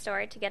AT&T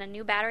store to get a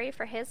new battery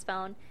for his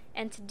phone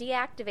and to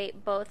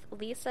deactivate both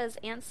Lisa's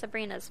and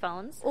Sabrina's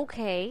phones.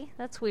 Okay,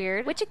 that's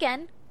weird. Which,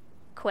 again,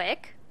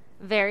 quick.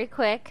 Very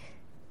quick.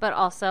 But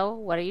also,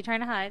 what are you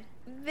trying to hide?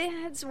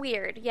 It's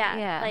weird,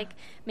 yeah. Like,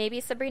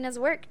 maybe Sabrina's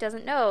work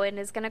doesn't know and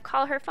is going to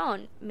call her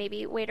phone.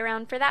 Maybe wait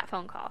around for that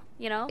phone call,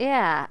 you know?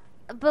 Yeah.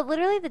 But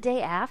literally the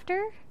day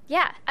after?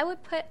 Yeah, I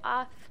would put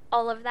off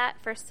all of that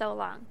for so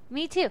long.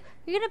 Me too.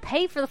 You're going to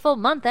pay for the full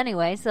month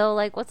anyway, so,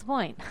 like, what's the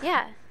point?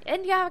 Yeah,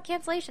 and you have a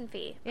cancellation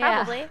fee,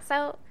 probably. Yeah.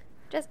 So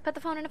just put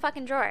the phone in a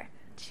fucking drawer.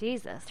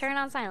 Jesus. Turn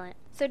on silent.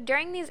 So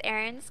during these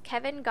errands,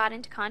 Kevin got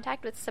into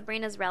contact with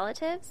Sabrina's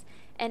relatives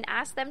and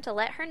asked them to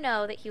let her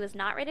know that he was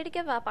not ready to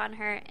give up on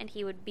her and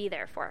he would be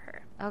there for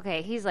her.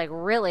 Okay, he's like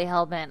really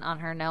hell-bent on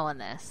her knowing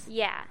this.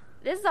 Yeah.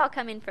 This is all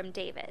coming from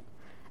David.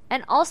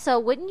 And also,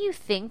 wouldn't you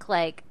think,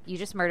 like, you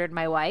just murdered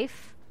my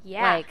wife?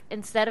 Yeah. Like,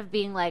 instead of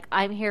being like,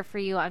 I'm here for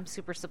you, I'm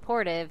super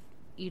supportive,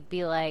 you'd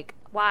be like,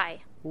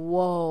 why?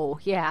 Whoa,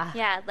 yeah.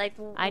 Yeah, like...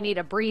 I need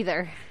a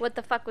breather. What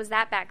the fuck was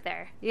that back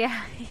there?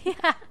 Yeah,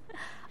 yeah.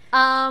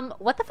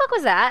 What the fuck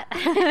was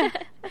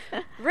that?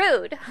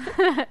 Rude.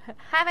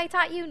 Have I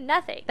taught you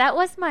nothing? That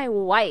was my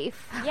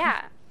wife.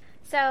 Yeah.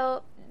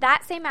 So...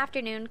 that same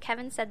afternoon,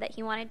 Kevin said that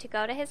he wanted to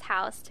go to his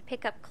house to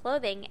pick up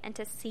clothing and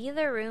to see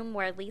the room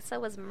where Lisa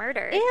was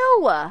murdered.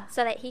 Ew!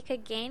 So that he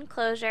could gain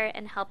closure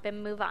and help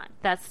him move on.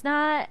 That's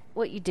not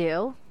what you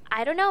do.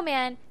 I don't know,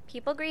 man.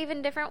 People grieve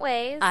in different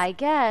ways. I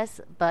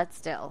guess, but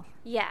still.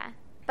 Yeah.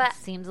 But it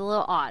seems a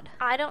little odd.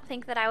 I don't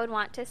think that I would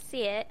want to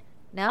see it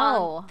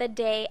on the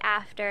day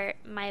after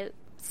my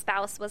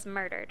spouse was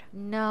murdered.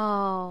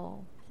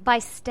 No. By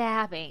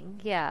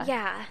stabbing, yeah.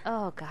 Yeah.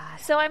 Oh, God.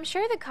 So I'm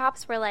sure the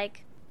cops were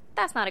like,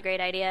 that's not a great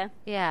idea.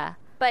 Yeah.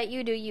 But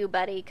you do you,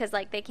 buddy, because,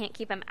 like, they can't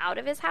keep him out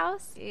of his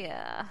house.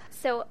 Yeah.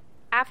 So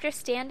after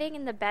standing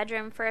in the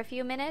bedroom for a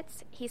few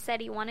minutes, he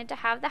said he wanted to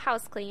have the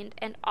house cleaned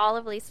and all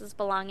of Lisa's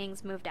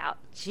belongings moved out.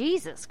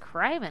 Jesus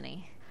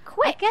criminy.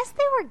 Quick. I guess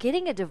they were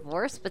getting a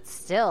divorce, but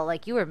still,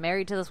 like, you were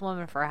married to this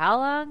woman for how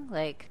long?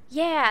 Like...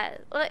 Yeah,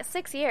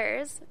 6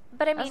 years.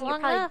 But, I mean, you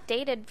probably enough.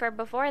 dated for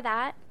before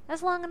that.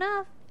 That's long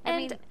enough. And... I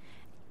mean...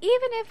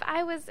 even if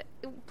I was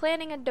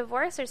planning a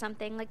divorce or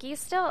something, like, you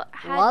still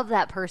had... love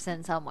that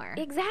person somewhere.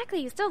 Exactly.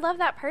 You still love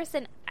that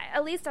person,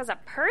 at least as a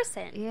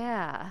person.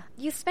 Yeah.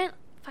 You spent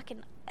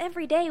fucking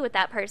every day with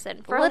that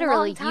person for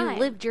literally, a long time. you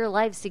lived your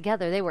lives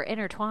together. They were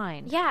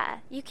intertwined. Yeah.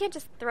 You can't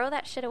just throw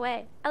that shit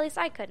away. At least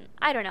I couldn't.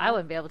 I don't know. I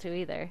wouldn't be able to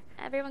either.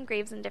 Everyone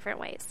grieves in different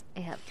ways.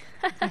 Yep.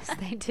 Yes,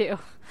 they do.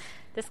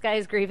 This guy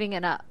is grieving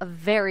in a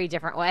very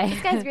different way.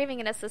 This guy's grieving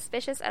in a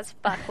suspicious as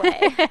fuck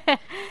way.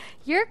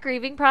 Your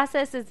grieving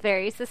process is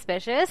very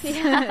suspicious.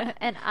 Yeah.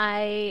 And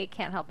I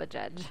can't help but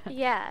judge.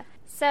 Yeah.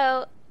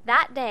 So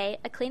that day,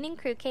 a cleaning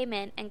crew came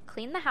in and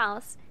cleaned the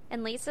house,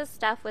 and Lisa's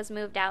stuff was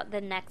moved out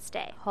the next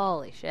day.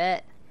 Holy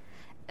shit.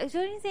 Don't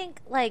you think,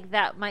 like,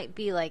 that might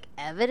be, like,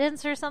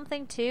 evidence or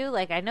something, too?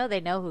 Like, I know they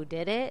know who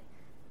did it.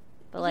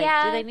 But,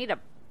 like, do they need to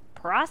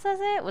process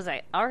it? Was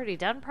I already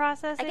done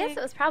processing? I guess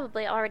it was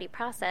probably already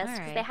processed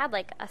because they had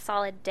like a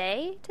solid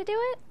day to do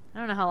it. I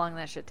don't know how long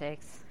that shit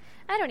takes.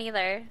 I don't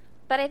either.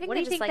 But I think what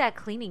do you think that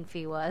cleaning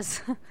fee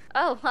was?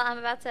 Oh, well, I'm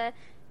about to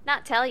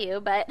not tell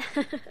you, but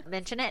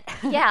mention it.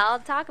 Yeah, I'll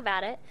talk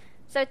about it.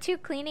 So 2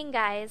 cleaning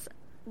guys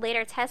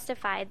later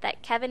testified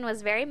that Kevin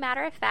was very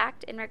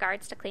matter-of-fact in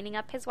regards to cleaning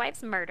up his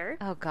wife's murder.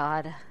 Oh,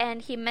 God.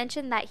 And he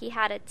mentioned that he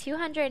had a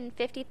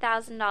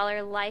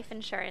 $250,000 life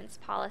insurance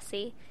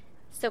policy,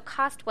 so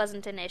cost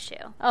wasn't an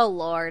issue. Oh,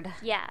 Lord.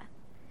 Yeah.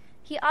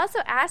 He also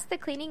asked the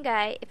cleaning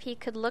guy if he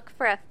could look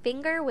for a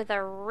finger with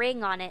a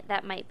ring on it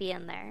that might be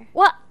in there.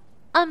 What?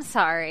 I'm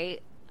sorry.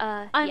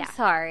 I'm yeah.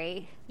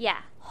 sorry. Yeah.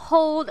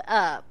 Hold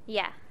up.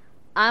 Yeah.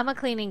 I'm a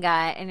cleaning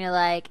guy, and you're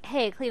like,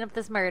 hey, clean up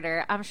this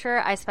murder. I'm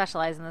sure I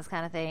specialize in this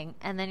kind of thing.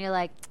 And then you're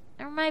like,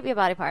 there might be a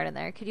body part in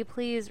there. Could you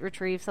please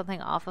retrieve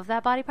something off of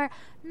that body part?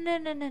 No.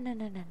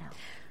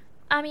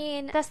 I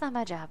mean... that's not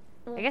my job.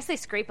 I guess they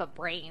scrape up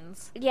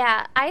brains.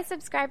 Yeah, I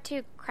subscribed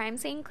to crime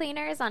scene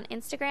cleaners on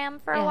Instagram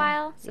for a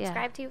while.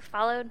 Subscribed to,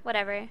 followed,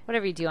 whatever.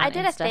 Whatever you do on I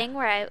did Insta. a thing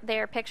where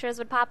their pictures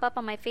would pop up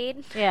on my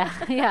feed. Yeah,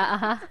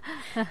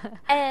 uh-huh.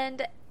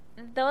 And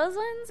those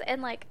ones,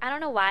 and like, I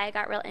don't know why I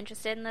got real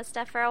interested in this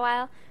stuff for a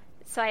while.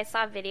 So I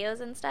saw videos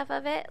and stuff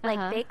of it.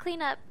 Like, they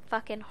clean up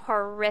fucking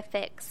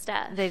horrific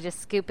stuff. They just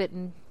scoop it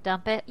and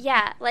dump it?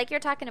 Yeah, like you're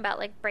talking about,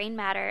 like, brain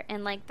matter.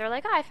 And, like, they're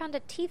like, oh, I found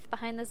a tooth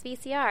behind this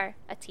VCR.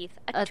 A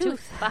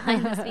tooth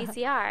behind this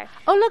VCR.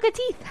 Oh, look, a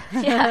teeth.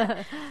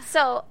 Yeah.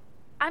 So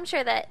I'm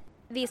sure that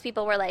these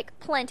people were, like,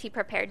 plenty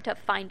prepared to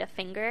find a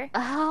finger.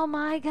 Oh,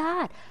 my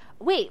God.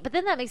 Wait, but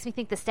then that makes me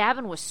think the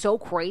stabbing was so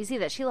crazy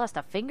that she lost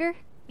a finger?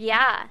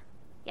 Yeah.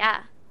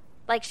 Yeah.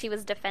 Like she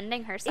was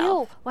defending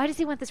herself. Ew, why does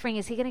he want this ring?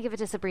 Is he going to give it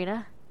to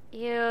Sabrina?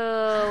 Ew,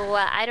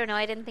 I don't know.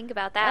 I didn't think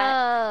about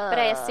that. But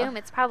I assume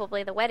it's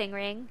probably the wedding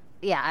ring.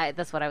 Yeah,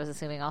 that's what I was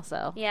assuming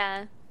also.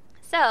 Yeah.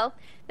 So,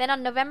 then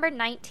on November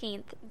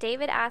 19th,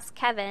 David asked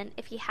Kevin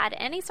if he had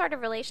any sort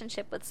of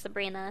relationship with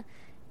Sabrina,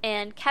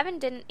 and Kevin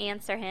didn't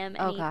answer him,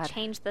 and he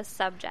changed the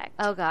subject.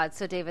 Oh, God.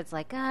 So David's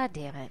like, God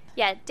damn it.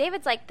 Yeah,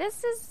 David's like,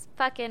 this is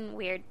fucking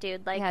weird,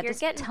 dude. Like, you're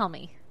just getting tell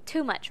me.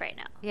 too much right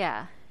now.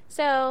 Yeah.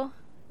 So,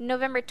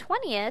 November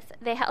 20th,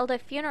 they held a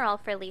funeral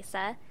for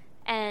Lisa,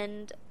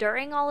 and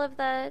during all of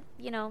the,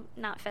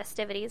 not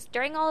festivities,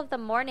 during all of the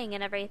mourning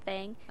and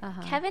everything,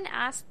 Kevin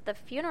asked the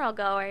funeral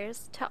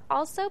goers to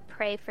also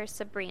pray for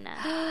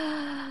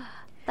Sabrina.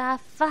 The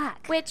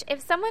fuck? Which,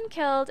 if someone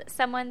killed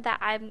someone that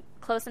I'm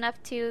close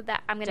enough to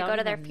that I'm going to go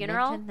to their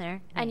funeral,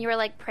 and you were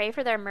like, pray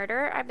for their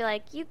murderer, I'd be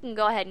like, you can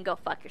go ahead and go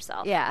fuck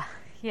yourself. Yeah.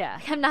 Yeah.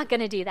 I'm not going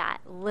to do that.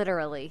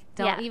 Literally.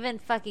 Don't even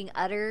fucking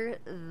utter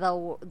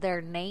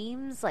their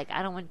names. Like,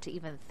 I don't want to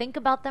even think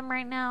about them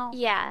right now.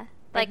 Yeah.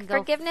 Like,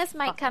 forgiveness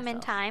might come in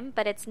time,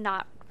 but it's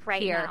not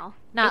right now.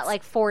 Not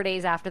like 4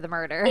 days after the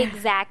murder.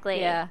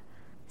 Exactly. Yeah.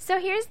 So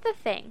here's the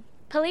thing.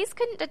 Police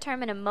couldn't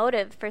determine a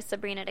motive for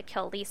Sabrina to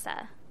kill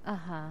Lisa.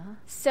 Uh-huh.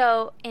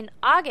 So in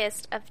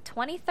August of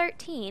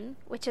 2013,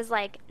 which is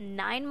like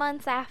 9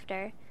 months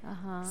after,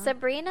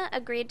 Sabrina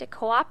agreed to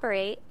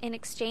cooperate in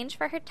exchange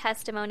for her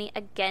testimony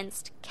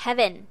against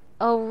Kevin.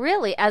 Oh,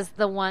 really? As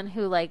the one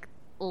who, like,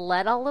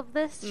 led all of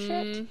this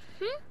shit?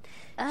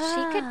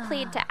 She could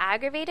plead to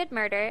aggravated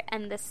murder,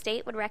 and the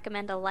state would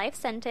recommend a life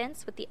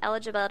sentence with the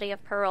eligibility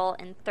of parole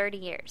in 30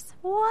 years.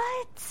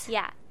 What?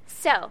 Yeah.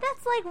 So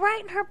that's like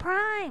right in her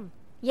prime.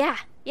 Yeah.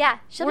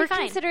 She'll be fine.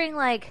 We're considering,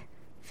 like,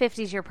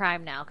 50's your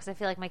prime now, because I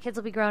feel like my kids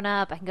will be grown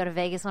up. I can go to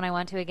Vegas when I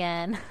want to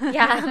again.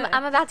 Yeah,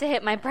 I'm about to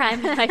hit my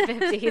prime in my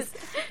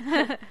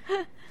 50s.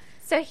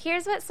 So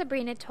here's what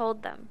Sabrina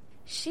told them.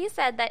 She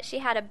said that she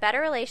had a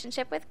better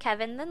relationship with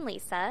Kevin than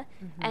Lisa,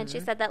 and she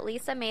said that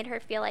Lisa made her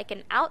feel like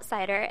an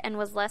outsider and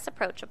was less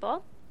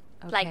approachable,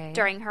 like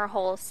during her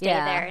whole stay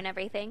there and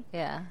everything.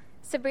 Yeah.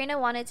 Sabrina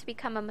wanted to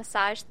become a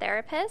massage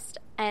therapist,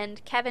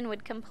 and Kevin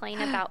would complain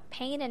about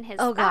pain in his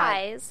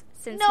thighs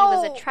since he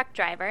was a truck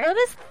driver. Not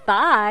his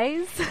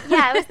thighs.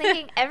 Yeah, I was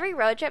thinking every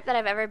road trip that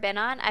I've ever been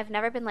on, I've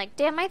never been like,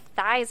 damn, my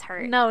thighs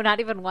hurt. No, not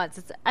even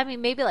once.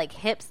 Maybe like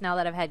hips now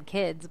that I've had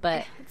kids,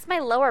 but... It's my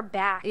lower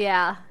back.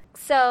 Yeah.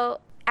 So,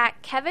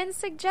 at Kevin's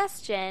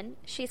suggestion,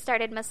 she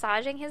started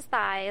massaging his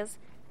thighs,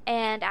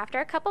 and after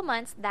a couple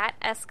months, that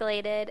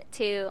escalated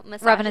to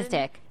massaging... Rubbing his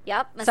dick.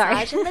 Yep,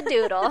 massaging the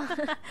doodle.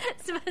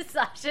 It's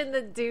massaging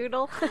the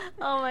doodle.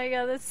 Oh my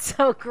god, that's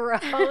so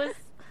gross.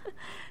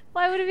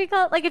 Why would it be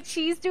called like a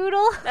cheese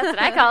doodle? That's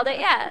what I called it,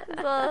 yeah.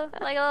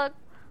 Like a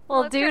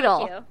little doodle.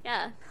 curlicue.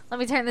 Yeah. Let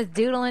me turn this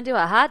doodle into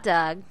a hot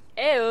dog.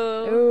 Ew.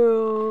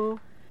 Ooh.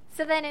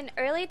 So then in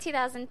early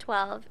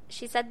 2012,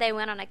 she said they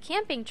went on a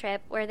camping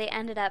trip where they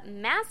ended up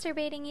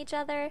masturbating each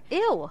other.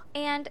 Ew.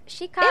 And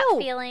she caught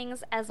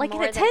feelings as like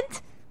more in a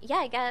tent? Yeah,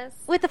 I guess.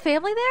 With the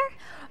family there?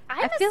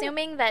 I'm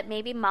assuming that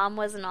maybe mom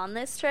wasn't on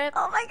this trip.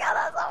 Oh my god,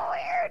 that's so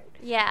weird.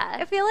 Yeah.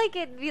 I feel like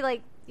it'd be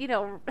like, you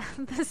know,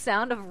 the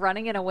sound of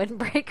running in a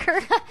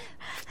windbreaker.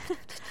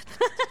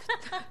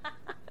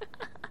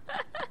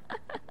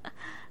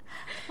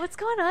 What's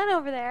going on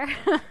over there?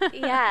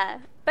 Yeah.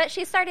 But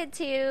she started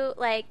to,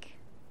 like,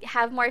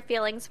 have more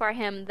feelings for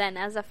him than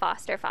as a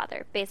foster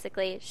father.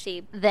 Basically,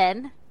 she...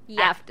 Then?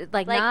 Yeah. After,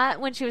 like not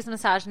when she was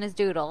massaging his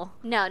doodle.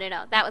 No.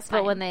 That was fine.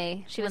 But when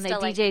they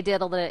DJ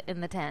diddled it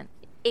in the tent.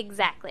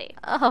 Exactly.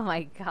 Oh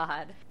my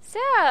god.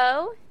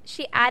 So,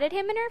 she added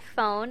him in her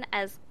phone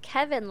as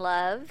Kevin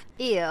Love.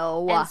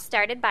 Ew. And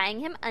started buying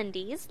him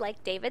undies,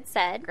 like David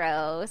said.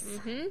 Gross.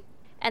 Mm-hmm.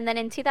 And then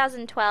in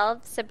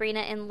 2012, Sabrina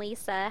and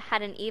Lisa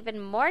had an even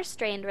more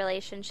strained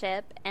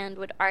relationship and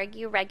would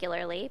argue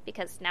regularly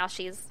because now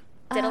she's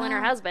diddling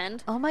her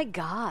husband. Oh my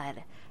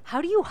god.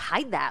 How do you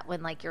hide that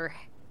when, like, you're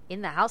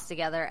in the house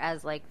together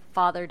as, like,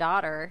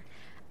 father-daughter?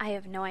 I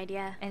have no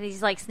idea. And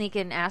he's, like,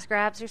 sneaking ass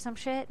grabs or some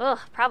shit? Ugh,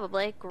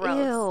 probably. Gross.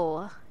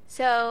 Ew.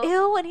 So...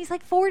 Ew, and he's,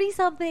 like,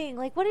 40-something.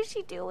 Like, what is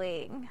she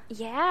doing?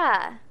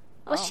 Yeah.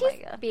 Well, she's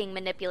being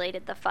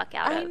manipulated the fuck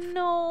out of. I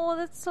know.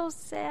 That's so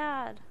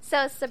sad.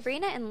 So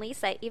Sabrina and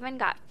Lisa even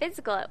got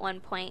physical at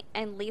one point,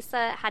 and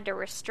Lisa had to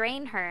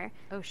restrain her.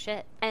 Oh,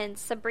 shit. And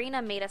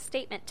Sabrina made a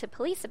statement to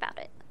police about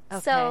it.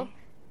 Okay. So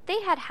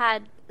they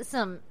had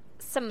some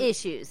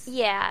issues in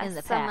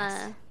the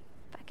past.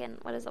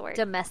 What is the word?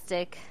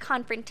 Domestic.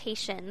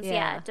 Confrontations.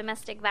 Yeah,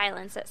 domestic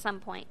violence at some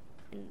point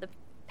in the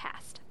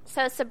past.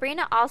 So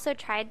Sabrina also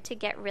tried to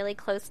get really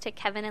close to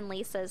Kevin and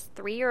Lisa's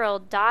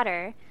 3-year-old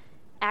daughter,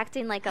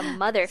 acting like a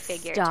mother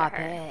figure to her. Stop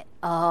it.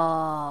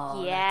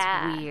 Oh,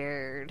 yeah. That's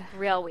weird.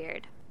 Real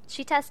weird.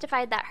 She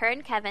testified that her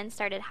and Kevin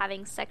started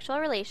having sexual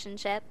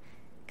relationship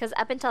because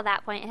up until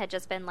that point it had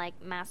just been like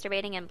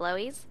masturbating and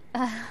blowies.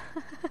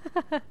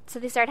 So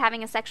they started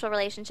having a sexual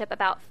relationship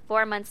about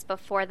 4 months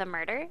before the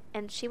murder,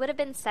 and she would have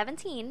been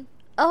 17.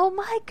 Oh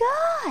my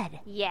god.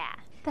 Yeah.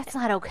 That's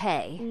not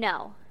okay.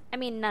 No. I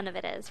mean, none of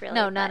it is, really.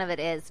 No, none of it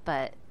is,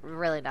 but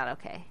really not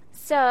okay.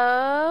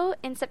 So,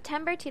 in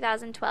September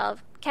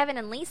 2012, Kevin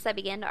and Lisa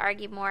began to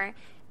argue more,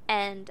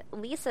 and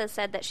Lisa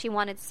said that she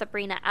wanted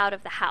Sabrina out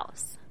of the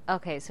house.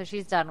 Okay, so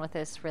she's done with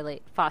this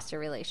foster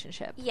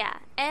relationship. Yeah,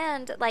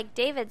 and like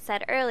David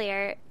said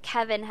earlier,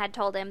 Kevin had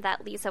told him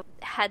that Lisa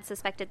had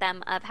suspected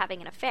them of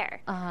having an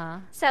affair. Uh-huh.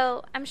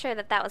 So, I'm sure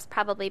that was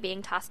probably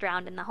being tossed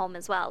around in the home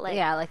as well. Like,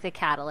 yeah, like the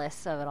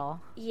catalyst of it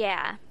all.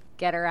 Yeah.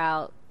 Get her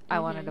out. I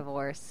want a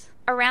divorce.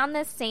 Around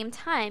this same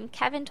time,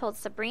 Kevin told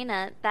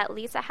Sabrina that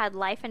Lisa had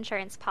life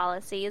insurance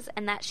policies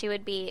and that she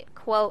would be,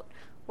 quote,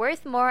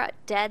 worth more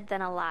dead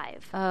than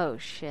alive. Oh,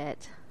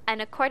 shit.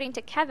 And according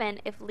to Kevin,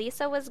 if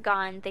Lisa was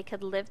gone, they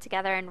could live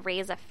together and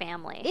raise a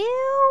family.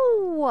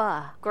 Ew!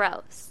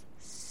 Gross.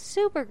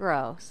 Super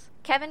gross.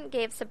 Kevin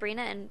gave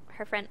Sabrina and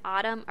her friend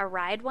Autumn a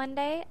ride one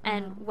day,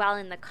 and while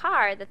in the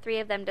car, the three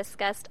of them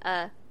discussed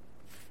a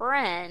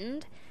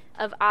friend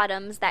of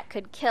Autumn's that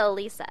could kill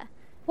Lisa.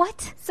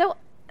 What? So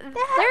they're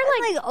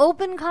like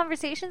open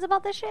conversations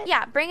about this shit?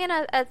 Yeah, bringing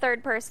a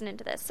third person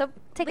into this. So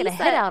taking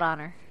Lisa, a hit out on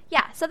her.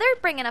 Yeah, so they're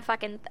bringing a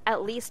fucking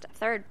at least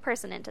third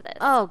person into this.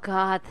 Oh,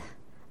 God.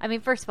 I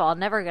mean, first of all,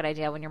 never a good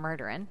idea when you're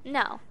murdering.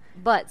 No.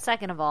 But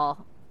second of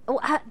all,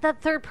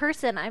 that third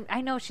person,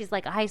 I know she's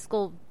like a high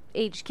school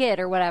age kid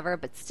or whatever,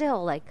 but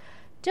still, like,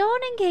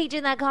 don't engage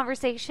in that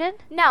conversation.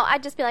 No,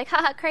 I'd just be like,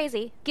 haha,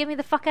 crazy. Get me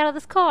the fuck out of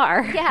this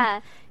car.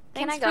 Yeah. Thanks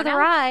Can I go for the now?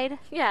 ride.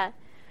 Yeah.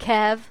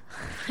 Kev.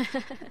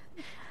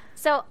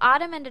 So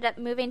Autumn ended up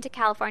moving to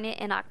California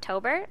in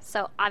October,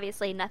 so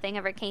obviously nothing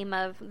ever came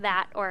of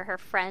that or her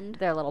friend.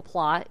 Their little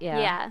plot, yeah.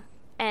 Yeah.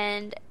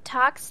 And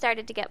talks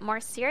started to get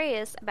more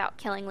serious about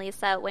killing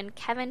Lisa when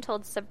Kevin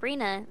told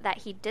Sabrina that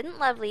he didn't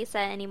love Lisa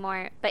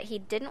anymore, but he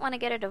didn't want to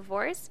get a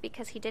divorce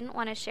because he didn't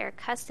want to share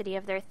custody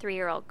of their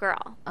 3-year-old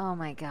girl. Oh,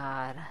 my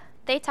God.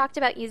 They talked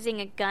about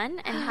using a gun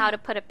and how to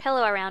put a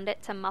pillow around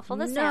it to muffle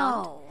the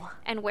sound,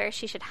 and where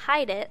she should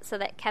hide it so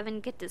that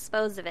Kevin could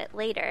dispose of it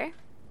later.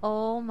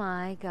 Oh,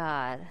 my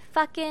God.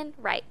 Fucking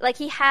right. Like,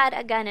 he had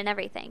a gun and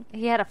everything.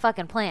 He had a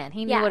fucking plan.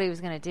 He knew what he was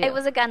going to do. It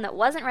was a gun that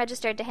wasn't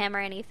registered to him or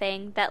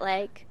anything that,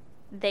 like,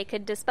 they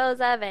could dispose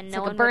of and no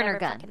like one a burner would ever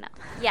gun. fucking know.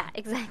 Yeah,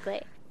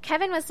 exactly.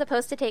 Kevin was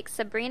supposed to take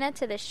Sabrina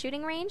to the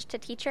shooting range to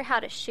teach her how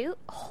to shoot.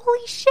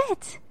 Holy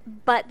shit.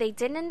 But they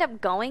didn't end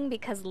up going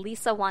because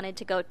Lisa wanted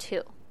to go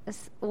too.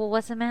 Well,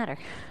 what's the matter?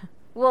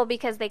 Well,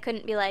 because they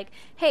couldn't be like,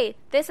 hey,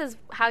 this is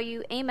how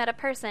you aim at a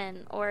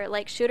person, or,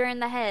 like, shoot her in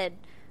the head.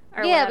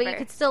 Or yeah, whatever. but you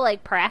could still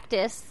like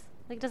practice.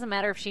 Like, it doesn't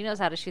matter if she knows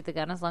how to shoot the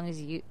gun as long as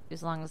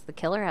the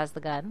killer has the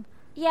gun.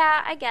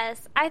 Yeah, I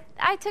guess.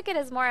 I took it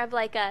as more of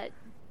like a,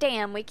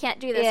 damn, we can't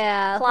do this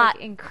plot.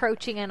 Like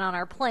encroaching in on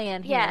our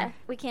plan here. Yeah,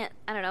 we can't,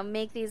 I don't know,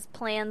 make these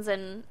plans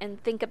and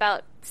think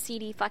about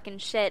seedy fucking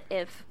shit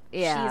if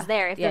she's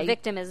there, if the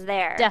victim is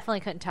there. Definitely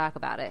couldn't talk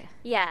about it.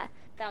 Yeah.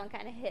 That one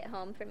kind of hit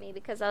home for me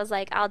because I was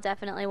like, I'll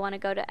definitely want to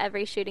go to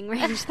every shooting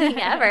range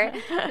thing ever.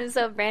 And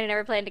so if Brandon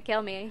ever planned to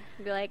kill me,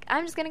 he'd be like,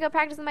 I'm just going to go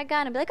practice with my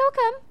gun. And be like, oh,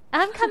 come.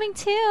 I'm coming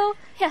too.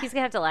 Yeah. He's going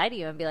to have to lie to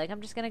you and be like,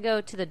 I'm just going to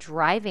go to the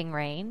driving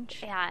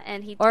range. Yeah,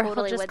 and he or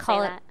totally he'll just would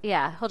call say it, that.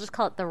 Yeah, he'll just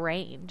call it the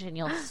range, and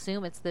you'll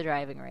assume it's the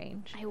driving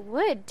range. I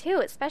would,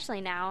 too,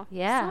 especially now.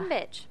 Yeah. Son of a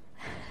bitch.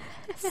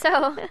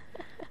 So,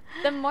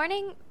 the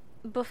morning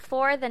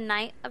before the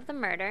night of the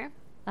murder.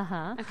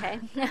 Uh-huh. Okay.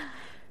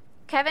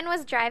 Kevin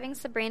was driving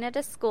Sabrina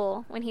to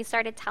school when he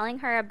started telling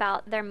her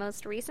about their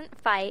most recent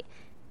fight,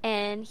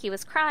 and he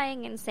was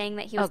crying and saying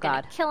that he was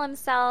going to kill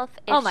himself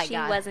if she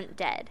wasn't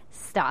dead.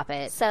 Stop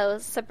it. So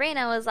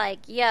Sabrina was like,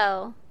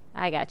 yo.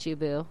 I got you,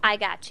 boo. I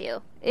got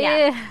you.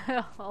 Yeah.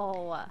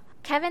 Ew.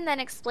 Kevin then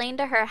explained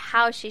to her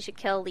how she should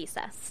kill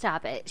Lisa.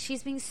 Stop it.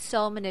 She's being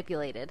so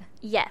manipulated.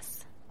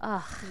 Yes.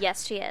 Ugh.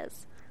 Yes, she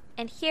is.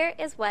 And here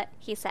is what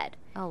he said.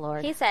 Oh,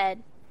 Lord. He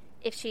said,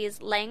 if she's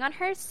laying on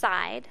her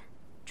side,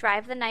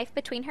 drive the knife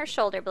between her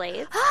shoulder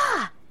blades.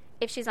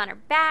 If she's on her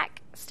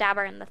back, stab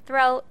her in the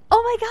throat.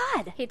 Oh,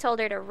 my God. He told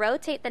her to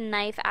rotate the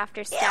knife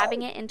after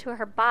stabbing it into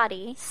her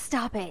body.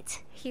 Stop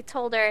it. He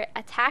told her,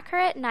 attack her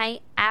at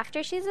night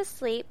after she's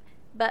asleep,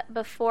 but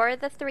before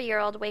the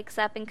 3-year-old wakes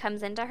up and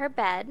comes into her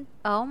bed.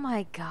 Oh,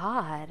 my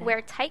God.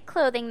 Wear tight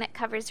clothing that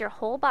covers your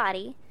whole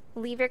body.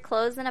 Leave your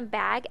clothes in a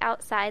bag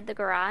outside the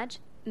garage.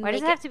 Why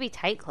does it have to be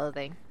tight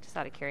clothing? Just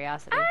out of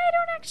curiosity. I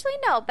don't actually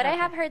know, but I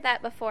have heard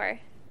that before.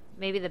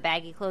 Maybe the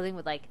baggy clothing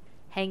would, like,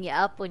 hang you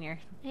up when you're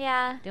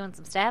doing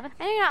some stabbing?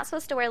 And you're not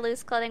supposed to wear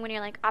loose clothing when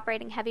you're, like,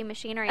 operating heavy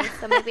machinery,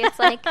 so maybe it's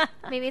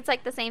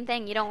like the same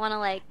thing. You don't want to,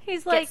 like,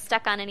 get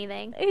stuck on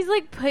anything. He's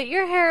like, put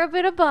your hair up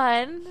in a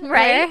bun.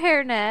 Right?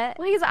 Wear a hairnet.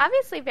 Well, he's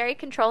obviously very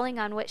controlling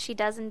on what she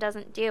does and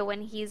doesn't do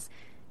when he's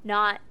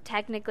not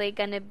technically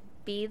going to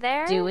be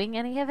there. Doing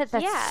any of it?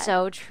 That's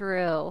so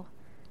true.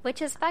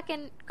 Which is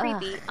fucking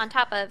creepy, on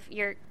top of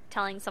you're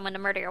telling someone to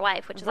murder your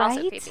wife, which is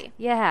also creepy.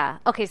 Yeah.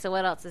 Okay, so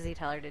what else does he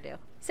tell her to do?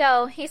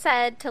 So he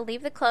said to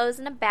leave the clothes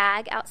in a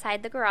bag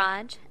outside the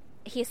garage.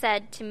 He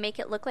said to make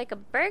it look like a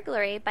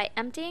burglary by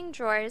emptying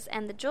drawers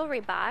and the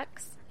jewelry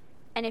box.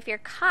 And if you're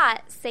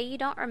caught, say you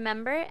don't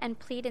remember and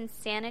plead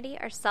insanity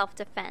or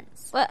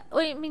self-defense. What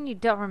do you mean you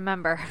don't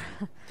remember?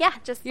 Yeah,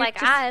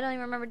 I don't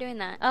even remember doing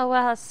that. Oh,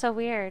 wow, that's so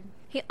weird.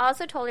 He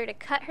also told her to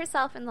cut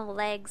herself in the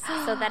legs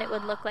so that it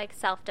would look like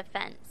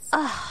self-defense.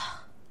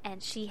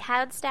 And she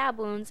had stab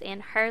wounds in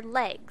her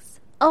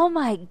legs. Oh,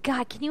 my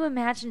God. Can you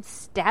imagine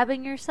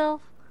stabbing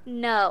yourself?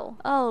 No.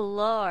 Oh,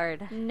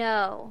 Lord.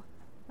 No.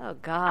 Oh,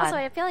 God. Also,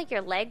 I feel like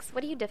your legs,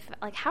 what do you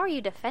how are you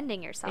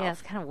defending yourself? Yeah,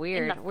 it's kind of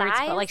weird. In the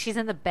thighs? Like she's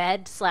in the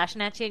bed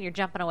slashing at you and you're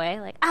jumping away.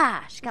 Like,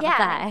 she got my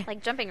thigh.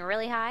 Like jumping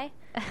really high.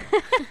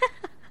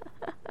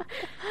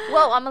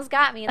 Whoa, almost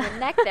got me in the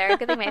neck there.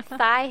 Good thing my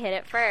thigh hit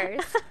it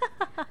first.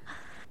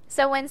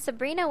 So when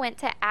Sabrina went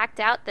to act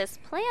out this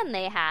plan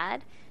they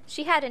had,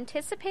 she had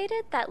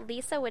anticipated that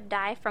Lisa would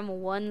die from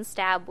one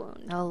stab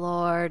wound. Oh,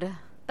 Lord.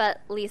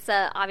 But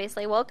Lisa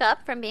obviously woke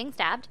up from being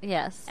stabbed.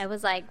 Yes. And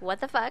was like,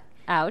 what the fuck?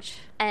 Ouch.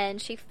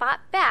 And she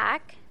fought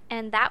back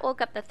And that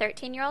woke up the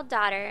 13-year-old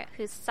daughter,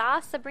 who saw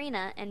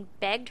Sabrina and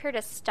begged her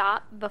to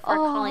stop before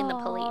calling the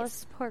police.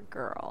 This poor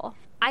girl.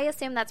 I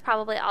assume that's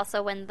probably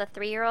also when the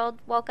 3-year-old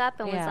woke up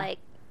and was like,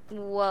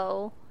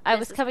 whoa. I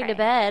was coming to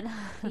bed.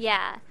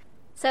 Yeah.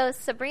 So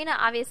Sabrina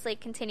obviously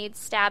continued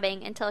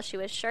stabbing until she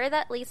was sure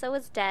that Lisa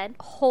was dead.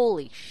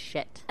 Holy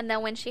shit. And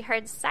then when she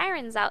heard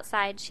sirens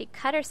outside, she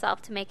cut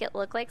herself to make it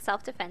look like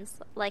self-defense,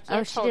 like you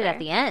had told her. She did at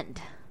the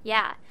end.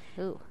 Yeah.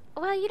 Ooh.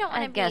 Well, you don't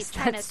want to be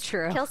trying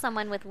to kill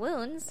someone with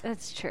wounds.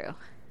 That's true.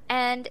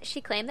 And she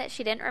claimed that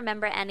she didn't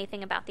remember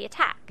anything about the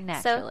attack.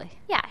 Naturally. So,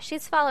 yeah,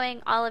 she's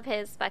following all of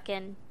his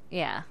fucking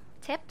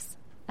tips.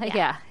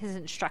 His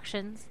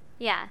instructions.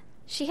 Yeah.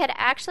 She had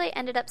actually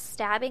ended up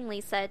stabbing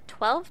Lisa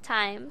 12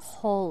 times.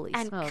 Holy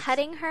smokes. And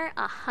cutting her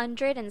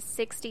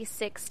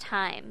 166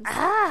 times.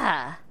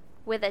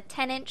 With a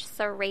 10-inch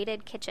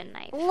serrated kitchen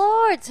knife.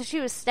 Lord, so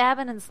she was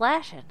stabbing and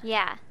slashing.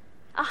 Yeah.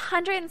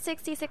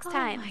 166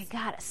 times. Oh my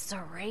god, a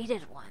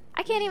serrated one.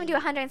 I can't even do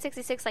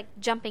 166 like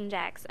jumping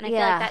jacks, and I feel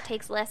like that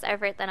takes less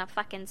effort than a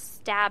fucking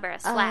stab or a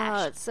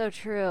slash. Oh, it's so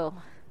true.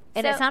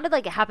 And it sounded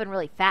like it happened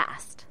really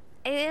fast.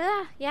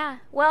 Yeah.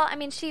 Well, I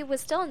mean, she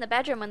was still in the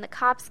bedroom when the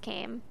cops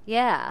came.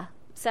 Yeah.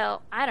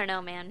 So, I don't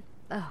know, man.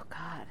 Oh,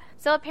 God.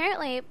 So,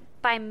 apparently,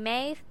 by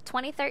May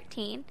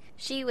 2013,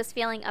 she was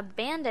feeling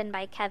abandoned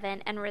by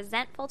Kevin and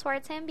resentful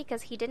towards him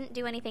because he didn't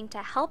do anything to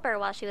help her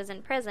while she was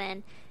in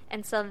prison.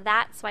 And so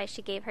that's why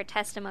she gave her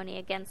testimony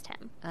against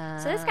him.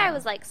 So this guy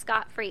was like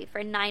scot-free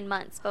for 9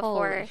 months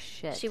before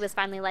she was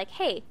finally like,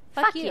 hey,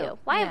 fuck you.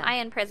 Why am I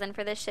in prison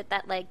for this shit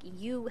that like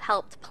you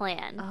helped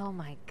plan? Oh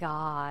my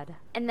God.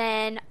 And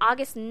then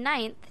August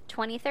 9th,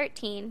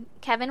 2013,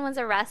 Kevin was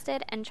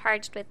arrested and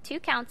charged with 2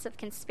 counts of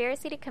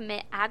conspiracy to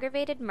commit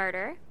aggravated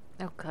murder.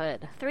 Oh,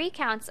 good. 3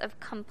 counts of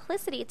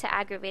complicity to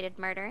aggravated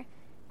murder.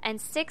 And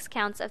 6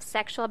 counts of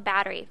sexual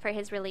battery for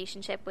his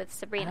relationship with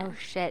Sabrina. Oh,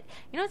 shit.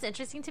 You know what's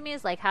interesting to me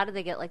is, like, how did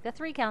they get, like, the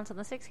 3 counts and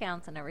the 6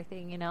 counts and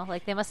everything, you know?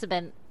 Like, they must have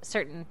been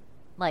certain,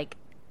 like,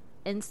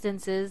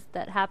 instances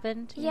that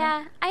happened.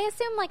 Yeah. I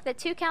assume, like, the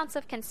 2 counts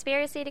of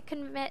conspiracy to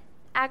commit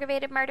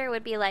aggravated murder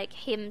would be, like,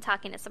 him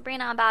talking to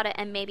Sabrina about it,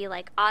 and maybe,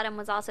 like, Autumn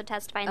was also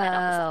testifying that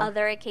on this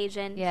other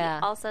occasion he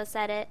also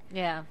said it.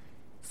 Yeah.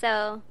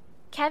 So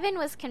Kevin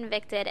was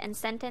convicted and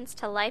sentenced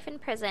to life in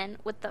prison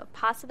with the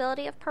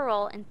possibility of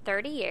parole in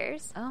 30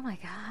 years. Oh, my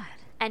God.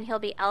 And he'll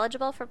be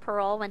eligible for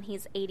parole when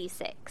he's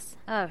 86.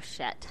 Oh,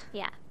 shit.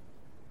 Yeah.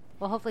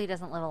 Well, hopefully he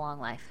doesn't live a long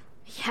life.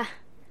 Yeah.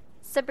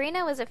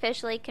 Sabrina was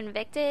officially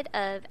convicted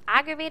of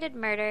aggravated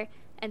murder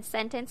and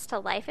sentenced to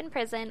life in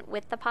prison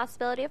with the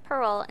possibility of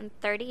parole in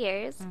 30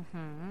 years.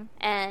 Mm-hmm.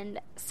 And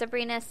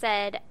Sabrina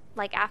said,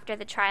 like, after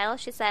the trial,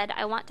 she said,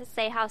 I want to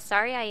say how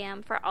sorry I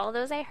am for all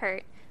those I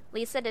hurt.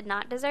 Lisa did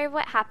not deserve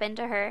what happened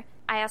to her.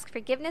 I ask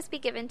forgiveness be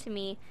given to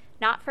me,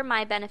 not for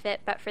my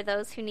benefit, but for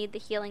those who need the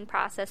healing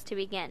process to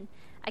begin.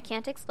 I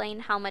can't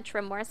explain how much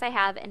remorse I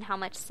have and how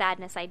much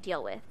sadness I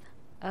deal with.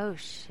 Oh,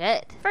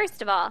 shit.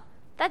 First of all,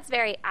 that's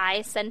very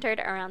I-centered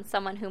around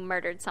someone who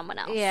murdered someone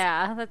else.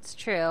 Yeah, that's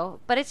true.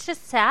 But it's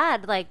just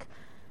sad, like,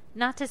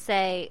 not to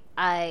say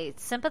I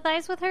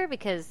sympathize with her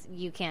because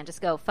you can't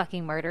just go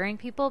fucking murdering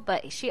people,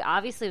 but she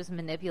obviously was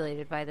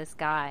manipulated by this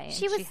guy. And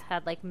she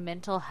had, like,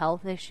 mental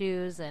health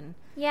issues and...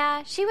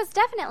 Yeah, she was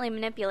definitely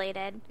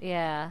manipulated.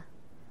 Yeah.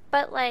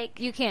 But, like...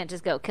 You can't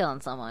just go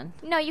killing someone.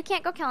 No, you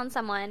can't go killing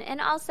someone.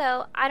 And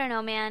also, I don't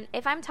know, man,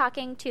 if I'm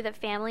talking to the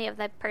family of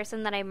the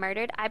person that I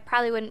murdered, I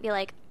probably wouldn't be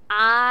like,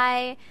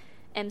 I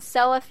am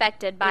so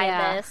affected by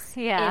this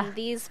in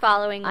these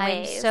following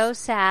ways. I'm so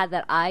sad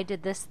that I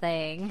did this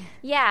thing.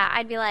 Yeah,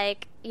 I'd be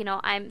like, you know,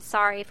 I'm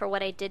sorry for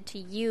what I did to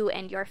you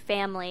and your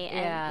family.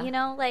 And, you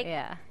know, like,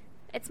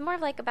 it's more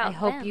like about I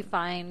hope you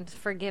find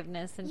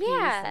forgiveness and peace.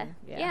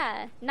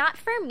 And, not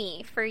for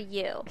me, for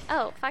you.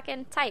 Oh,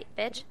 fucking tight,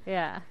 bitch.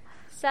 Yeah.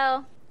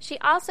 So, she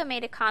also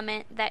made a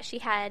comment that she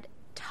had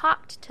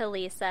talked to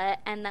Lisa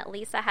and that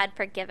Lisa had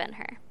forgiven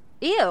her.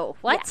 Ew,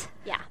 what?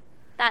 Yeah.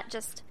 That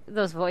just...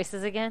 Those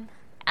voices again?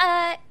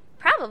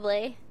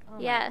 Probably. Oh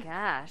my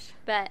gosh.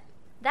 But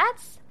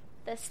that's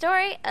the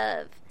story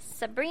of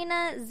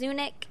Sabrina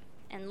Zunick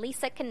and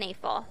Lisa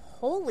Knafel's.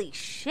 Holy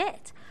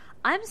shit.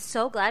 I'm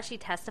so glad she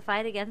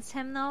testified against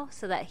him, though,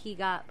 so that he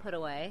got put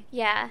away.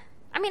 Yeah.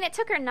 I mean, it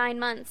took her 9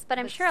 months, but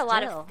I'm sure a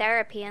lot of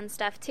therapy and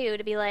stuff, too,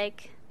 to be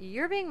like...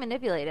 You're being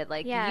manipulated.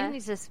 Like, you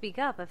need to speak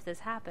up if this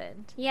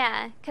happened.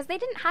 Yeah, because they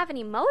didn't have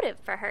any motive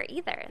for her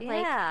either. Yeah.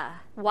 Like,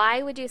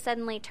 why would you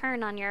suddenly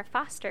turn on your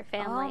foster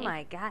family? Oh,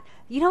 my God.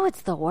 You know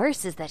what's the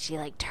worst is that she,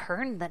 like,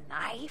 turned the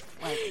knife.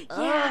 Like,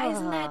 yeah,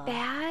 isn't that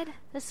bad?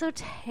 That's so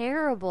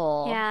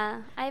terrible.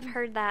 Yeah, I've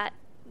heard that.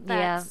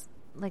 That's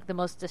like the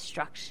most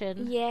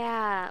destruction.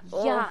 Yeah.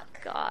 Yuck. Oh,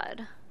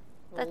 God.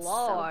 That's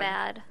so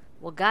bad.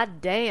 Well,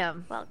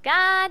 goddamn. Well,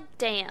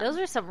 goddamn. Those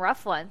are some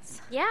rough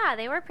ones. Yeah,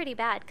 they were pretty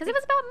bad. Because it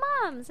was about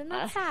moms, and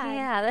that's sad.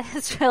 Yeah,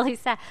 that's really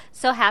sad.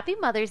 So, happy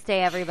Mother's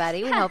Day,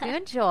 everybody. We hope you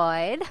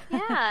enjoyed.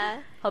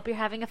 Yeah. Hope you're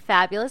having a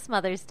fabulous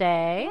Mother's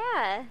Day.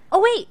 Yeah. Oh,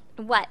 wait.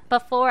 What?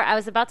 Before, I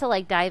was about to,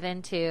 like, dive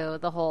into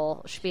the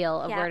whole spiel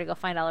of where to go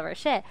find all of our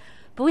shit.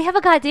 But we have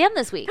a goddamn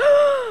this week.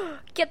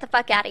 Get the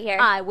fuck out of here.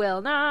 I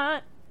will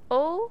not.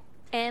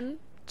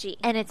 OMG.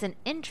 And it's an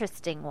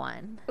interesting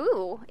one.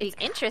 Ooh, it's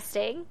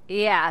interesting.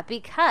 Yeah,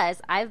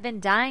 because I've been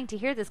dying to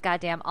hear this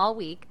goddamn all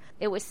week.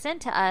 It was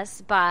sent to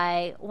us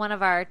by one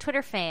of our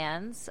Twitter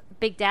fans,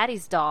 Big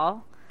Daddy's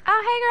doll.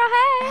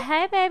 Oh, hey, girl,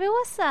 hey. Hey, baby,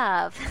 what's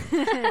up?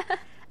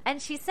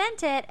 And she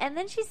sent it, and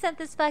then she sent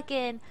this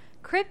fucking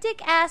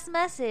cryptic-ass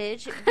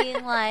message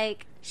being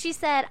like, she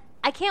said,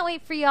 I can't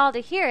wait for y'all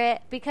to hear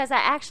it because I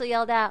actually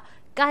yelled out,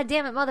 God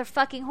damn it,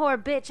 motherfucking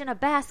whore bitch in a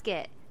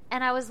basket.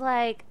 And I was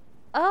like,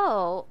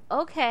 oh,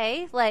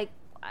 okay. Like,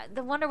 I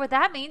wonder what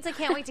that means. I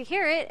can't wait to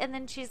hear it. And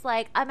then she's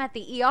like, I'm at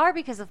the ER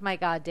because of my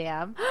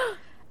goddamn.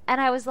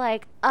 And I was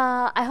like,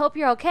 I hope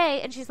you're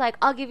okay. And she's like,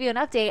 I'll give you an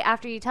update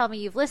after you tell me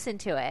you've listened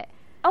to it.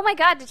 Oh my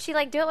god, did she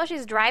like do it while she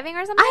was driving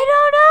or something?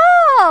 I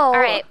don't know. All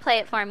right, play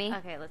it for me.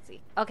 Okay, let's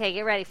see. Okay,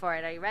 get ready for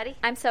it. Are you ready?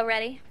 I'm so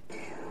ready.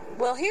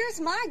 Well,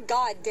 here's my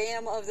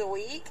goddamn of the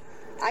week.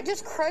 I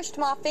just crushed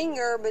my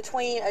finger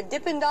between a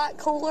Dippin' Dot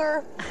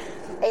cooler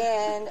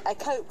and a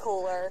Coke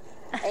cooler.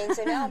 And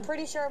so now I'm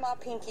pretty sure my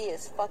pinky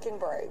is fucking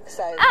broke.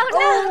 So,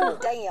 oh no!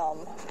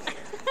 Damn.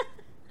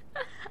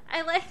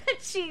 I like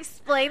that she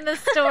explained the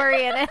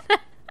story in it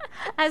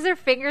as her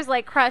fingers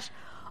like crushed.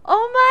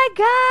 Oh my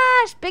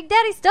gosh, Big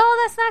Daddy's doll,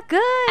 that's not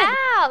good.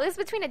 Ow, it was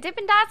between a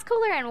Dippin' Dots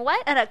cooler and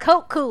what? And a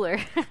Coke cooler.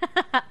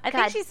 I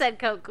think she said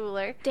Coke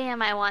cooler.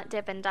 Damn, I want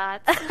Dippin'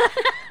 Dots.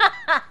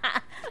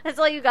 That's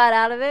all you got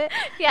out of it?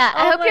 Yeah,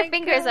 I Oh hope my your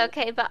finger's God.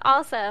 okay, but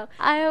also,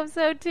 I hope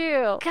so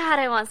too. God,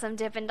 I want some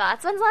Dippin'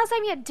 Dots. When's the last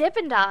time you had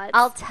Dippin' Dots?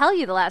 I'll tell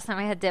you the last time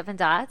I had Dippin'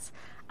 Dots.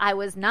 I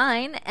was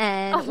 9,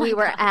 and we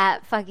were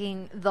at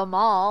fucking the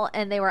mall,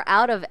 and they were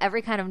out of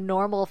every kind of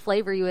normal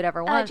flavor you would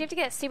ever want. Did you have to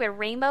get a stupid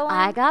rainbow one?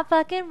 I got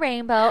fucking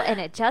rainbow, and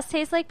it just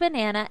tastes like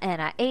banana,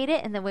 and I ate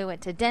it, and then we went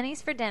to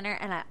Denny's for dinner,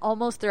 and I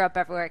almost threw up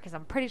everywhere, because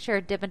I'm pretty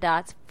sure Dippin'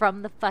 Dots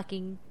from the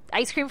fucking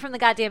ice cream from the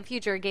goddamn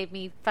future gave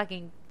me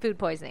fucking food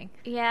poisoning.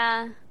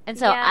 Yeah. And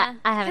so I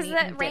haven't eaten because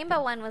the Dippin'.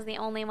 rainbow one was the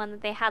only one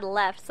that they had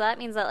left, so that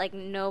means that like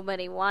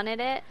nobody wanted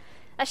it.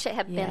 That shit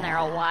had been there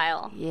a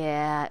while.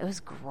 Yeah, it was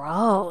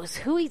gross.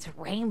 Who eats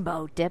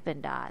rainbow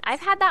Dippin' Dots? I've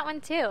had that one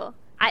too.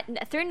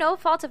 Through no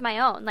fault of my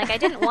own. Like I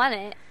didn't want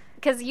it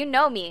because you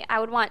know me.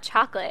 I would want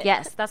chocolate.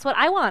 Yes, that's what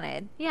I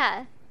wanted.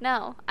 Yeah.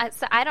 No.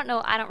 So I don't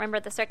know. I don't remember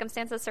the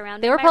circumstances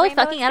surrounding. They were my probably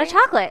rainbow fucking out of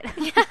experience.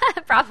 chocolate. Yeah,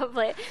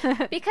 probably.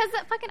 Because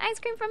that fucking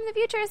ice cream from the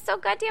future is so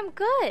goddamn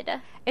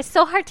good. It's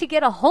so hard to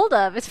get a hold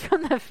of. It's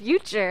from the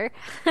future.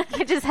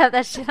 You just have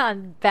that shit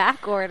on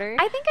back order.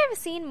 I think I've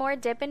seen more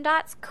Dippin'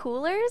 Dots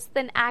coolers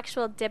than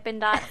actual Dippin'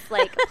 Dots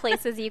like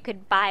places you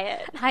could buy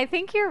it. I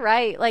think you're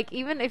right. Like,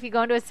 even if you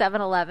go into a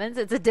 7-Eleven's,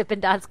 it's a Dippin'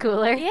 Dots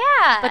cooler.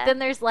 Yeah. But then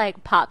there's,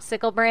 like,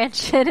 popsicle brand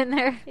shit in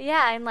there.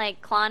 Yeah, and,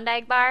 like,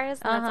 Klondike bars,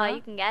 and that's all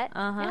you can get.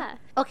 Yeah.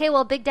 Okay,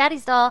 well, Big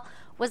Daddy's doll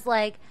was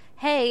like,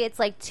 hey, it's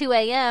like 2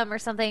 a.m. or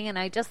something, and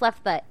I just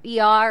left the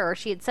ER, or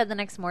she had said the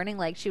next morning,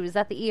 like, she was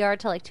at the ER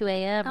till, like, 2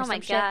 a.m. or Oh, my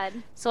some shit. God.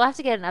 So I'll have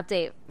to get an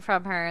update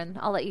from her, and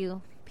I'll let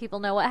you people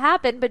know what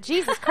happened. But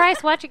Jesus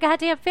Christ, watch your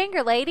goddamn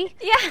finger, lady.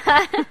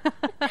 Yeah.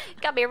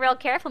 Gotta be real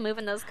careful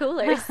moving those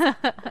coolers. Well,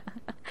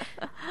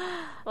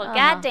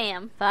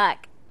 goddamn.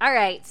 Fuck. All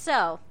right,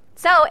 so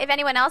if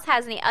anyone else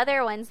has any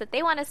other ones that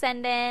they want to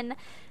send in,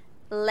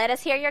 let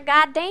us hear your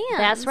goddams.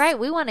 that's right.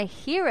 We want to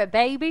hear it,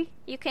 baby.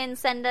 You can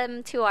send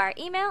them to our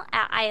email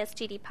at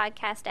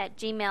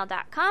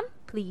isgdpodcast@gmail.com.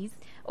 Please.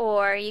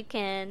 Or you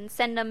can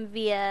send them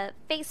via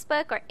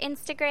Facebook or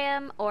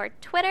Instagram or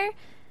Twitter.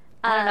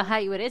 I don't know how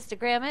you would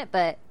Instagram it,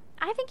 but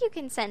I think you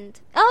can send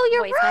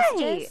you're voice right.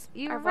 messages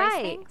You're or voice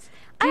right. things.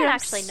 Dude, I don't I'm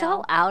actually so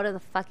know. out of the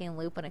fucking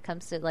loop when it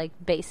comes to like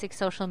basic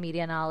social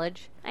media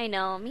knowledge. I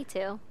know, me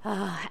too.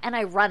 And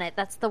I run it.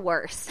 That's the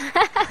worst.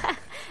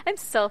 I'm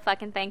so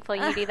fucking thankful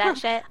you do that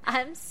shit.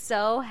 I'm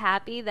so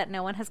happy that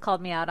no one has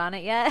called me out on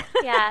it yet.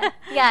 Yeah.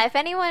 If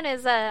anyone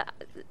is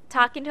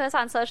talking to us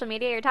on social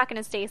media, you're talking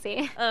to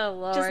Stacy. Oh,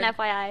 Lord. Just an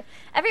FYI.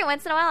 Every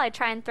once in a while, I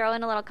try and throw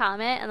in a little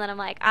comment, and then I'm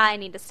like, I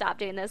need to stop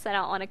doing this. I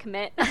don't want to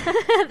commit.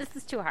 This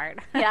is too hard.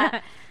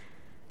 Yeah.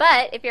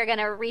 But if you're going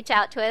to reach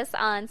out to us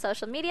on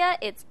social media,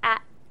 it's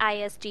at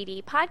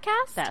ISGD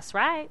Podcast. That's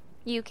right.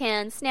 You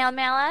can snail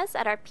mail us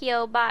at our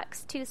P.O.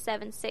 Box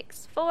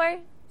 2764,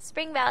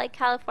 Spring Valley,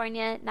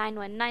 California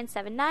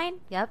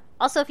 91979. Yep.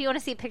 Also, if you want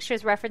to see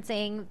pictures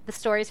referencing the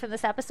stories from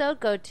this episode,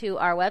 go to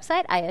our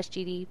website,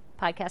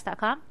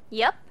 isgdpodcast.com.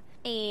 Yep.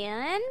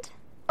 And,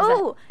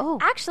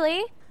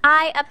 actually,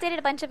 I updated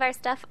a bunch of our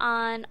stuff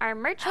on our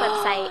merch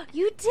website.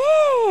 You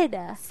did!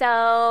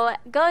 So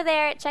go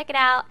there, check it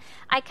out.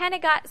 I kind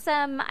of got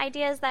some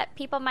ideas that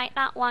people might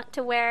not want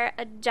to wear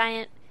a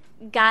giant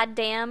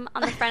goddamn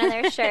on the front of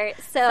their shirt.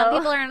 So some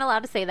people aren't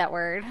allowed to say that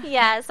word.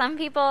 Yeah, some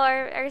people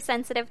are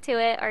sensitive to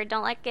it or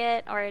don't like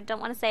it or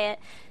don't want to say it.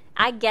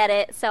 I get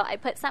it. So I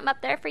put something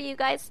up there for you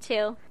guys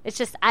too. It's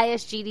just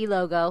ISGD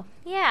logo.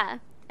 Yeah.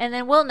 And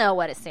then we'll know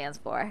what it stands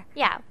for.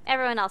 Yeah,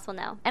 everyone else will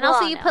know. And we'll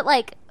also all you know. put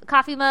like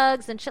coffee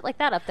mugs and shit like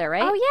that up there,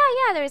 right? Oh,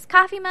 yeah. There's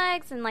coffee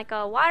mugs and like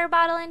a water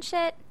bottle and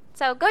shit.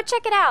 So go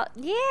check it out.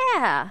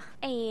 Yeah.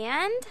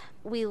 And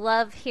we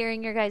love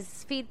hearing your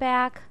guys'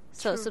 feedback.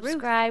 So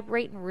subscribe,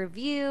 rate, and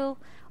review.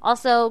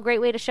 Also,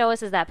 great way to show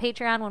us is that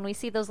Patreon. When we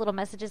see those little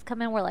messages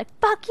come in, we're like,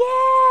 fuck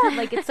yeah!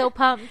 Like, it's so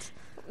pumped.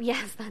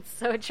 Yes, that's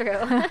so true.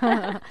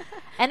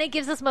 And it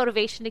gives us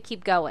motivation to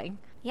keep going.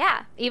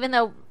 Yeah. Even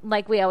though,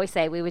 like we always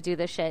say, we would do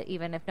this shit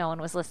even if no one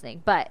was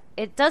listening. But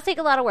it does take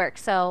a lot of work,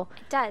 so...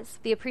 It does.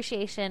 The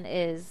appreciation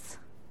is...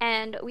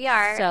 And we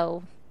are...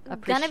 So...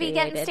 Gonna be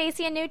getting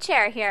Stacy a new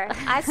chair here.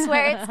 I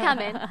swear it's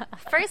coming.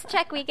 First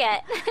check we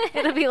get.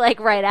 It'll be like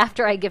right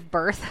after I give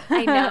birth.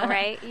 I know,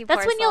 right?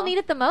 That's when you'll need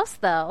it the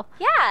most, though.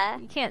 Yeah.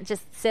 You can't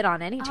just sit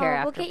on any chair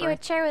after we'll get birth. you a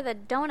chair with a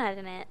donut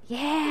in it.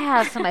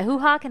 Yeah, so my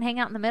hoo-ha can hang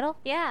out in the middle.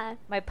 Yeah.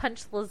 My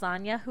punch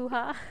lasagna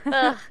hoo-ha.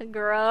 Ugh,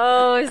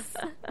 gross.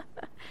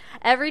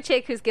 Every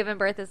chick who's given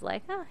birth is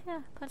like, oh,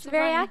 yeah, punch lasagna. It's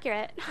very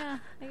accurate. Yeah,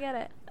 I get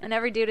it. And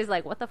every dude is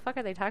like, what the fuck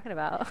are they talking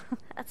about?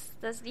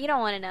 That's you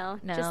don't want to know.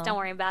 No. Just don't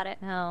worry about it.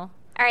 No.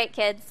 All right,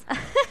 kids.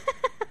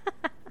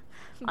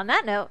 On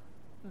that note,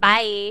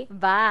 bye.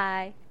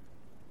 Bye.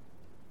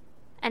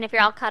 And if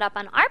you're all caught up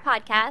on our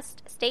podcast,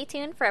 stay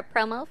tuned for a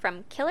promo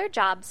from Killer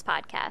Jobs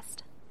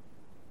Podcast.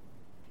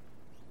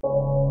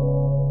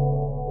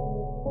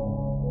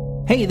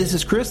 Hey, this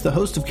is Chris, the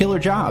host of Killer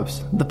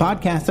Jobs, the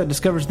podcast that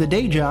discovers the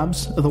day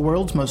jobs of the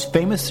world's most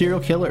famous serial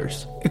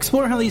killers.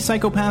 Explore how these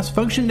psychopaths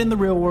functioned in the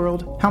real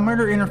world, how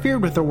murder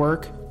interfered with their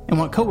work, and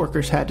what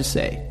coworkers had to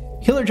say.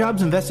 Killer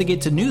Jobs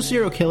investigates a new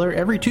serial killer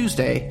every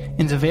Tuesday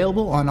and is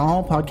available on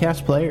all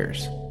podcast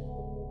players.